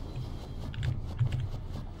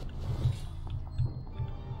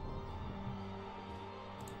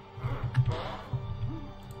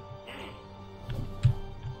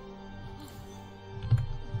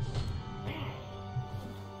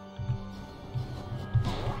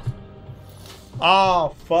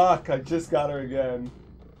 Oh, fuck. I just got her again.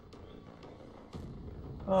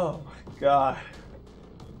 Oh, my God.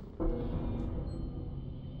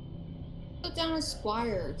 Put down a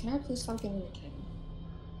squire. Can I please stop getting the king?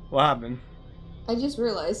 What happened? I just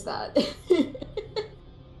realized that.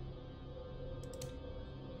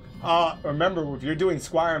 Remember, if you're doing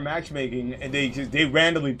squire matchmaking, and they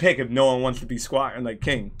randomly pick if no one wants to be squire and like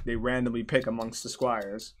king. They randomly pick amongst the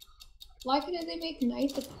squires. Why couldn't they make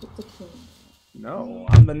knight the king? No,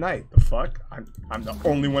 I'm the knight. The fuck? I'm the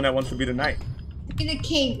only one that wants to be the knight. Be the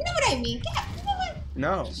king. You know what I mean? Yeah, you know what?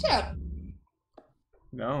 No. Shut up.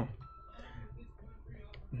 No.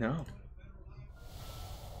 No.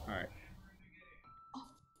 Alright.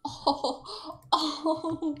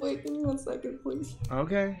 Oh, wait, give me 1 second, please.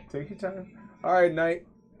 Okay, take your time. Alright, knight.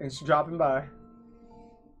 Thanks for dropping by.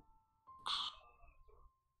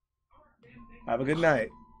 Have a good night.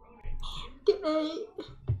 Good night.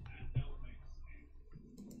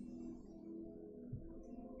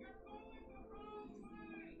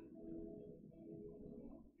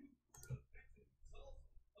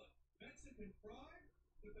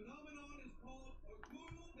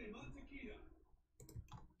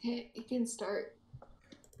 Okay, you can start.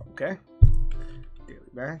 Okay. Daily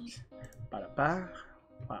match. Ba-da-ba.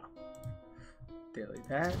 Wow. Daily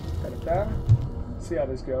match. Ba-da-ba. See how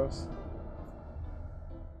this goes.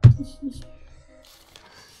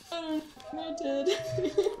 I did.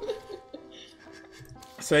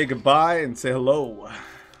 Say goodbye and say hello.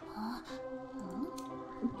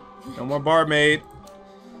 No more barmaid.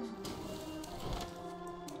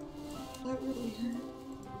 That really hurt.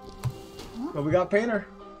 But we got painter.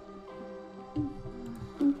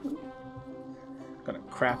 Gonna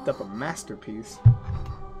craft up a masterpiece.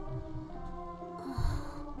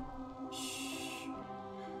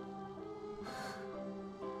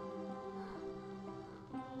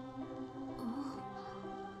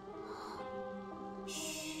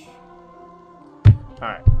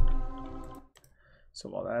 Alright. So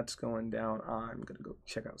while that's going down, I'm gonna go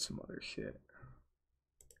check out some other shit.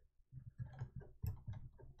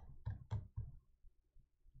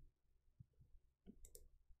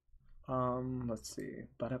 Let's see.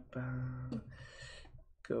 Ba-da-ba.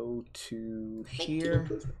 Go to here.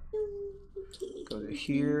 Go to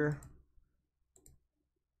here.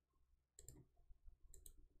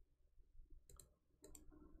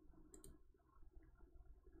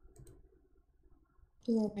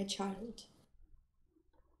 You are my child.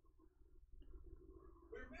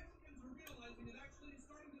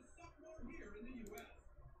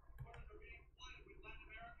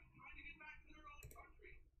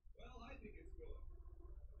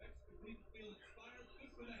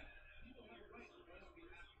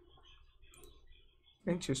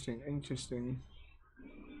 Interesting, interesting.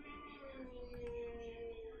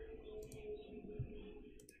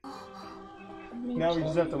 Now we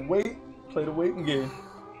just have to wait, play the waiting game.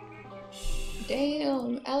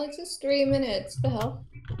 Damn, Alex, it's 3 minutes. The hell?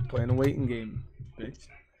 Playing the waiting game, bitch.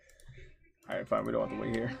 Alright, fine, we don't have to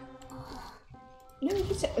wait here. No,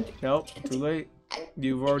 you said. Nope, too late.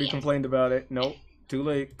 You've already complained about it. Nope, too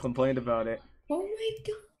late. Complained about it. Oh my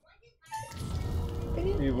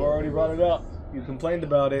god. You've already brought it up. You complained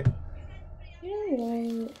about it. You're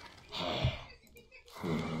right.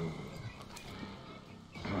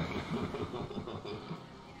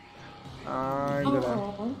 I'm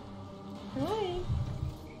gonna. Hi.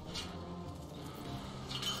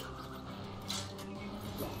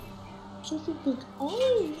 Just a big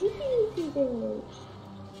orange. You can do those.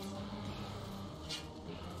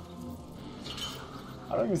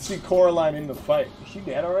 I don't even see Coraline in the fight. Is she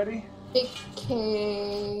dead already?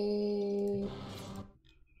 Okay.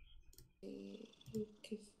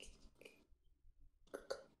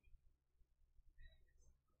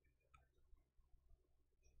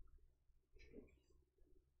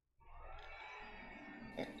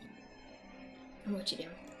 What you doing?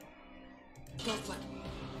 Go what?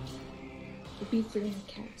 Be free, my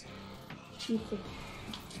cat. Be free.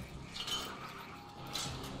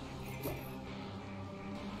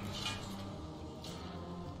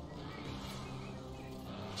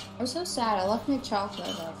 I'm so sad. I left my chocolate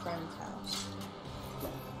at a friend's house.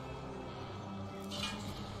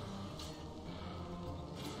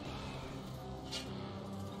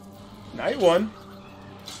 Night one.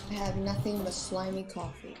 I have nothing but slimy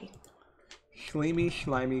coffee.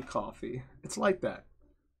 Slimy coffee. It's like that.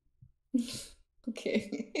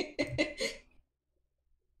 Okay.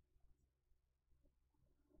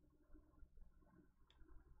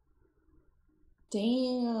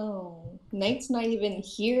 Damn. Knight's not even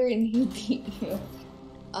here and he beat you.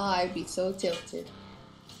 I'd be so tilted.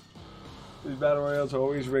 These battle royales are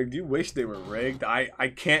always rigged. You wish they were rigged.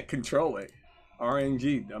 I can't control it.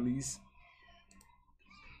 RNG, dummies.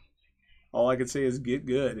 All I can say is get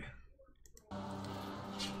good.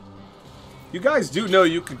 You guys do know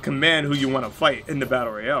you can command who you want to fight in the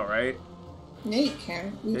battle royale, right? No, you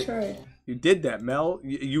can't. We tried. You did that, Mel.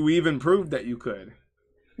 You even proved that you could.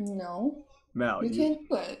 No. Mel, you can't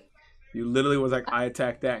do it. You literally was like, I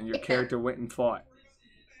attacked that, and your character went and fought.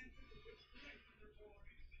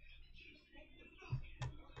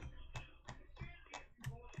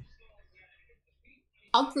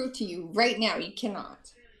 I'll prove to you right now you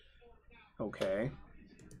cannot. Okay.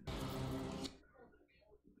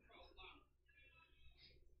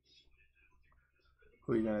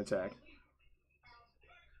 Who are you gonna attack?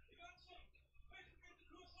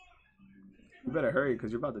 You better hurry,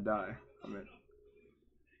 because you're about to die.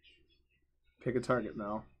 Pick a target,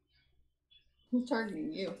 Mel. Who's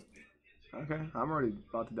targeting you? Okay, I'm already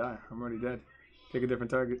about to die. I'm already dead. Pick a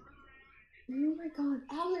different target. Oh my god,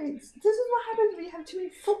 Alex! This is what happens when you have too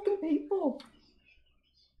many fucking people!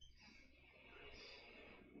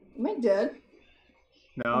 Am I dead?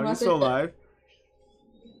 No, you're still alive.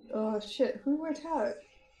 Oh shit, who do I attack?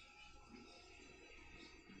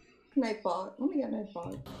 Nightbot. Let me get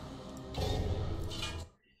Nightbot.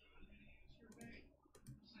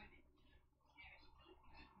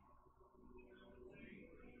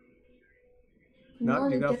 No,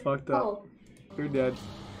 you got fucked up. You're dead.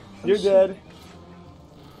 You're dead.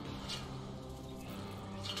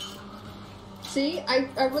 See,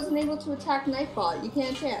 I wasn't able to attack Nightbot. You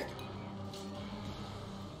can't attack.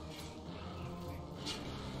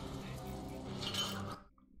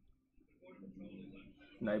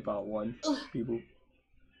 Nightbot won. People.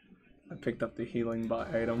 I picked up the healing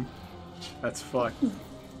bot item. That's fucked.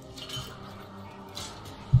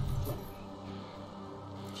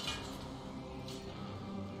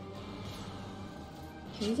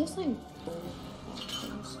 Can you just like boom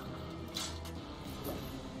boxes?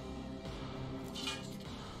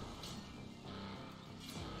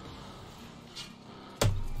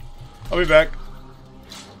 I'll be back.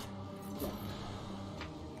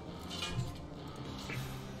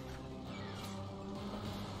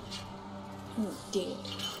 Oh, dead.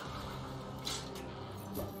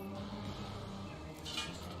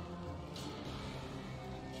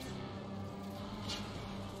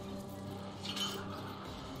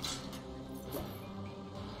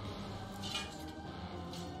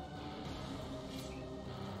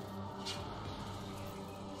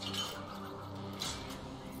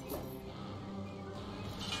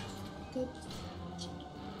 Good.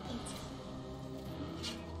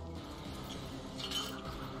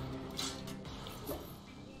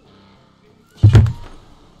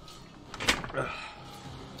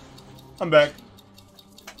 I'm back.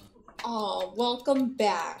 Oh, welcome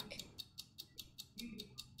back.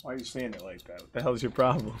 Why are you saying it like that? What the hell's your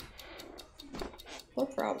problem?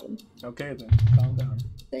 What problem? Okay then, calm down.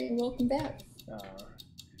 Saying welcome back.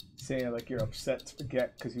 Saying it like you're upset to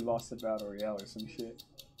forget because you lost the Battle Royale or some shit.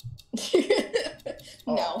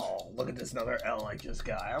 No. Oh, look at this another L I just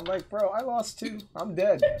got. I'm like, bro, I lost too. I'm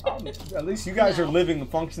dead. At least you guys are living,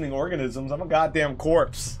 functioning organisms. I'm a goddamn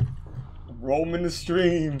corpse. Roam in the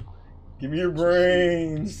stream. Give me your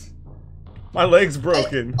brains. My leg's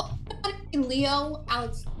broken. Leo,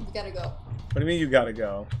 Alex, we gotta go. What do you mean you gotta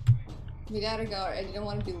go? We gotta go. I didn't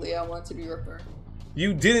want to be Leo. I wanted to be Ripper.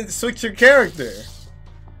 You didn't switch your character.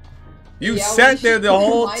 You Yeah, sat there the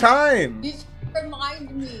whole time. You should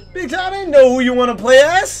remind me. Because I didn't know who you want to play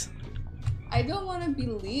as. I don't want to be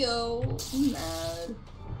Leo. I'm mad.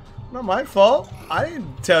 Not my fault. I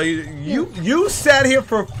didn't tell you. You sat here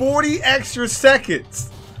for 40 extra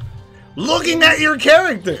seconds looking at your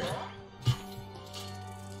character.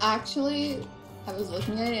 Actually, I was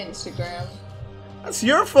looking at Instagram. That's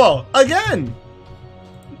your fault. Again.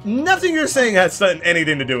 Nothing you're saying has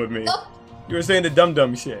anything to do with me. You were saying the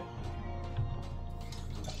dumb shit.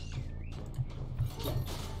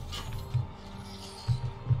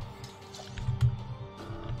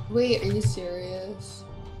 Wait, are you serious?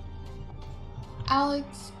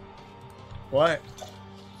 Alex? What?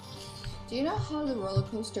 Do you know how the roller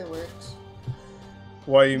coaster works?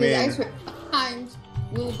 What do you mean? I swear, sometimes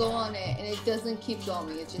we'll go on it and it doesn't keep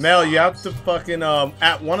going. It just Mel, stops. you have to fucking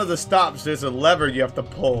at one of the stops there's a lever you have to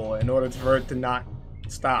pull in order for it to not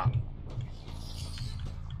stop.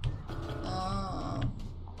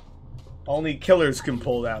 Only killers can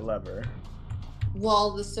pull that lever.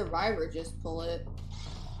 Well, the survivor just pull it.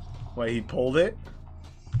 Wait, he pulled it?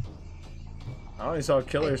 I only saw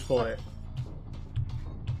killers pull it.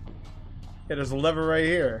 Yeah, there's a lever right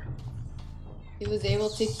here. He was able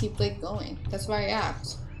to keep like going. That's why I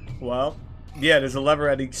asked. Well, yeah, there's a lever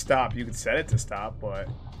at each stop. You could set it to stop, but...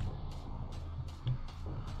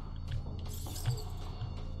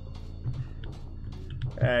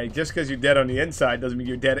 Hey, just because you're dead on the inside doesn't mean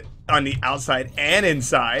you're dead on the outside and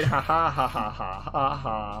inside. Ha ha ha ha ha ha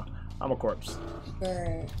ha. I'm a corpse.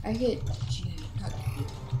 I hit G, not G.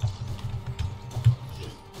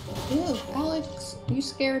 Ew, Alex, you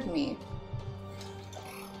scared me.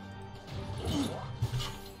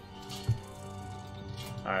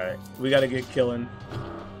 Alright, we gotta get killing.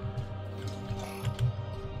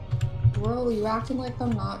 Bro, you acting like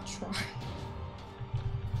I'm not trying.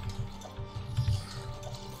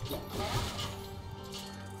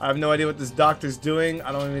 I have no idea what this doctor's doing.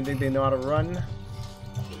 I don't even think they know how to run.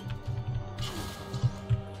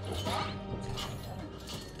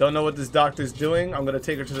 Don't know what this doctor's doing. I'm gonna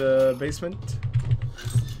take her to the basement.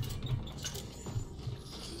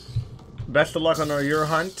 Best of luck on your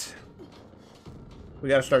hunt. We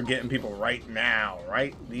gotta start getting people right now.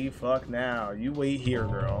 Right the fuck now. You wait here,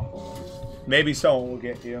 girl. Maybe someone will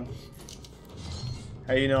get you.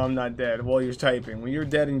 How you know I'm not dead? Well, you're typing. When you're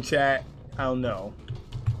dead in chat, I don't know.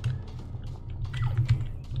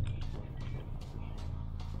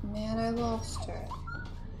 Man, I lost her.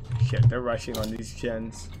 Shit, they're rushing on these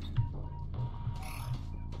gens.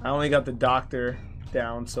 I only got the doctor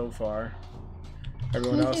down so far.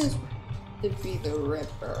 Everyone else? To be the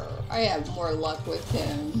Ripper. I have more luck with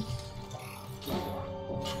him.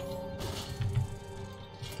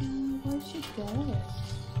 Where'd you go?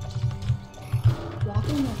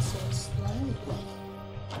 Walking like so slow.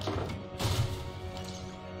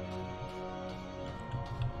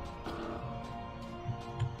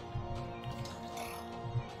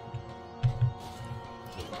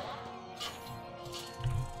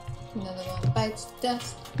 Another one bites the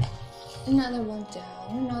dust. Another one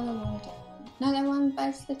down. Another one down. Another one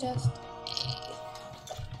bites the dust.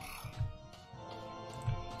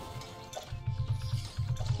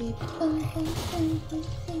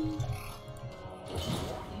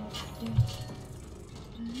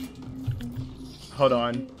 Hold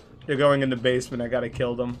on. They're going in the basement. I gotta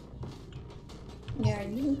kill them. Yeah,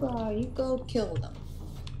 you go kill them.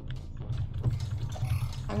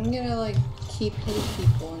 I'm gonna like keep hitting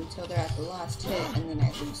people until they're at the last hit and then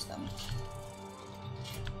I lose them.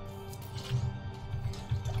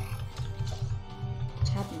 What's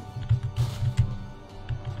happening?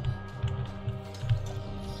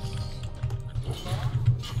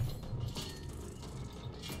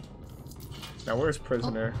 Now where's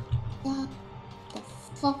prisoner? God, the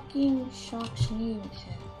fucking shock shouldn't even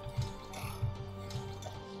hit.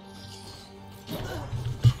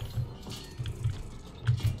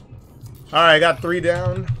 Alright, I got 3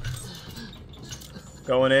 down.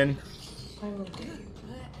 Going in. I will do.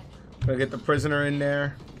 Gonna get the prisoner in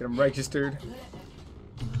there. Get him registered.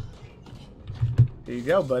 Here you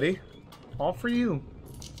go, buddy. All for you.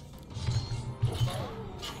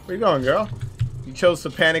 Where you going, girl? You chose to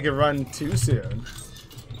panic and run too soon.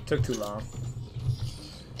 Took too long.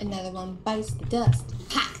 Another one bites the dust.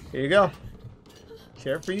 Ha! Here you go.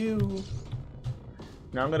 Care for you.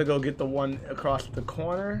 Now I'm gonna go get the one across the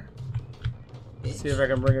corner. See if I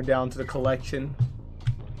can bring her down to the collection.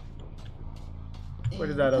 Where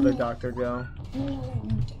did that other doctor go?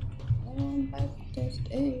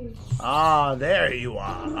 Ah, there you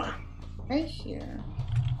are. Right here.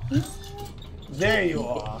 There you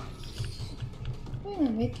are. Yeah,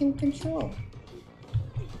 make him control.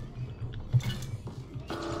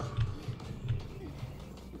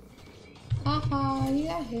 Haha, you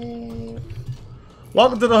got hit.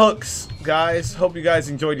 Welcome to the hooks, guys. Hope you guys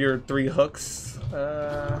enjoyed your 3 hooks.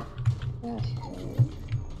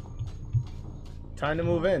 Time to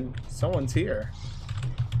move in. Someone's here.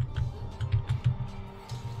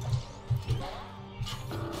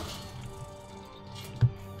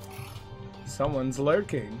 Someone's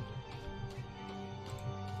lurking.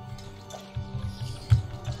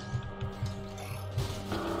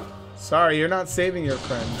 Sorry, you're not saving your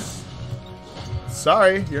friends.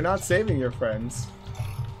 Sorry, you're not saving your friends.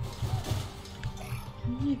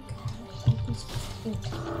 Oh my gosh.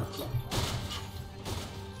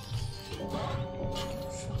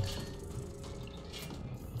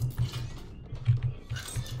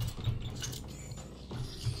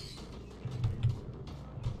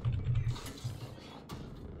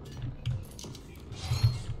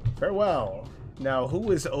 Farewell. Now,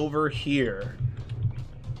 who is over here?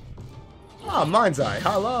 Ah, Mind's Eye.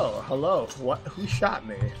 Hello. Hello. What? Who shot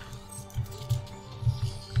me?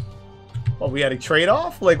 Well, we had a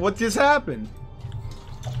trade-off? Like, what just happened?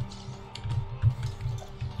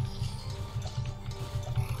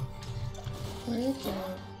 Where is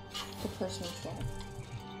the person fell?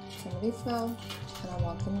 Somebody fell, and I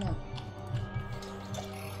want them now.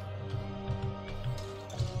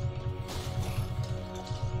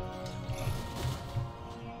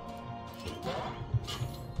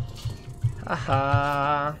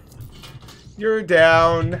 Haha. You're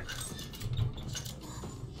down.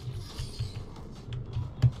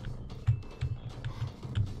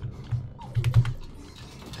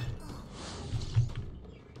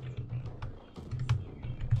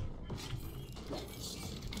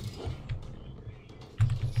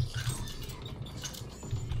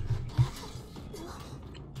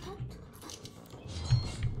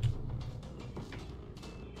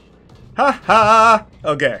 Haha.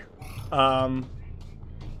 Okay.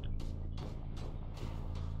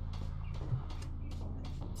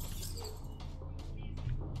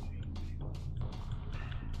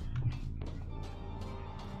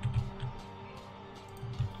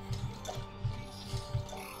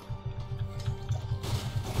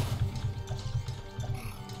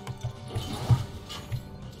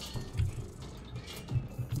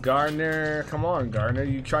 Gardner, come on, Gardner.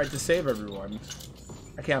 You tried to save everyone.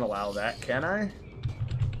 I can't allow that, can I?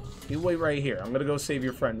 You wait right here. I'm gonna go save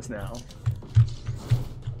your friends now.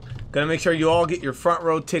 Gonna make sure you all get your front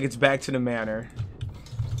row tickets back to the manor.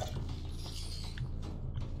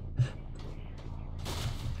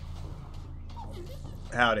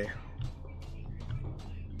 Howdy.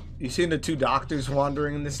 You seen the 2 doctors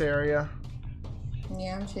wandering in this area?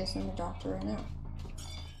 Yeah, I'm chasing the doctor right now.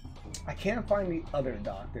 I can't find the other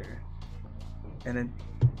doctor. And then...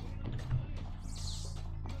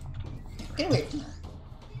 Get away from her.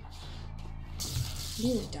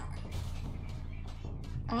 You die.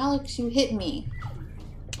 Alex, you hit me.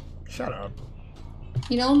 Shut up.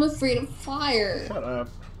 You know I'm afraid of fire. Shut up.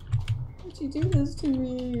 Why'd you do this to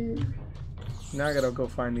me? Now I gotta go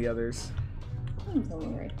find the others. I'm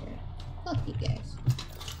going right here. Fuck you guys.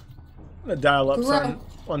 I'm gonna dial up something.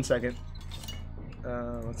 1 second.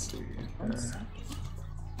 Let's see.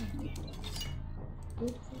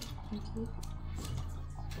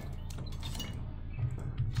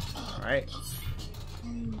 Alright.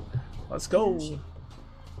 Let's go.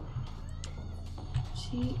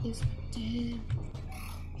 She is dead.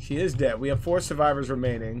 She is dead. We have 4 survivors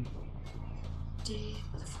remaining. Dead.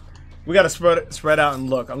 We gotta spread out and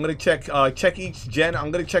look. I'm gonna check each gen.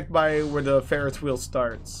 I'm gonna check by where the Ferris wheel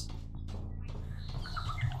starts.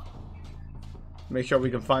 Make sure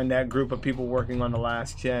we can find that group of people working on the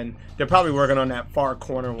last gen. They're probably working on that far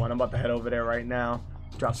corner one. I'm about to head over there right now.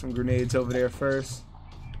 Drop some grenades over there first.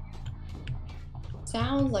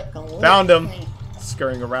 Sounds like a Found them.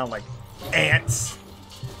 Scurrying around like ants.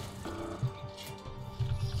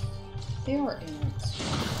 They are ants.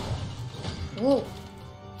 Whoa.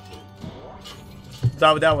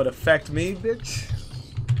 Thought that would affect me, bitch?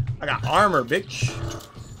 I got armor, bitch.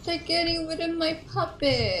 They're getting rid of my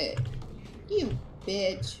puppet. You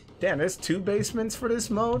bitch. Damn, there's 2 basements for this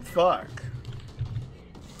mode? Fuck.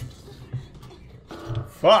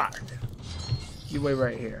 Fuck. You wait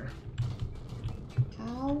right here.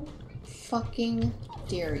 How fucking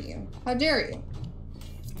dare you? How dare you?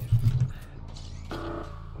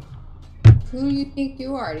 Who do you think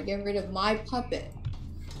you are to get rid of my puppet?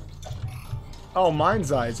 Oh,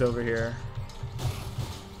 Mind's Eye's over here.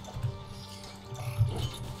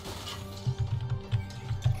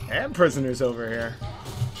 And Prisoner's over here.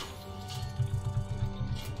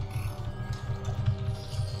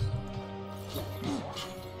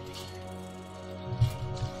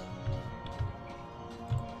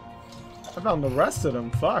 I found the rest of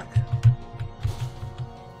them. Fuck.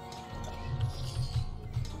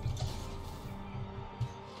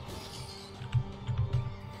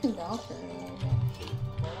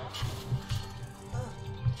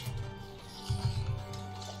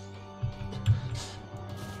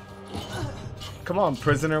 Come on,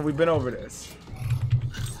 prisoner. We've been over this.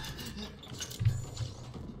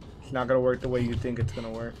 It's not gonna work the way you think it's gonna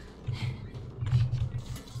work.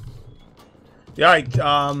 Yeah,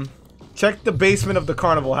 check the basement of the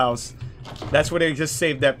carnival house. That's where they just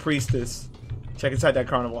saved that priestess. Check inside that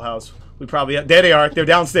carnival house. We probably there they are. They're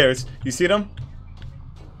downstairs. You see them?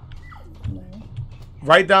 No.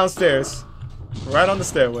 Right downstairs. Right on the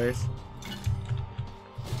stairways.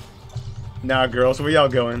 Nah, girls, where y'all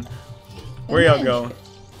going? Where y'all going?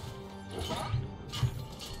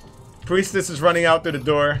 Priestess is running out through the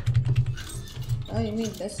door. Oh, you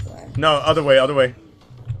mean this way? No, other way, other way.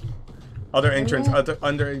 Other entrance, other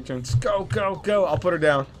under entrance. Go, go, go! I'll put her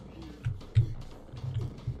down.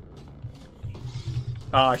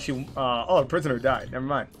 Oh, the prisoner died. Never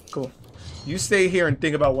mind. Cool. You stay here and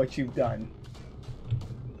think about what you've done.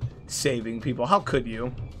 Saving people. How could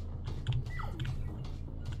you?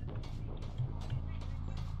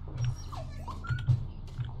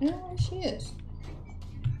 I don't know where she is.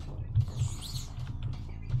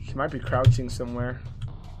 She might be crouching somewhere.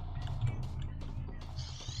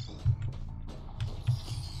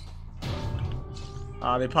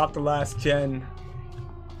 They popped the last gen.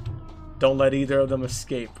 Don't let either of them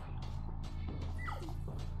escape.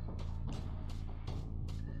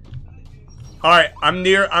 Alright, I'm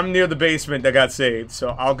near the basement that got saved,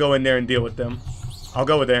 so I'll go in there and deal with them. I'll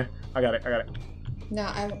go with there. I got it. No,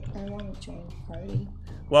 I want to join the party.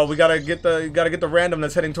 Well, we gotta get the random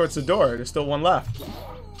that's heading towards the door. There's still one left.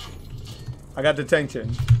 I got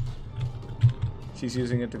detention. She's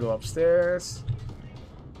using it to go upstairs.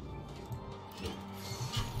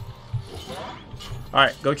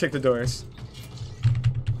 Alright, go check the doors.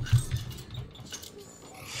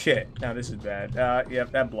 Shit, now this is bad.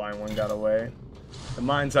 Yep, that blind one got away. The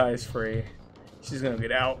Mind's Eye is free. She's gonna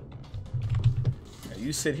get out. Now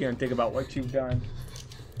you sit here and think about what you've done.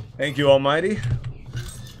 Thank you, Almighty.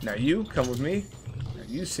 Now you, come with me. Now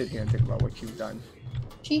you sit here and think about what you've done.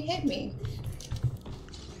 She hit me.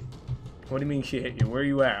 What do you mean she hit you? Where are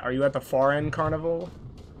you at? Are you at the far end carnival?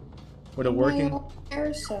 With a working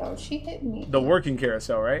carousel. She hit me. The working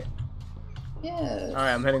carousel, right? Yes.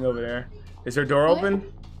 Alright, I'm heading over there. Is her door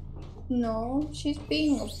open? No, she's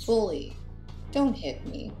being a bully. Don't hit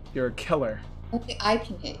me. You're a killer. Only I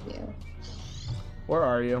can hit you. Where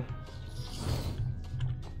are you?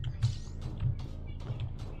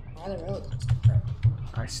 The roller coaster.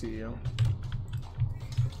 I see you.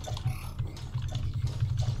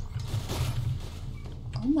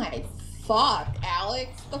 Oh my fuck,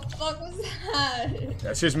 Alex. The fuck was that?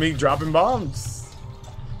 That's just me dropping bombs.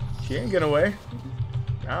 She ain't getting away.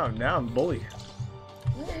 Now I'm bully.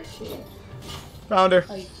 Where is she? Found her.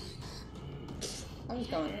 Oh, I was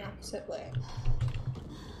going the opposite way.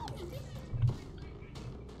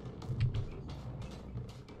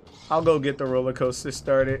 I'll go get the roller coaster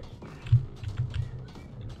started.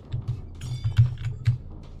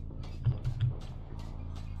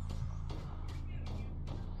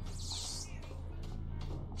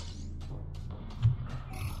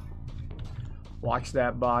 Watch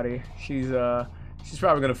that body. She's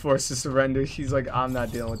probably gonna force to surrender. She's like, I'm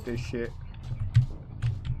not dealing with this shit.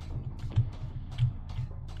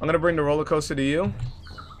 I'm gonna bring the roller coaster to you.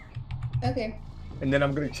 Okay. And then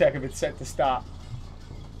I'm gonna check if it's set to stop.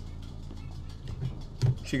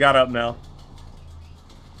 She got up, Mel.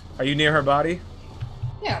 Are you near her body?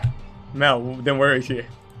 Yeah. Mel, then where is she?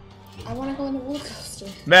 I want to go on the roller coaster.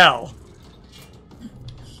 Mel!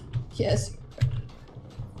 Yes.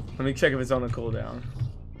 Let me check if it's on the cooldown.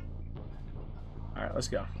 Alright, let's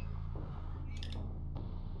go.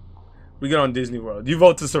 We get on Disney World. You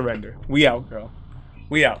vote to surrender. We out, girl.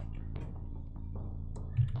 We out.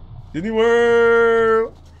 Disney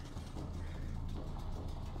World.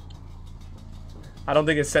 I don't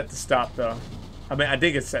think it's set to stop though. I mean, I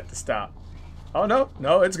think it's set to stop. Oh no,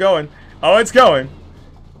 no, it's going. Oh, it's going.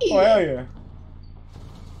 Oh hell yeah.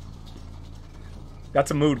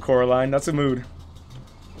 That's a mood, Coraline. That's a mood.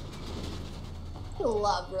 I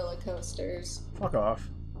love roller coasters. Fuck off.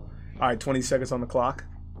 All right, 20 seconds on the clock.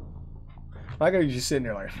 I like how you're just sitting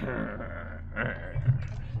there like.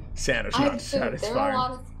 Santa's not satisfied. They're a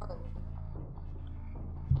lot of fun.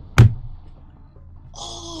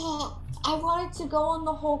 Oh, I wanted to go on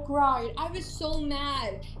the Hulk ride. I was so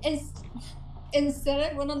mad.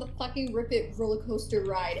 Instead, I went on the fucking Rip It roller coaster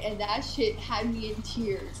ride, and that shit had me in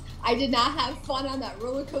tears. I did not have fun on that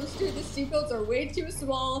roller coaster. The seatbelts are way too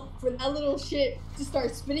small for that little shit to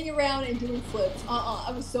start spinning around and doing flips.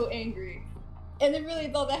 I was so angry. And they really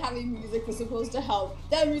thought that having music was supposed to help.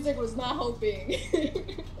 That music was not helping. It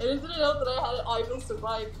didn't help that I had an idle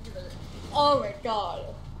survive either. Oh my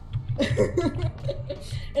god.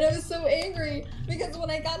 And I was so angry because when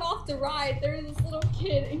I got off the ride, there was this little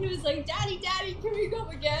kid and he was like, Daddy, Daddy, can we go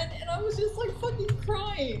again? And I was just like fucking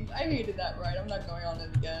crying. I hated that ride. I'm not going on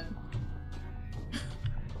it again.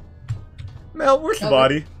 Mel, where's the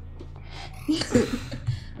body?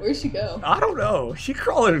 Where'd she go? I don't know. She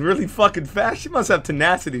crawling really fucking fast. She must have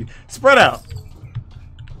tenacity. Spread out.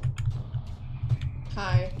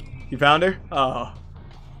 Hi. You found her? Oh.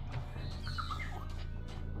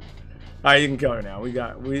 Alright, you can kill her now. We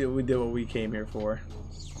did what we came here for.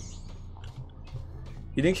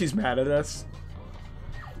 You think she's mad at us?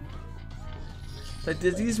 Like,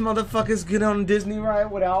 did these motherfuckers get on Disney ride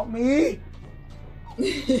without me?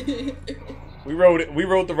 We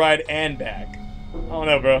rode the ride and back. I don't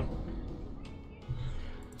know, bro.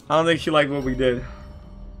 I don't think she liked what we did.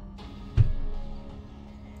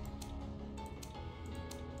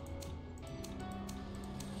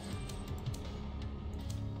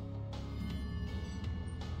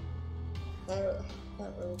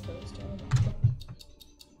 That roller coaster.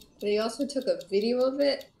 But he also took a video of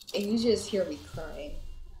it, and you just hear me crying.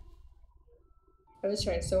 I was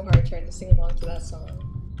trying so hard trying to sing along to that song.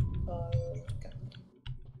 Oh my god.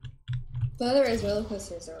 But otherwise, roller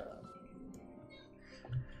coasters are on.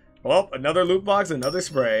 Well, another loot box, another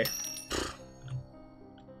spray.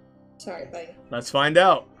 Sorry, buddy. Let's find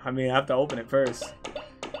out. I mean, I have to open it first.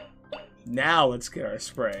 Now let's get our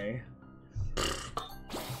spray.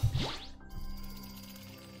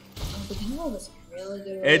 Was really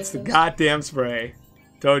good. It's the goddamn spray.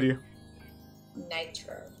 Told you.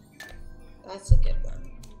 Nitro. That's a good one.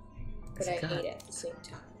 But I hate it at the same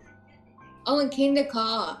time. Oh, and Kingda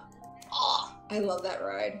Ka. Oh, I love that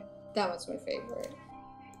ride. That one's my favorite.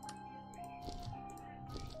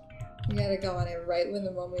 You gotta go on it right when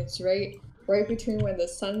the moment's right between when the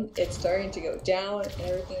sun is starting to go down and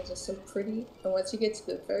everything is just so pretty. And once you get to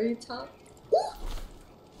the very top,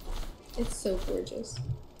 it's so gorgeous.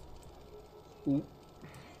 Ooh.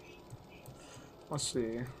 Let's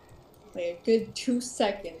see. Like a good 2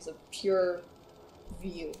 seconds of pure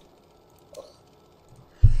view. Ugh.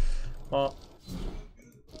 Well,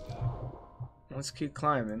 let's keep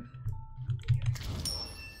climbing.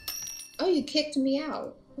 Oh, you kicked me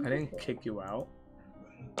out. I didn't kick you out.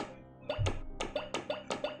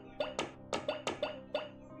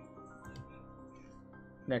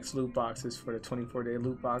 Next loot box is for the 24-day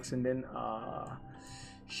loot box, and then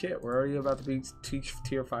shit, where are you about to be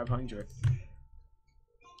tier 500?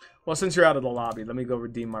 Well, since you're out of the lobby, let me go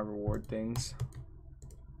redeem my reward things.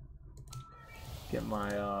 Get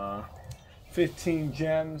my 15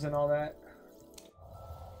 gems and all that.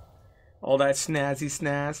 All that snazzy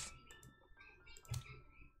snaz.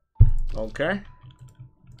 Okay.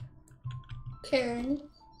 Karen.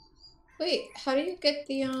 Wait, how do you get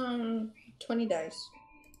the 20 dice?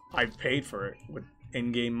 I paid for it with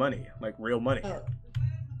in-game money, like real money. Oh.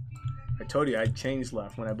 I told you I had change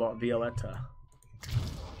left when I bought Violetta.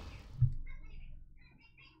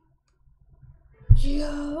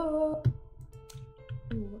 Yo.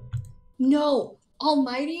 No,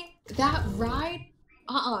 Almighty, that ride.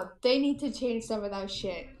 They need to change some of that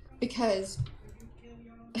shit because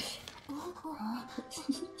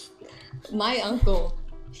my uncle,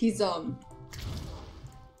 he's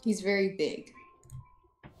very big.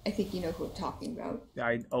 I think you know who I'm talking about.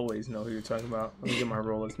 I always know who you're talking about. Let me get my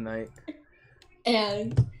roller tonight.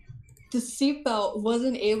 And the seatbelt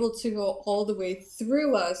wasn't able to go all the way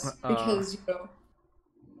through us because, you know,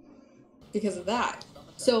 because of that.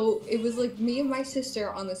 So it was like me and my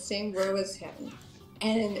sister on the same row as him.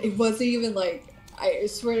 And it wasn't even like, I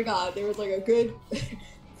swear to God, there was like a good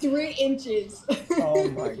 3 inches. Oh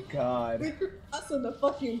my god. We were crossing the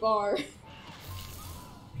fucking bar.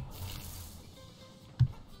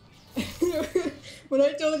 When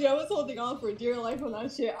I told you I was holding on for dear life on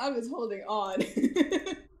that shit, I was holding on.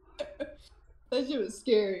 That shit was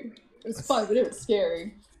scary. It was fun, but it was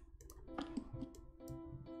scary.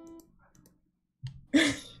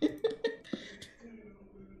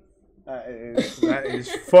 That is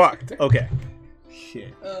fucked. Okay.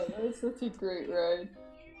 Shit. Oh, that was such a great ride.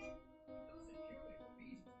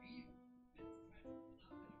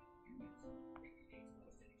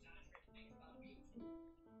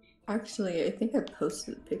 Actually, I think I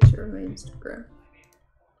posted a picture on my Instagram.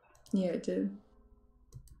 Yeah, I did.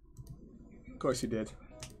 Of course you did.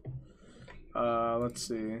 Let's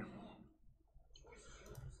see.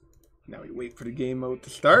 Now we wait for the game mode to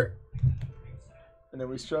start. And then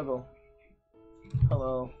we struggle.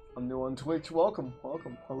 Hello. I'm new on Twitch. Welcome.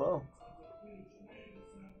 Welcome. Hello.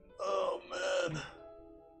 Oh, man.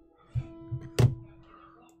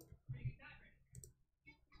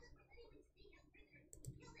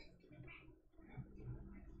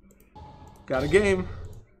 Got a game.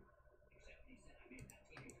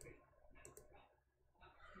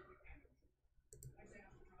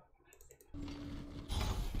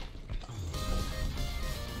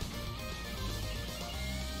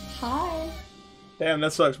 Hi. Damn,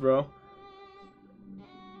 that sucks, bro.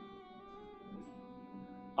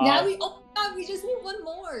 Now we just need one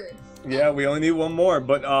more. Yeah, we only need one more,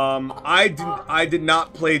 but I did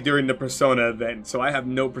not play during the Persona event, so I have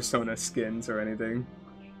no Persona skins or anything.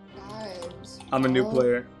 Guys, I'm a new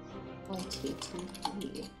player. 1, 2,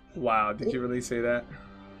 3. Wow, did you really say that?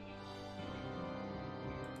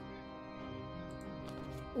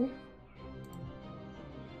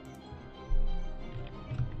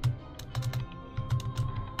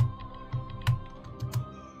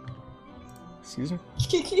 Excuse me?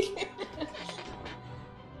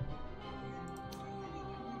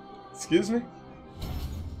 Excuse me?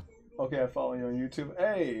 Okay, I follow you on YouTube.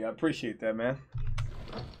 Hey, I appreciate that, man.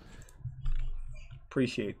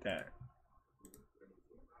 Appreciate that.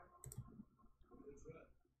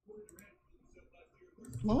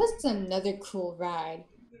 What was another cool ride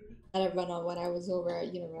that I run on when I was over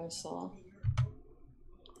at Universal?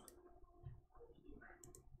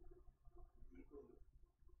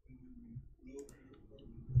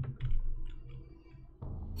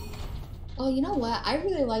 Oh, you know what? I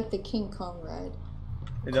really like the King Kong ride.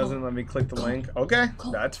 It doesn't let me click the link. Okay,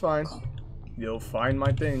 that's fine. You'll find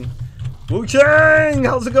my thing. Wu Chang!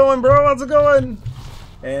 How's it going, bro? How's it going?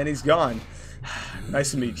 And he's gone. Nice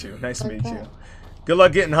to meet you. Nice to meet you. Good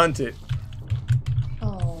luck getting hunted.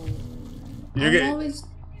 Oh. You're getting... always...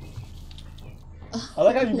 I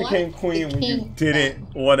like how you became queen when you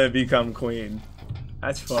didn't want to become queen.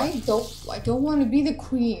 That's fun. I don't want to be the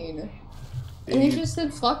queen. And he just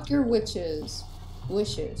said, fuck your witches.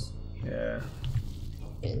 Wishes. Yeah.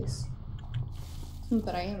 Is.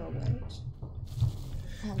 But I am a witch.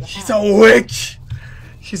 She's a witch!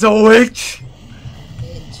 She's a witch!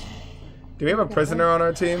 Bitch. Do we have a prisoner on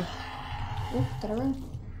our team? Oh, gotta run.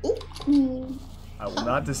 Ooh. I will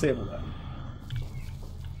not disable that.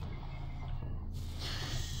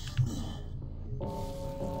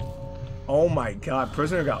 Oh my god,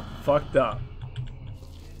 prisoner got fucked up.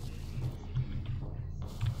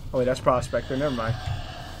 Oh wait, that's Prospector, never mind.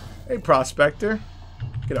 Hey Prospector.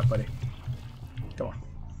 Get up, buddy. Come on.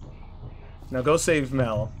 Now go save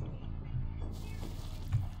Mel.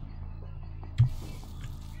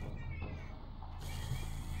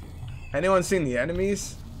 Anyone seen the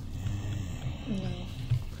enemies? No.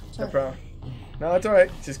 No problem. No, it's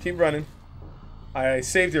alright. Just keep running. I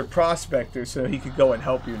saved your Prospector so he could go and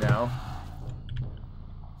help you now.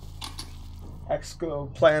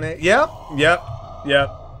 Exoplanet. Yep.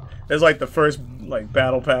 It's like the first like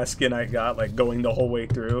battle pass skin I got, like going the whole way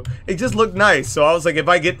through. It just looked nice, so I was like, if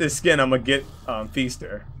I get this skin, I'm gonna get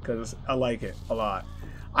Feaster because I like it a lot.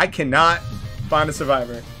 I cannot find a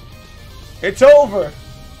survivor. It's over.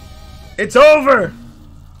 It's over.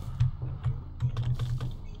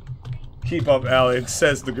 Keep up, Alex,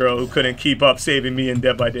 says the girl who couldn't keep up saving me in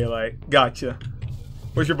Dead by Daylight. Gotcha.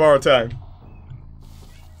 Where's your borrowed time?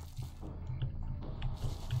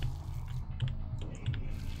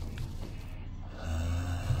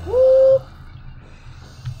 Woo!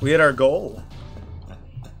 We hit our goal.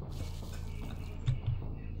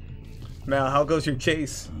 Mal, how goes your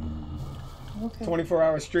chase? Okay.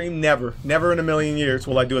 24-hour stream? Never. Never in a million years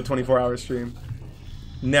will I do a 24-hour stream.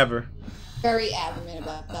 Never. Very adamant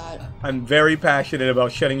about that. I'm very passionate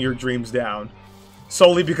about shutting your dreams down.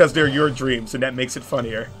 Solely because they're your dreams, and that makes it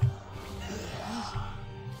funnier.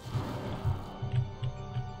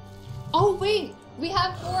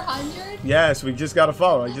 100? Yes, we just got to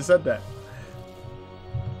follow. I just said that.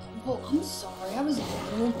 Oh, I'm sorry. I was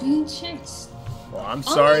being chased. Well, I'm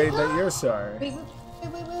sorry that you're sorry. Wait.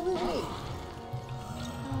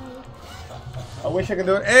 I wish I could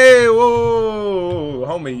do it. Hey, whoa,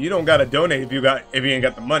 homie, you don't gotta donate if you ain't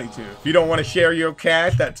got the money to. If you don't want to share your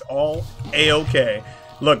cash, that's all a-okay.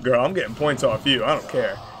 Look, girl, I'm getting points off you. I don't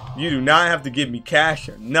care. You do not have to give me cash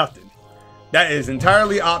or nothing. That is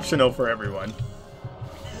entirely optional for everyone.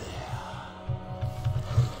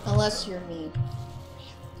 Unless you're me.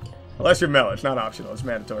 Unless you're Mel, it's not optional. It's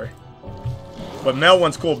mandatory. But Mel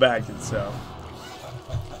wants cool badges, so.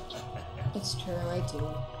 It's true, I do.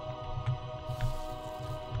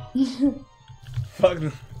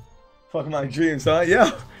 Fuck my dreams, huh?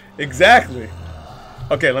 Yeah, exactly.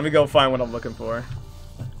 Okay, let me go find what I'm looking for.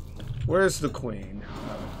 Where's the queen?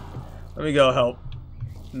 Let me go help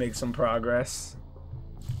make some progress.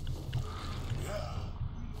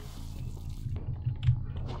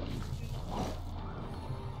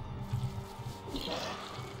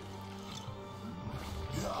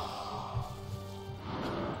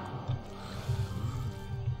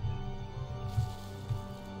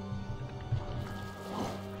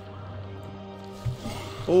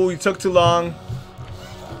 Oh, you took too long.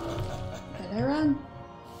 Can I run?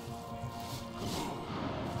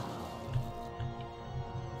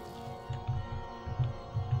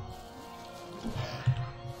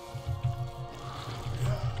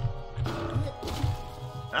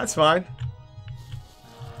 That's fine.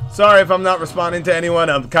 Sorry if I'm not responding to anyone.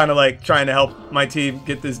 I'm kind of like trying to help my team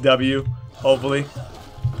get this W, hopefully.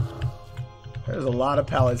 There's a lot of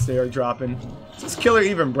pallets they are dropping. Is this killer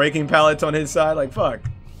even breaking pallets on his side? Like, fuck.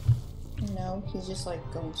 No, he's just like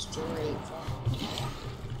going straight.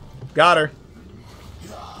 Got her.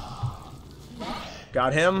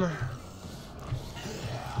 Got him.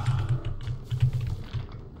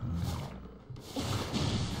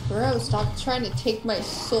 Bro, stop trying to take my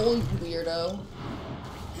soul, you weirdo.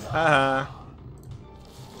 Haha.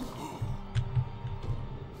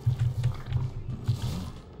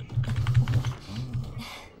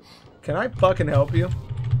 Can I fucking help you?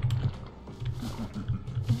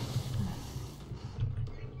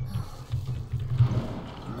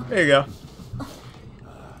 There you go.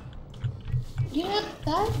 You know,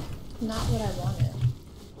 that's not what I wanted.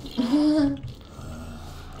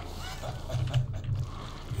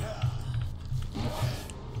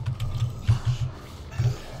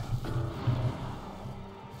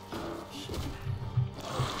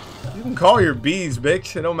 You can call your bees,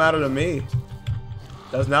 bitch. It don't matter to me.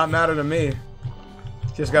 Does not matter to me.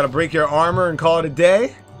 Just gotta break your armor and call it a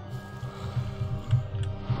day.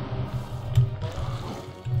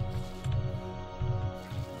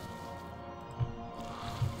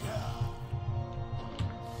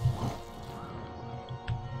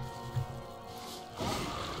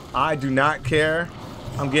 I do not care.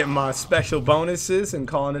 I'm getting my special bonuses and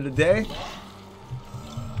calling it a day.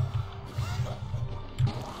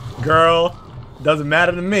 Girl, doesn't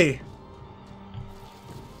matter to me.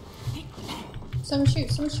 Someone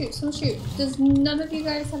shoot, someone shoot, someone shoot. Does none of you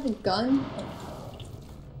guys have a gun?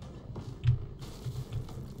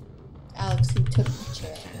 Alex, you took the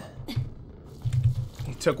chair.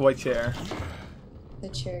 He took what chair? The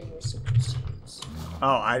chair you were supposed to use.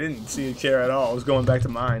 Oh, I didn't see a chair at all. I was going back to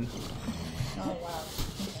mine. Oh, wow.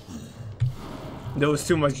 There was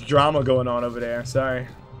too much drama going on over there. Sorry.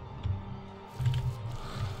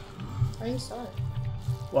 Are you sorry?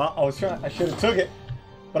 Well, I was trying. I should have took it,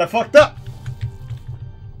 but I fucked up.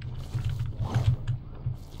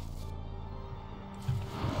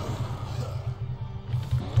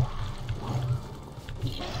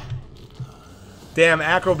 Damn,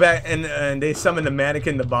 acrobat, and they summoned the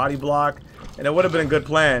mannequin to body block, and it would have been a good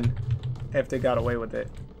plan if they got away with it.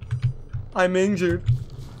 I'm injured.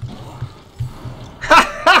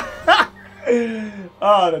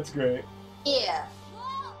 Oh, that's great. Yeah.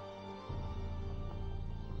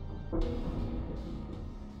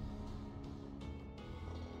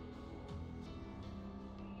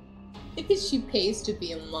 Because she pays to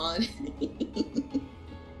be a mod.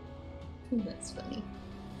 That's funny.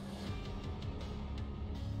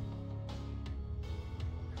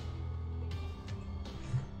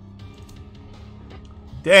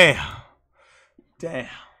 Damn. Damn.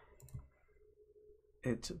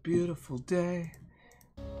 It's a beautiful day.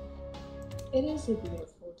 It is a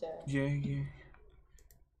beautiful day. Yeah, yeah.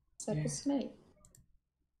 Except it's night.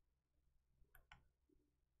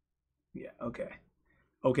 Yeah, okay.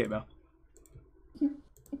 Okay, Mel.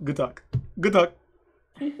 Good talk. Good talk.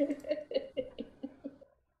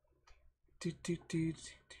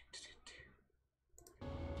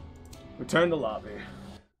 Return to lobby.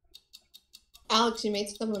 Alex, you made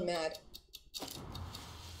someone mad.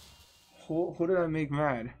 Who did I make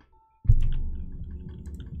mad?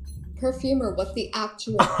 Perfumer, what the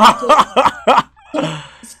actual...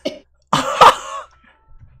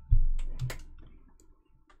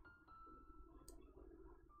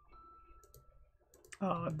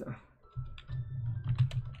 Oh,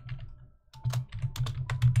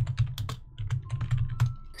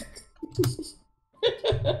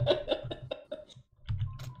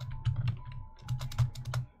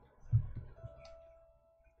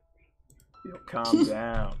 yo, calm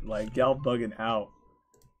down. Like, y'all bugging out.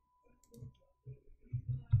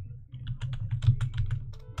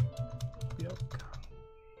 Yo,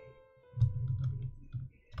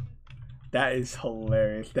 that is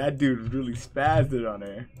hilarious. That dude really spazzed it on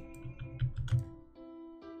her.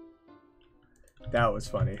 That was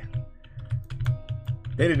funny.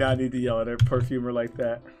 They did not need to yell at her perfumer like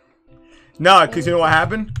that. No, because you know what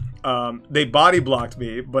happened? They body blocked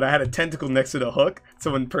me, but I had a tentacle next to the hook.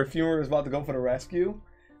 So when perfumer was about to go for the rescue,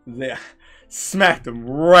 they smacked him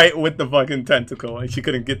right with the fucking tentacle, and she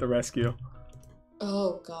couldn't get the rescue.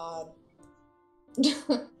 Oh god.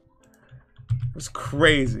 It was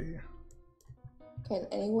crazy. Can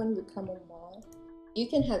anyone become a mod? You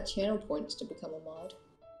can have channel points to become a mod.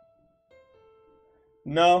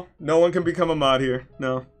 No, no one can become a mod here.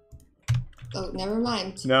 No. Oh, never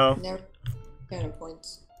mind. No. Never channel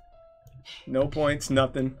points. No points,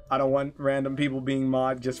 nothing. I don't want random people being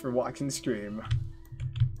mod just for watching the stream.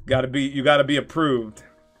 You gotta be approved.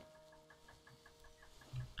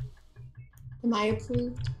 Am I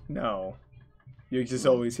approved? No. You're just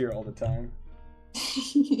always here all the time.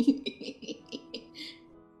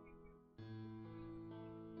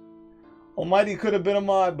 Almighty could have been a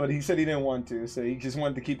mod, but he said he didn't want to, so he just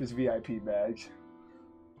wanted to keep his VIP badge.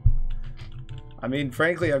 I mean,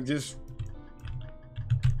 frankly, I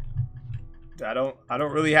don't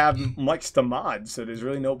really have much to mod, so there's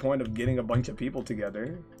really no point of getting a bunch of people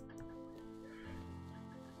together.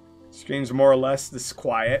 Streams more or less this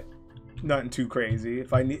quiet, nothing too crazy.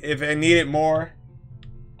 If I needed more,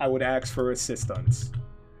 I would ask for assistance,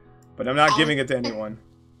 but I'm not giving it to anyone.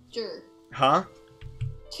 Sure. Huh?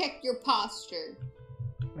 Check your posture.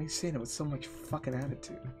 Why are you saying it with so much fucking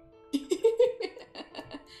attitude?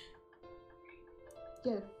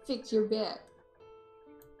 Gotta fix your back.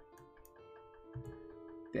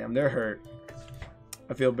 Damn, they're hurt.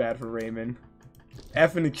 I feel bad for Raymond.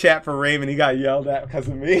 F in the chat for Raymond. He got yelled at because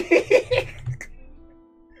of me.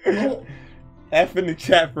 F in the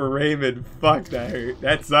chat for Raymond. Fuck, that hurt.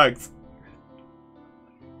 That sucks.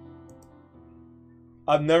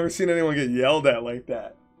 I've never seen anyone get yelled at like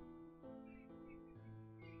that.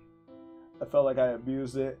 I felt like I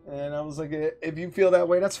abused it, and I was like, if you feel that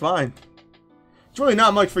way, that's fine. It's really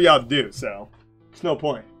not much for y'all to do, so it's no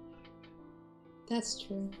point. That's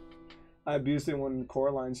true. I abused it when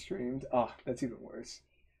Coraline streamed. Oh, that's even worse.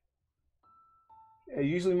 Yeah,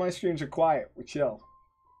 usually my streams are quiet. We chill.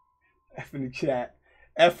 F in the chat.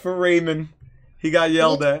 F for Raymond. He got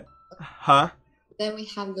yelled at. Huh? Then we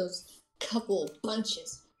have those couple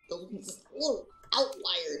bunches. Those little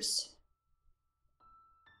outliers.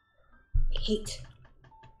 I hate.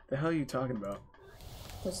 The hell are you talking about?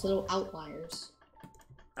 Those little outliers.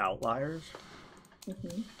 Outliers?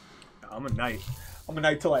 Mm-hmm. I'm a knight. I'm a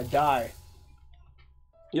knight till I die.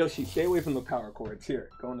 Yoshi, stay away from the power cords. Here,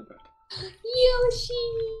 go into bed. Yoshi!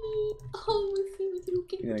 Oh, my favorite little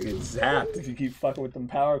kid. You're gonna get zapped if you keep fucking with them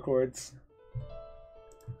power cords.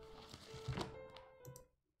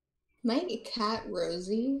 My cat,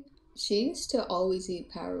 Rosie, she used to always eat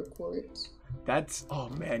power cords. That's, oh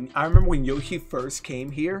man, I remember when Yoshi first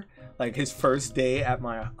came here, like his first day at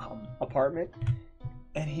my apartment,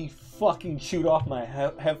 and he fucking chewed off my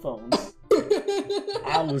headphones.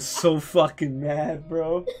 I was so fucking mad,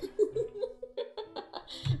 bro.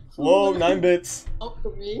 Whoa, 9 bits.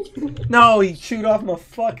 No, he chewed off my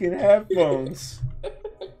fucking headphones.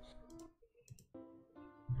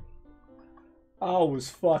 I was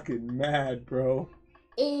fucking mad, bro.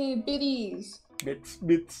 Hey, biddies.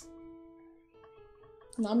 Bits.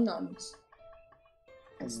 Num nums.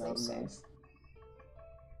 As they say.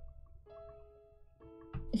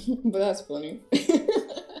 But that's funny.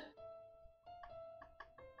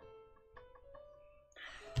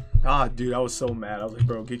 Ah, dude, I was so mad. I was like,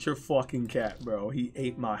 bro, get your fucking cat, bro. He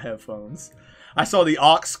ate my headphones. I saw the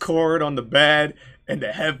aux cord on the bed and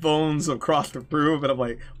the headphones across the room, and I'm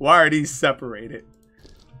like, why are these separated?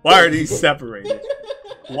 Why are these separated?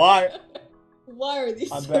 Why? Why are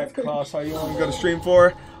these I'm separated? back, Cross. How you long you go to stream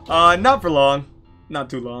for? Not for long.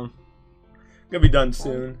 Not too long. Gonna be done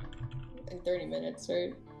soon. In 30 minutes,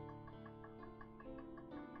 right?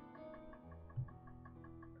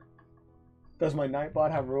 Does my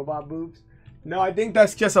Nightbot have robot boobs? No, I think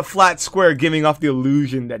that's just a flat square giving off the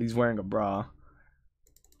illusion that he's wearing a bra.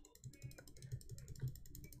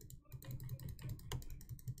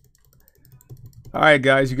 Alright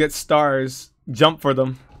guys, you get stars. Jump for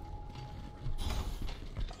them.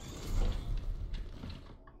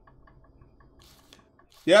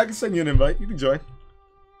 Yeah, I can send you an invite. You can join.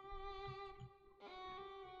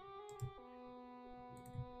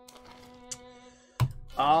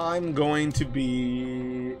 I'm going to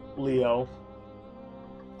be Leo.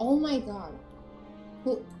 Oh my god.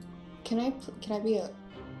 Who can I be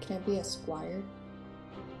a squire?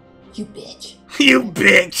 You bitch. You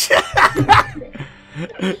bitch.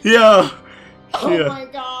 Yo. Oh Yeah. my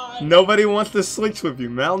god. Nobody wants to switch with you,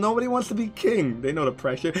 Mel. Nobody wants to be king. They know the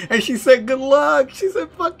pressure. And she said good luck. She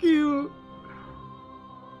said fuck you.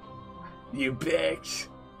 You bitch.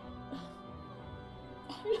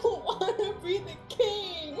 I don't want to be the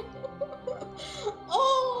king.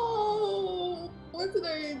 Oh, what did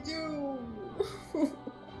I do?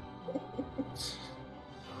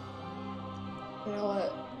 You know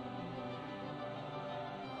what?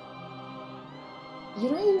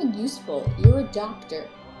 You're not even useful. You're a doctor.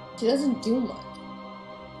 She doesn't do much.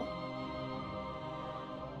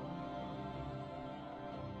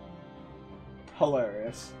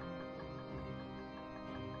 Hilarious.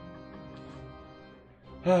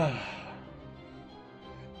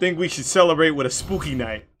 Think we should celebrate with a spooky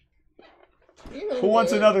night. Who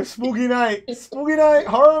wants another spooky night? Spooky night,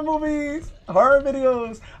 horror movies, horror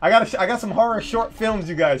videos. I got some horror short films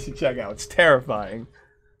you guys should check out. It's terrifying.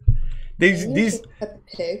 These Peppa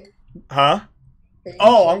Pig. Huh?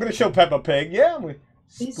 Oh, I'm gonna show Peppa Pig. Yeah,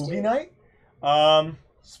 spooky night.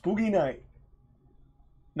 Spooky night.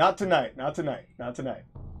 Not tonight. Not tonight. Not tonight.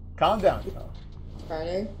 Calm down.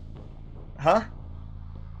 Friday. Huh?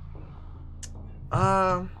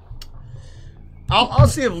 I'll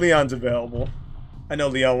see if Leon's available. I know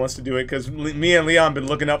Leon wants to do it because me and Leon been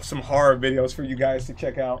looking up some horror videos for you guys to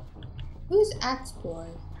check out. Who's Axe Boy?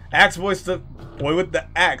 Axe Boy's the boy with the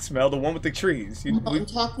axe, Mel, the one with the trees. I'm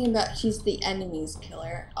talking about he's the enemy's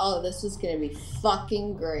killer. Oh, this is gonna be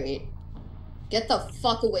fucking great. Get the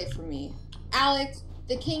fuck away from me. Alex,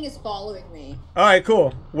 the king is following me. Alright,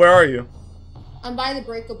 cool. Where are you? I'm by the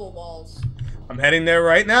breakable walls. I'm heading there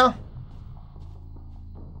right now.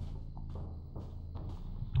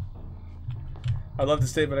 I'd love to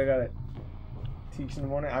stay, but I gotta teach in the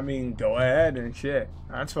morning. I mean, go ahead and shit.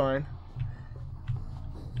 That's fine.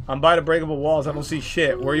 I'm by the breakable walls. I don't see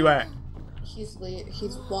shit. Where are you at? He's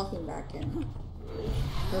walking back in.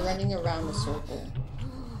 We're running around a circle.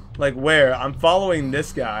 Like where? I'm following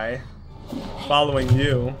this guy. Following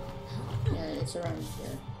you. Yeah, it's around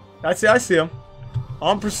here. I see him.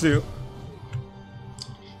 On pursuit.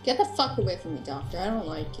 Get the fuck away from me, Doctor. I don't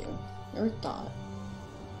like you. Never thought.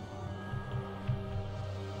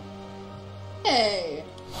 Hey!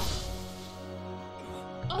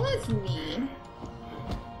 Oh, that's mean.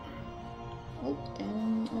 Oh,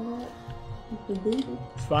 and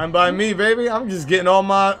It's fine by me, baby. I'm just getting all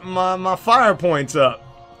my fire points up.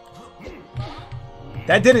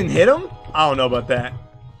 That didn't hit him? I don't know about that.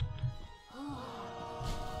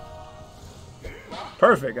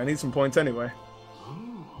 Perfect. I need some points anyway.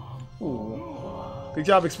 Ooh. Good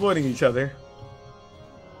job exploiting each other.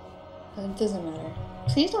 It doesn't matter.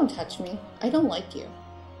 Please don't touch me. I don't like you.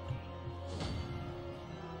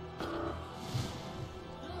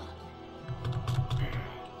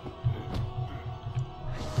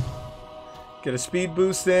 Get a speed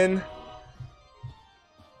boost in.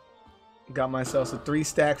 Got myself a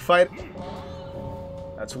 3-stack fight.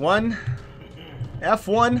 That's one.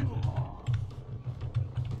 F1.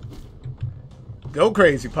 Go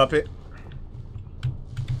crazy, puppet.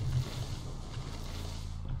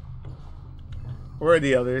 Where are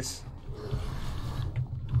the others?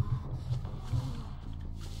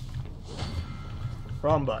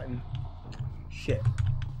 Wrong button. Shit.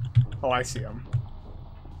 Oh, I see them.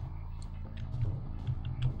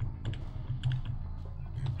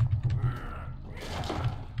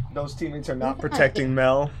 Those teammates are not protecting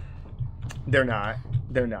Mel. They're not.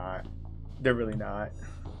 They're not. They're really not.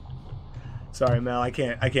 Sorry, Mel. I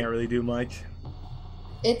can't really do much.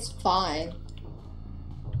 It's fine.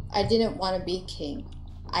 I didn't want to be king.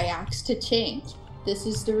 I asked to change. This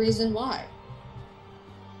is the reason why.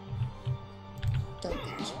 Don't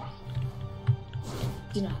touch me.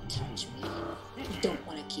 Do not touch me. I don't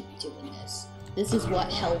want to keep doing this. This is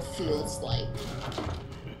what hell feels like.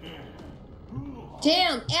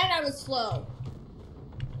 Damn, and I was slow.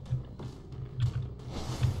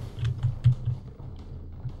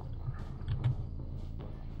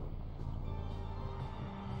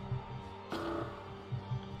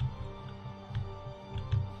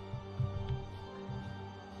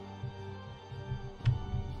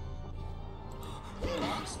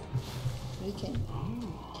 We can.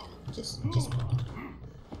 Just.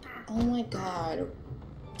 Oh my god.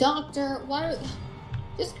 Doctor, why?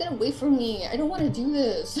 Just get away from me. I don't want to do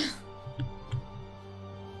this.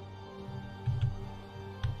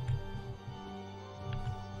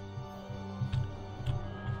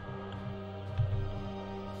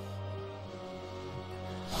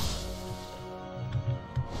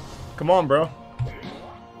 Come on, bro.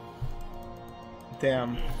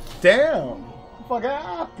 Damn. What the fuck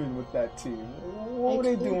happened with that team? What were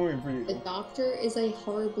they doing for you? The doctor is a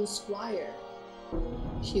horrible squire.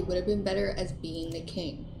 She would have been better as being the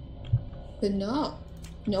king. But no.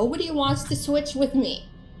 Nobody wants to switch with me.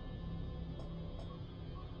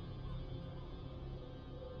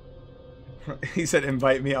 He said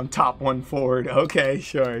invite me, I'm top 1 forward. Okay,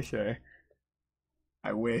 sure.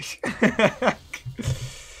 I wish.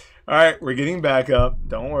 Alright, we're getting back up.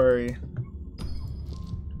 Don't worry.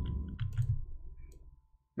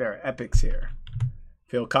 There are epics here.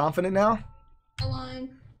 Feel confident now?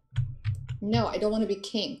 No, I don't want to be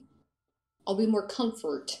king. I'll be more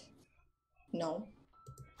comfort. No.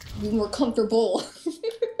 Be more comfortable.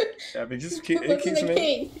 Yeah, but just it keeps me.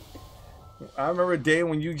 King. I remember a day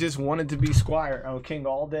when you just wanted to be squire. Oh, king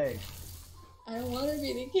all day. I don't want to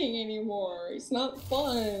be the king anymore. It's not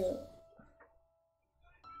fun.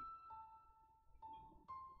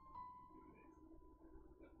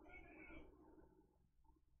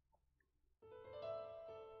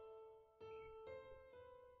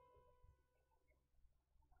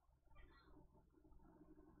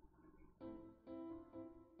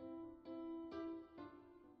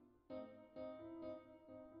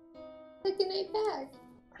 Good night back.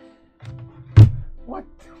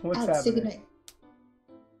 What's happening? Good night.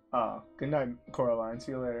 Oh, good night, Coraline.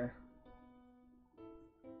 See you later.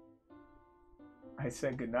 I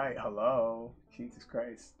said good night. Hello. Jesus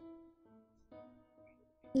Christ.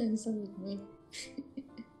 Yeah, so with me.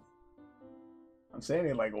 I'm saying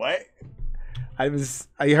it like what? I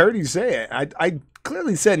heard you say it. I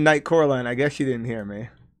clearly said night, Coraline. I guess you didn't hear me.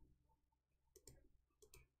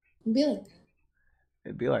 Really?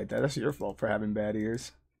 It'd be like that. That's your fault for having bad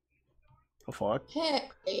ears. The fuck?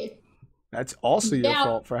 Hey. That's also your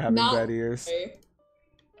fault for having bad ears. Hey.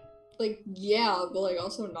 Like, yeah, but like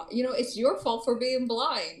also not. You know, it's your fault for being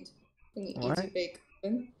blind. When you eat a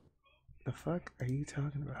bacon. The fuck are you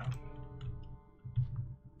talking about?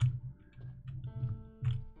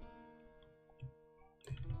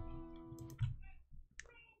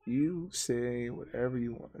 You say whatever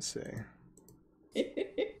you want to say.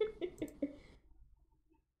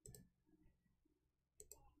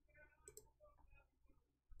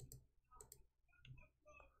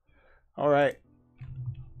 All right.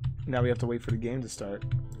 Now we have to wait for the game to start.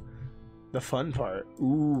 The fun part.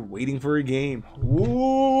 Ooh, waiting for a game.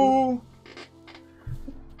 Ooh.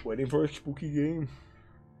 Waiting for a spooky game.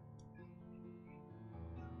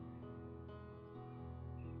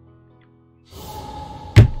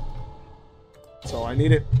 That's all I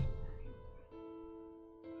needed.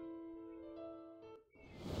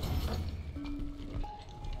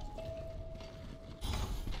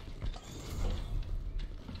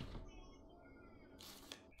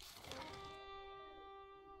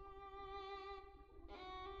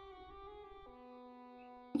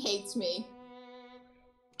 Hates me.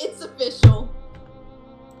 It's official.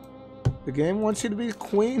 The game wants you to be a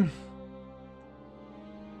queen.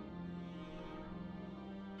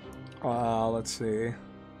 Let's see.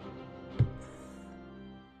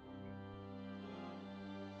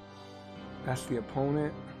 That's the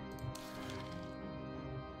opponent.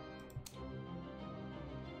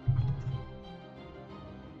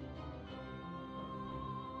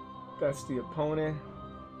 That's the opponent.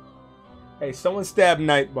 Hey, someone stabbed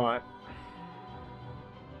Nightbot.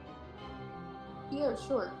 Yeah,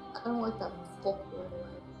 sure. I don't like that fuck right away.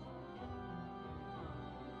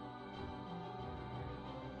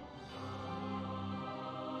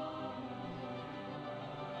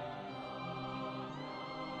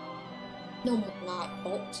 No, not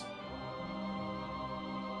fault.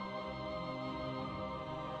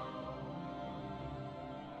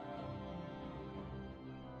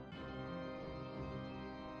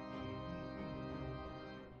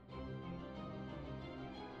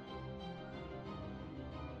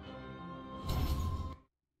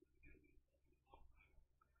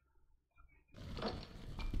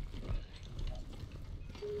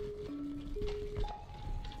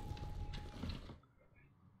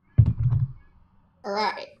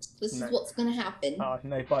 Alright, this is what's gonna happen. Oh,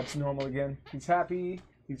 Nightbot's normal again. He's happy.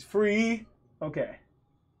 He's free. Okay.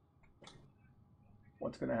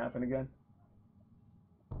 What's gonna happen again?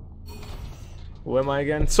 Who am I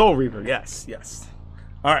again? Soul Reaper. Yes, yes.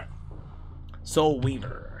 Alright. Soul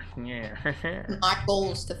Weaver. Yeah. My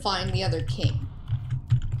goal is to find the other king.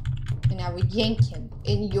 And I would yank him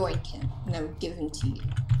and yoink him, and I would give him to you.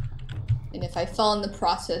 And if I fell in the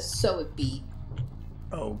process, so it be.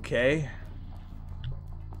 Okay.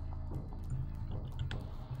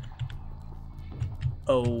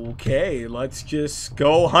 Okay, let's just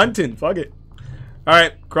go hunting. Fuck it.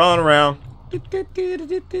 Alright, crawling around.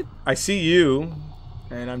 I see you.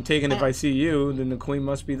 And I'm taking if I see you, then the queen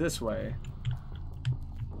must be this way.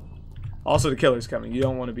 Also, the killer's coming. You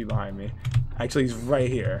don't want to be behind me. Actually, he's right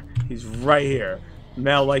here. He's right here.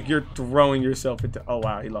 Mel, like you're throwing yourself into... Oh,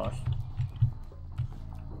 wow, he lost.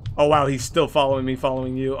 Oh, wow, he's still following me,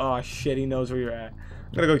 following you. Oh, shit, he knows where you're at.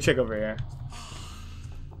 I'm gonna go check over here.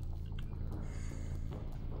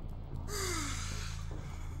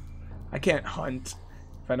 I can't hunt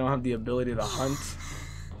if I don't have the ability to hunt.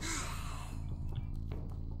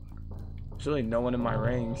 There's really no one in my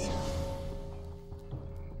range.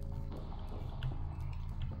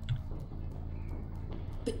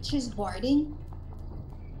 Bitches warding?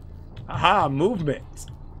 Aha,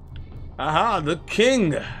 movement. Aha, the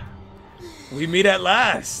king. We meet at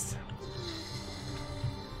last.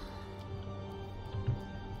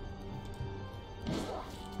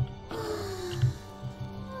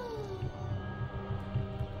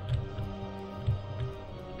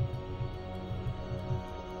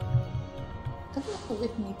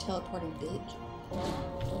 With me teleporting bitch.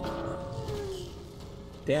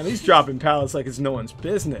 Damn, he's dropping pallets like it's no one's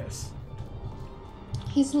business.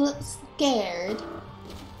 He's a little scared.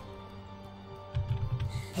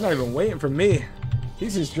 He's not even waiting for me.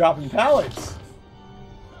 He's just dropping pallets.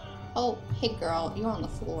 Oh, hey girl, you're on the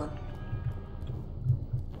floor.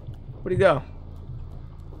 Where'd he go?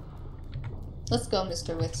 Let's go,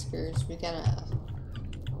 Mr. Whiskers. We gotta...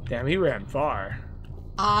 Damn, he ran far.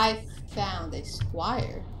 I found a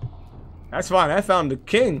squire. That's fine. I found the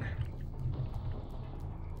king.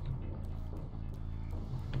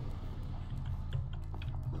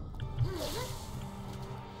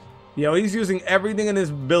 Yo, he's using everything in his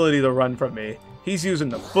ability to run from me. He's using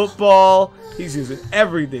the football. He's using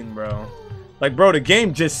everything, bro. Like, bro, the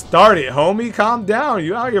game just started, homie. Calm down.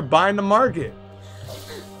 You out here buying the market.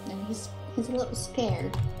 And he's a little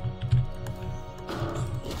scared.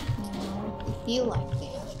 You feel like that.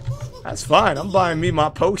 That's fine. I'm buying me my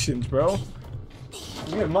potions, bro.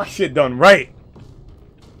 I'm getting my shit done right.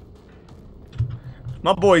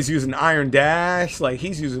 My boy's using Iron Dash. Like,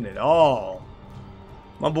 he's using it all.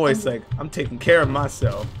 My boy's like, I'm taking care of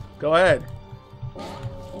myself. Go ahead.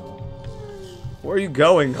 Where are you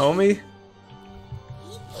going, homie?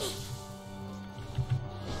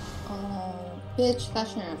 Oh, bitch, that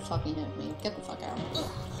shouldn't have fucking hit me. Get the fuck out.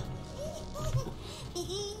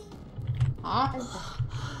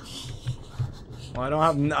 Well,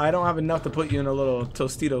 I don't have enough to put you in a little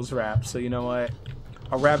Tostitos wrap, so you know what?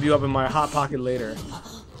 I'll wrap you up in my hot pocket later.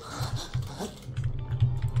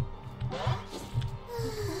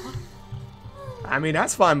 I mean,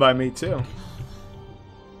 that's fine by me too.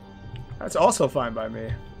 That's also fine by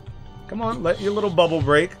me. Come on, let your little bubble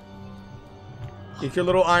break. Get your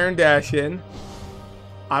little Iron Dash in.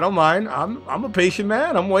 I don't mind. I'm a patient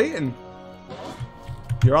man. I'm waiting.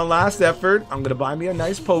 You're on last effort. I'm gonna buy me a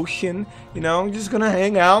nice potion. You know, I'm just gonna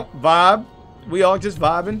hang out, vibe. We all just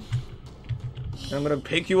vibing. And I'm gonna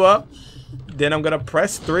pick you up. Then I'm gonna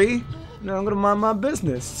press 3. And then I'm gonna mind my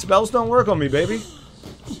business. Spells don't work on me, baby.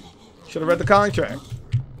 Should have read the contract.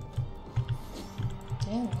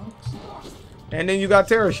 Damn. And then you got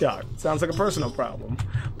Terror Shock. Sounds like a personal problem.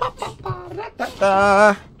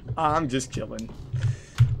 I'm just chilling.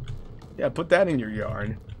 Yeah, put that in your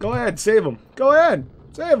yarn. Go ahead, save him. Go ahead.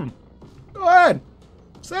 Save him. Go ahead.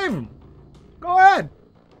 Save him. Go ahead.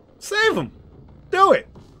 Save him. Do it.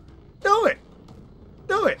 Do it.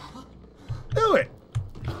 Do it. Do it.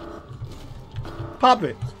 Pop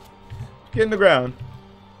it. Get in the ground.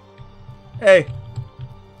 Hey.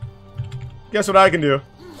 Guess what I can do?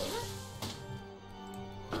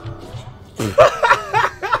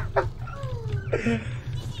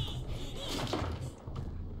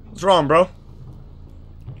 What's wrong, bro?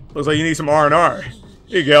 Looks like you need some R&R.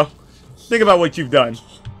 Here you go. Think about what you've done.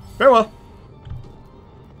 Very well.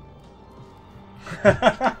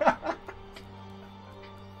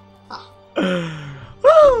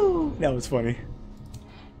 Woo! That was funny.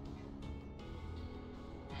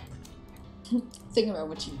 Think about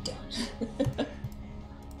what you've done.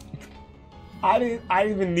 I didn't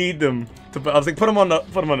even need them to. I was like, put him on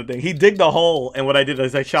the thing. He digged the hole, and what I did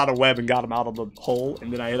is I shot a web and got him out of the hole,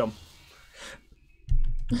 and then I hit him.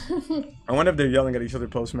 I wonder if they're yelling at each other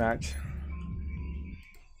post-match.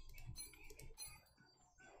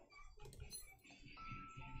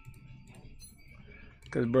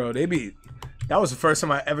 Cause bro, that was the first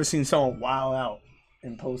time I ever seen someone wild out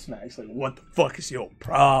in post match. Like, what the fuck is your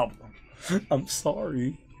problem? I'm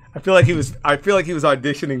sorry. I feel like he was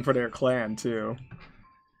auditioning for their clan too.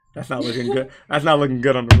 That's not looking good. That's not looking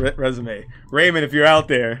good on the resume. Raymond, if you're out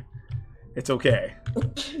there, it's okay.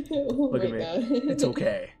 Look at me. God. It's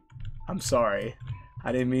okay. I'm sorry.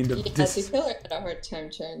 I didn't mean to. Yeah, the killer had a hard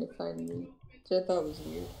time trying to find me, which I thought was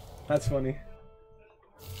weird. That's funny.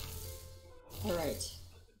 All right.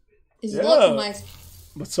 Is love my...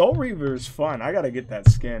 But Soul Reaver is fun. I gotta get that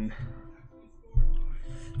skin.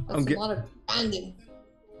 That's a lot of grinding.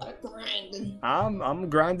 I'm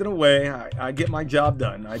grinding away. I get my job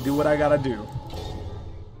done. I do what I gotta do.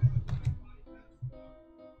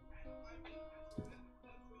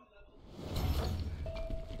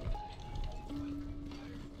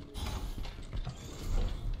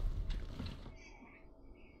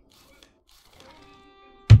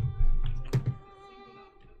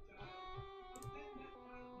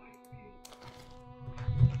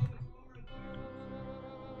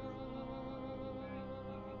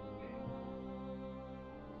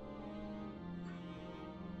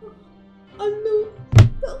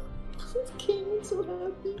 I'm so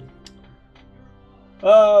happy.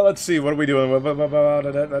 Let's see. What are we doing?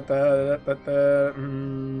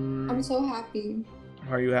 I'm so happy.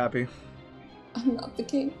 Are you happy? I'm not the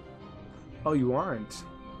king. Oh, you aren't.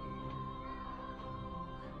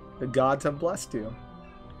 The gods have blessed you.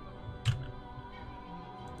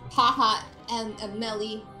 Haha, and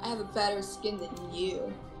Amelie, I have a better skin than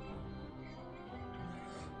you.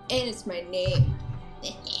 And it's my name.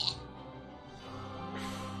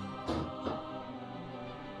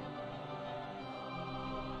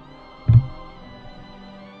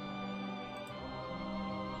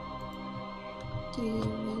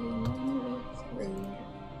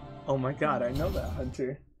 Oh my god, I know that,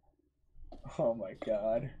 Hunter. Oh my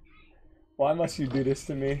god. Why must you do this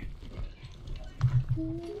to me?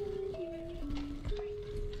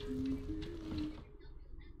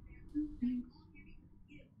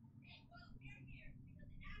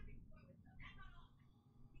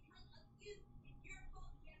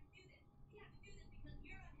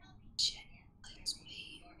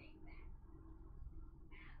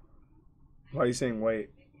 Why are you saying wait?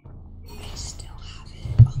 I still have it.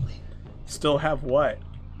 Oh my. Still have what?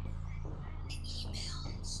 The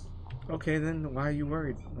emails. Okay, then why are you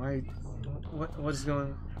worried? Why? What is going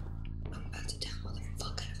on? I'm about to download the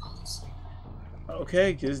fuck out of all this.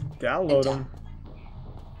 Okay, just download them.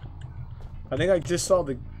 I think I just saw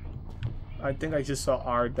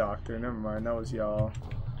our doctor. Never mind, that was y'all.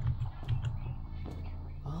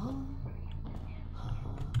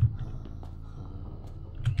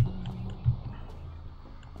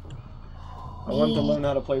 I wanted to learn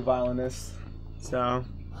how to play violinist, so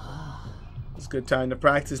it's a good time to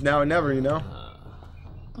practice now or never, you know?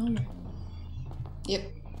 Yep.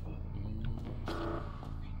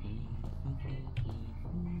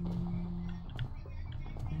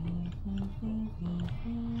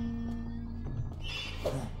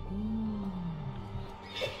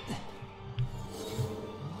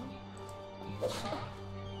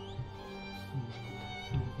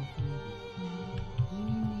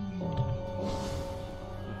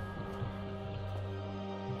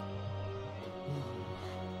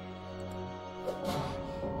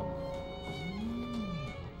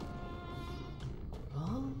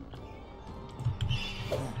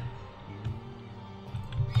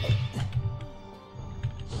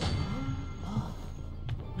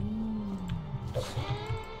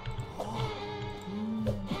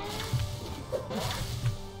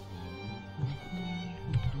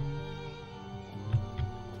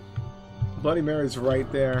 Bloody Mary's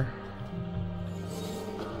right there.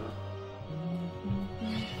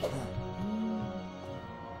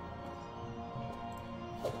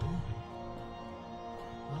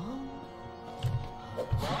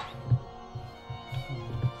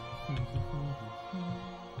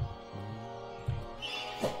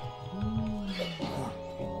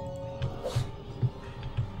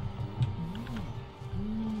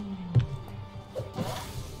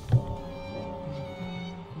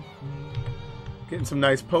 Getting some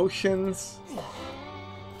nice potions.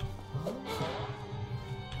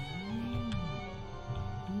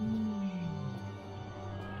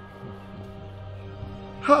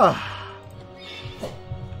 Huh.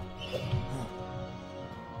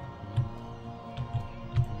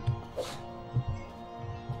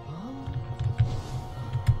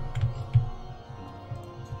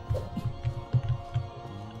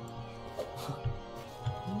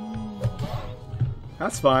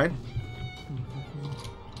 That's fine.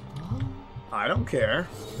 I don't care.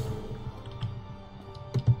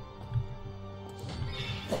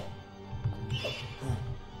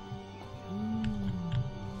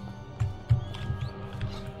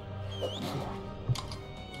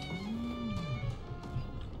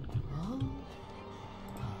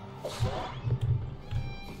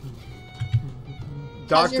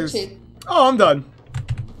 How's your doctor's... teeth? Oh, I'm done.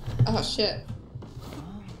 Oh, shit.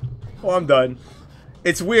 Oh, I'm done.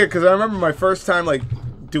 It's weird, because I remember my first time, like,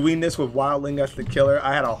 doing this with Wildling as the killer.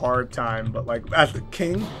 I had a hard time, but, like, as the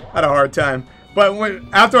king, I had a hard time. But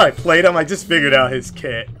after I played him, I just figured out his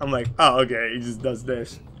kit. I'm like, oh, okay, he just does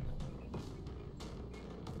this.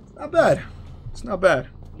 Not bad. It's not bad.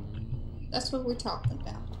 That's what we're talking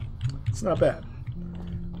about. It's not bad.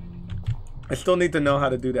 I still need to know how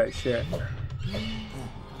to do that shit.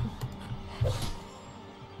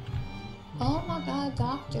 Oh my god,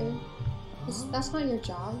 doctor. That's not your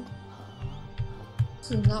job.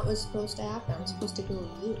 This is not what's supposed to happen. I'm supposed to heal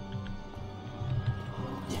you.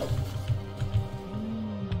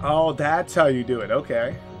 Oh, that's how you do it.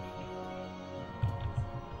 Okay.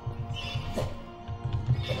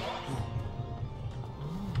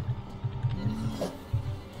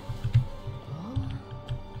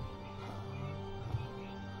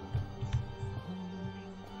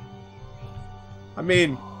 I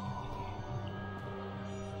mean,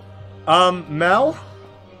 Mel?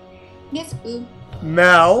 Yes, boo.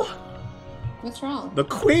 Mel? What's wrong? The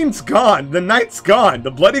queen's gone. The knight's gone.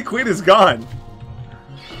 The bloody queen is gone.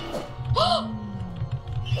 Oh.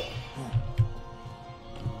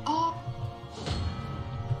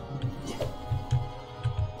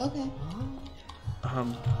 Okay.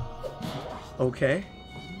 Okay.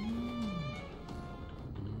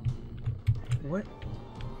 What?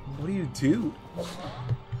 What do you do?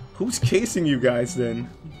 Who's chasing you guys then?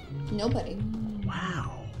 Nobody.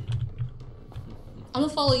 Wow. I'm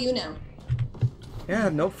gonna follow you now. Yeah,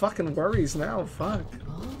 no fucking worries now. Fuck.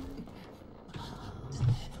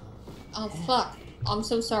 Oh, fuck. I'm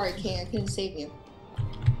so sorry, King. I couldn't save you.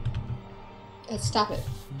 Stop it.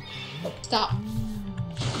 Stop.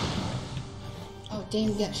 Oh, damn,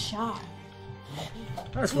 you got shot.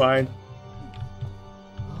 That's fine.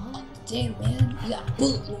 Oh, damn, man. You got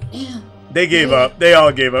bullet wound now. They gave up. They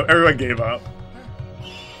all gave up. Everyone gave up.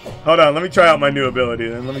 Hold on, let me try out my new ability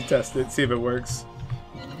then. Let me test it, see if it works.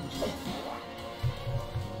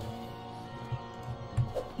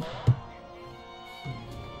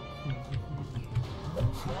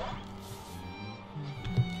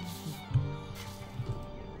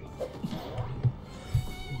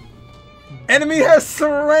 Enemy has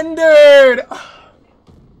surrendered!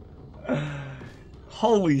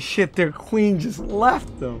 Holy shit, their queen just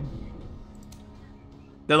left them.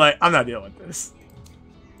 They're like, I'm not dealing with this.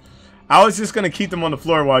 I was just gonna keep them on the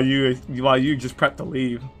floor while you just prep to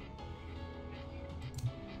leave.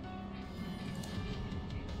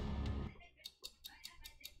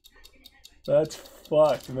 That's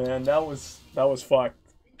fucked, man. That was fucked.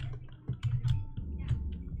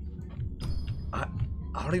 I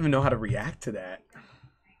don't even know how to react to that.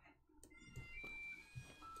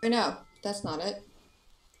 I know. That's not it.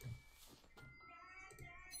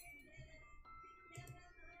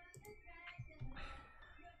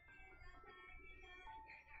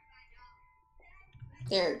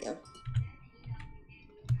 There we go.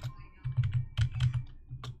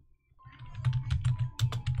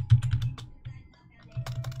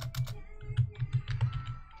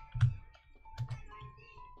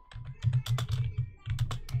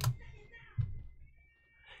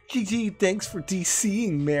 GG, thanks for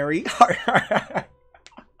DCing, Mary.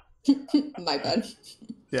 My bad.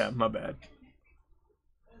 Yeah, my bad.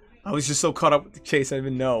 I was just so caught up with the chase I didn't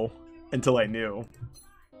even know until I knew.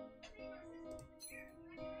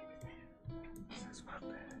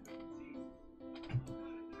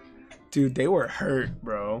 Dude, they were hurt,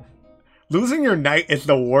 bro. Losing your knight is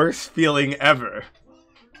the worst feeling ever.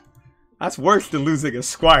 That's worse than losing a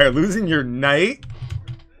squire. Losing your knight?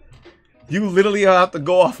 You literally have to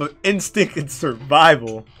go off of instinct and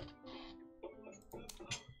survival.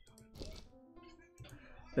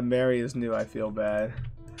 The Mary is new, I feel bad.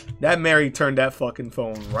 That Mary turned that fucking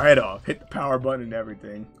phone right off. Hit the power button and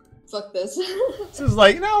everything. Fuck this. She was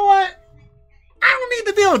like, you know what? I don't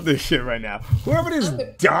need to deal with this shit right now. Whoever this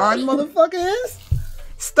Don motherfucker is,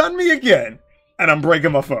 stun me again. And I'm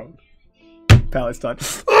breaking my phone. Pallet stun.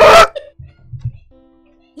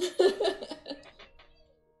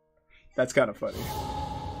 That's kind of funny.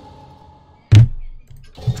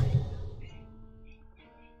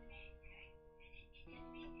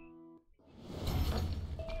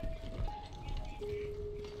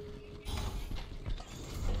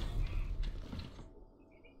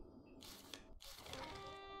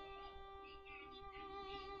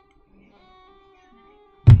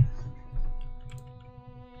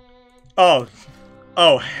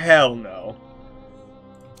 Oh, hell no.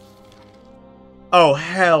 Oh,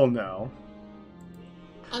 hell no.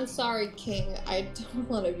 I'm sorry, King. I don't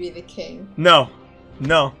want to be the king. No.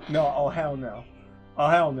 Oh, hell no. Oh,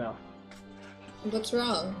 hell no. What's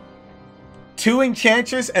wrong? 2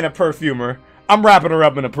 enchanters and a perfumer. I'm wrapping her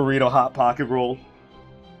up in a burrito hot pocket roll.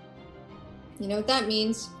 You know what that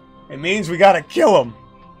means? It means we gotta kill him.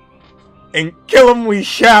 And kill him we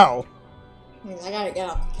shall. I gotta get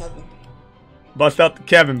off Kevin. Bust out the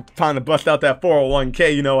Kevin. Time to bust out that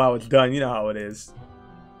 401k. You know how it's done. You know how it is.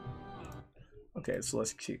 Okay, so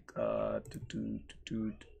let's check.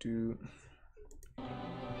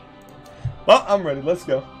 Well, I'm ready. Let's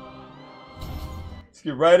go. Let's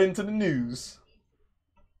get right into the news.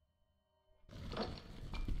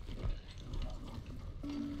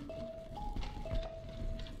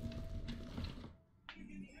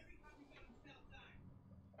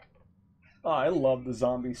 Oh, I love the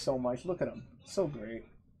zombies so much. Look at them. So great.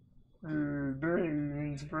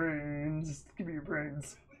 Brains, brains. Give me your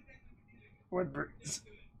brains. What brains?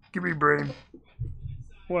 Give me brain.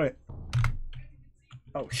 What?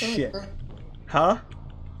 Oh, shit. Huh?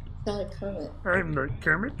 Not a Kermit. I'm not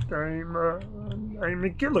Kermit. I'm a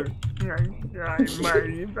killer.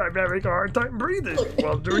 I'm having a hard time breathing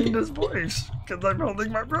while doing this voice because I'm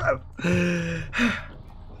holding my breath.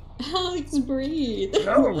 Alex, breathe.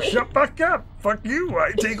 No, shut back up. Fuck you.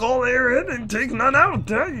 I take all air in and take none out.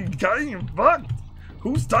 You fucked.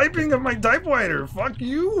 Who's typing on my typewriter? Fuck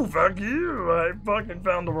you. Fuck you. I fucking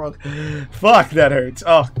found the wrong. Fuck, that hurts.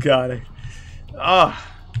 Oh, God. Ah.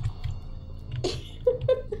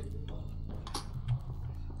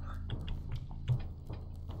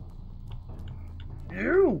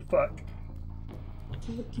 You. Fuck.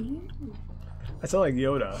 Fuck you. I sound like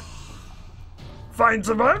Yoda. Find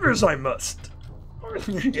survivors, I must.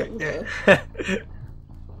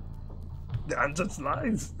 Dance its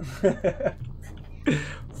lies.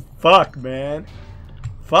 Fuck, man.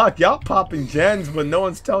 Fuck, y'all popping gens, but no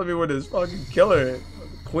one's telling me where this fucking killer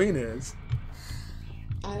queen is.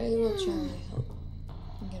 I will try to help.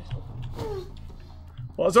 I'm gonna help.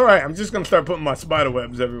 Well, it's alright. I'm just gonna start putting my spider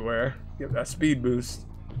webs everywhere. Get that speed boost.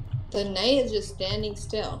 The knight is just standing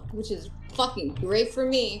still, which is fucking great for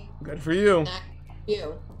me. Good for you. Not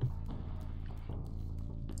you.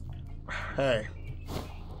 Hey.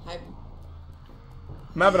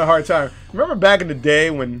 I'm having a hard time. Remember back in the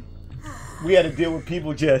day when we had to deal with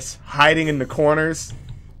people just hiding in the corners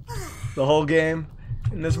the whole game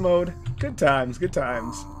in this mode? Good times, good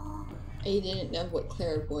times. You didn't know what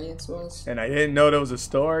clairvoyance was. And I didn't know there was a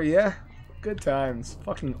store? Yeah. Good times.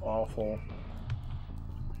 Fucking awful.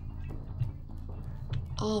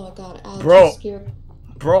 Oh my god, Alex, Bro. I'm scared.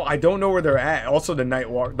 Bro, I don't know where they're at. Also,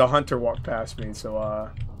 the hunter walked past me,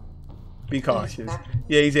 so be cautious.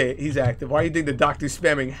 Yeah, he's active. Why do you think the doctor's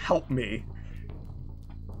spamming help me?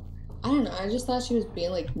 I don't know. I just thought she was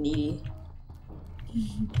being like needy.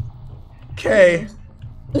 Okay.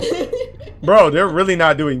 Bro, they're really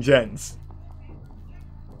not doing gens.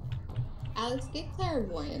 Alex, get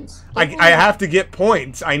clairvoyance. I have to get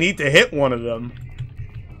points. I need to hit one of them.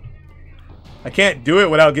 I can't do it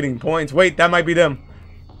without getting points. Wait, that might be them.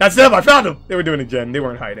 That's them. I found them. They were doing a gen. They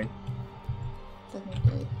weren't hiding. Fucking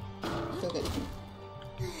great. So good.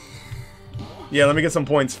 Yeah, let me get some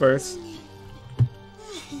points first.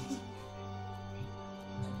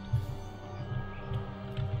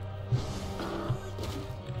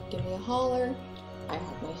 Give me a holler. I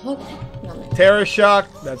have my hook. Not my Terror shock.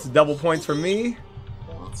 That's double points for me.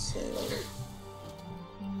 lots of...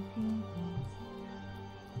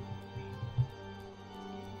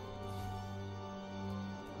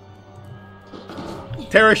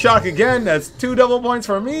 Terror shock again. That's 2 double points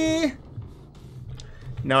for me.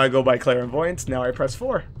 Now I go by clairvoyance. Now I press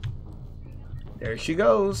 4. There she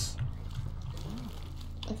goes.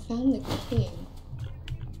 I found the king.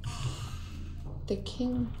 The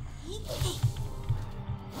king.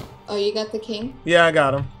 Oh, you got the king? Yeah, I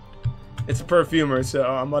got him. It's a perfumer, so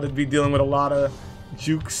I'm about to be dealing with a lot of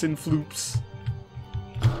jukes and floops.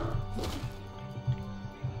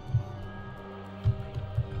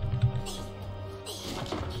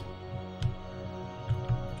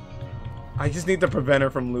 I just need to prevent her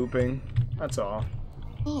from looping. That's all.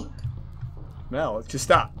 Fuck. Mel, just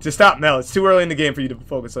stop. Just stop, Mel. It's too early in the game for you to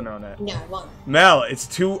focus on that. No, I won't. Mel, it's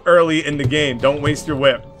too early in the game. Don't waste your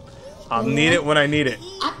whip. I'll need it when I need it.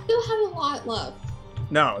 I still have a lot left.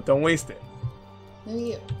 No, don't waste it. No,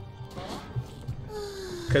 you.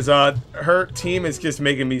 Because her team is just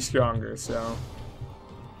making me stronger, so...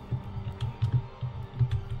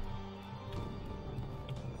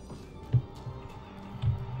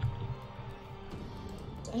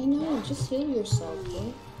 I know, just heal yourself,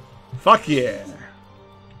 dude. Fuck yeah.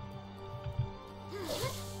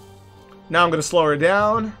 Now I'm going to slow her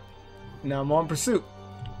down. Now I'm on pursuit.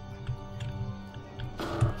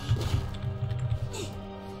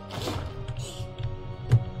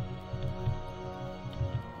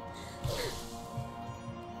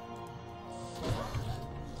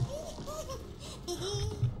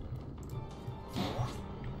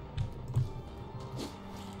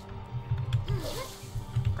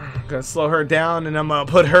 Gonna slow her down, and I'm gonna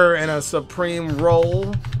put her in a supreme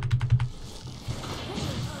roll.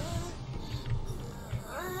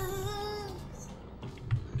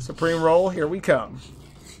 Supreme roll, here we come.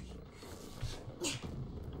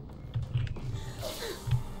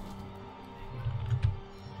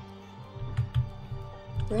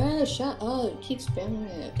 Bruh, shut up. Keep spamming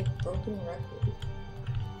it like a broken record.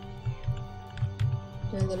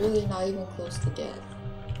 You're literally not even close to death.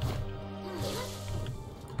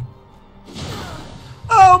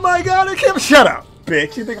 Oh my god, I can't. Shut up,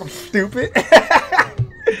 bitch. You think I'm stupid?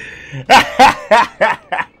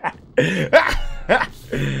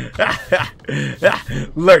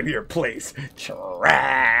 Learn your place,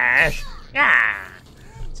 trash.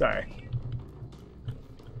 Sorry.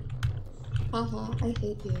 Haha, I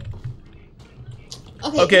hate you.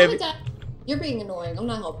 Okay. You're being annoying. I'm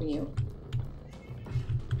not helping you.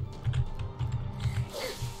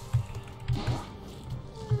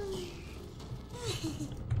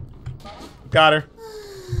 Got her.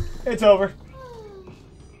 It's over.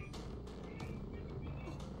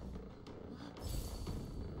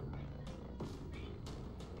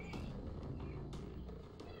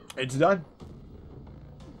 It's done.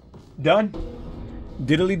 Done.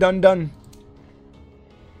 Diddly done done.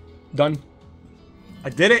 Done. I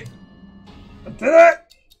did it. I did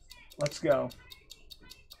it. Let's go.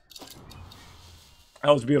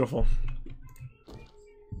 That was beautiful.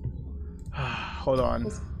 Hold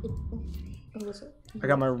on. I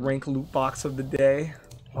got my rank loot box of the day.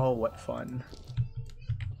 Oh, what fun.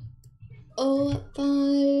 Oh, what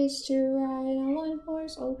fun it is to ride on one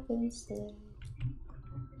horse open sleigh.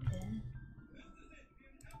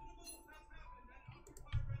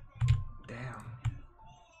 Damn.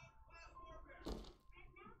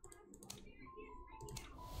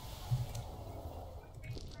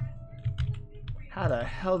 How the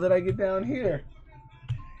hell did I get down here?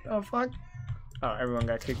 Oh, fuck. Oh, everyone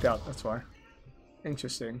got kicked out. That's why.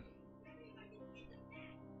 Interesting.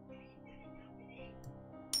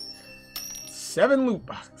 7 loot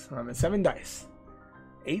boxes. I mean, 7 dice.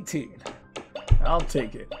 18. I'll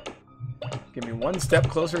take it. Give me 1 step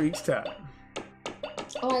closer each time.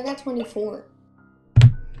 Oh, I got 24.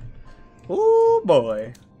 Ooh,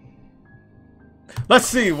 boy. Let's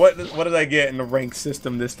see. What did I get in the rank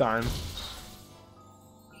system this time?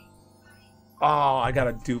 Oh, I got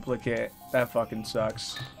a duplicate. That fucking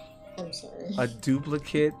sucks. I'm sorry. A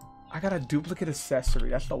duplicate? I got a duplicate accessory.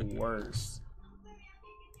 That's the worst.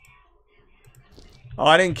 Oh,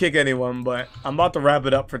 I didn't kick anyone, but I'm about to wrap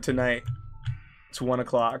it up for tonight. It's 1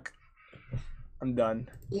 o'clock. I'm done.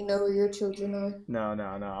 You know where your children are? No.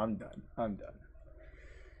 I'm done. I'm done.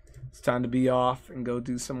 It's time to be off and go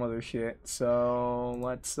do some other shit. So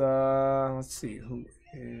let's see who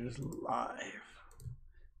is live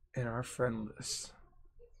in our friend list.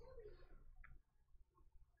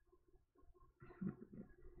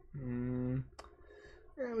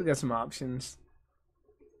 Yeah, we got some options.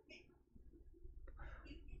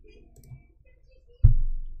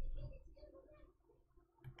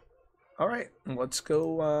 All right, let's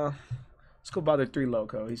go bother 3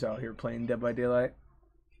 Loco. He's out here playing Dead by Daylight.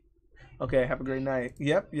 Okay, have a great night.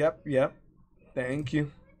 Yep. Thank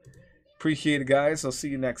you. Appreciate it, guys. I'll see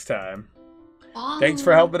you next time. Bye. Thanks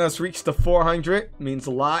for helping us reach the 400. Means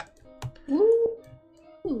a lot. Woo.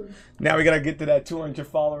 Now we gotta get to that 200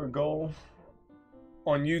 follower goal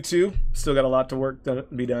on YouTube. Still got a lot to work to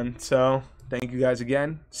be done. So thank you guys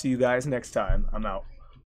again. See you guys next time. I'm out.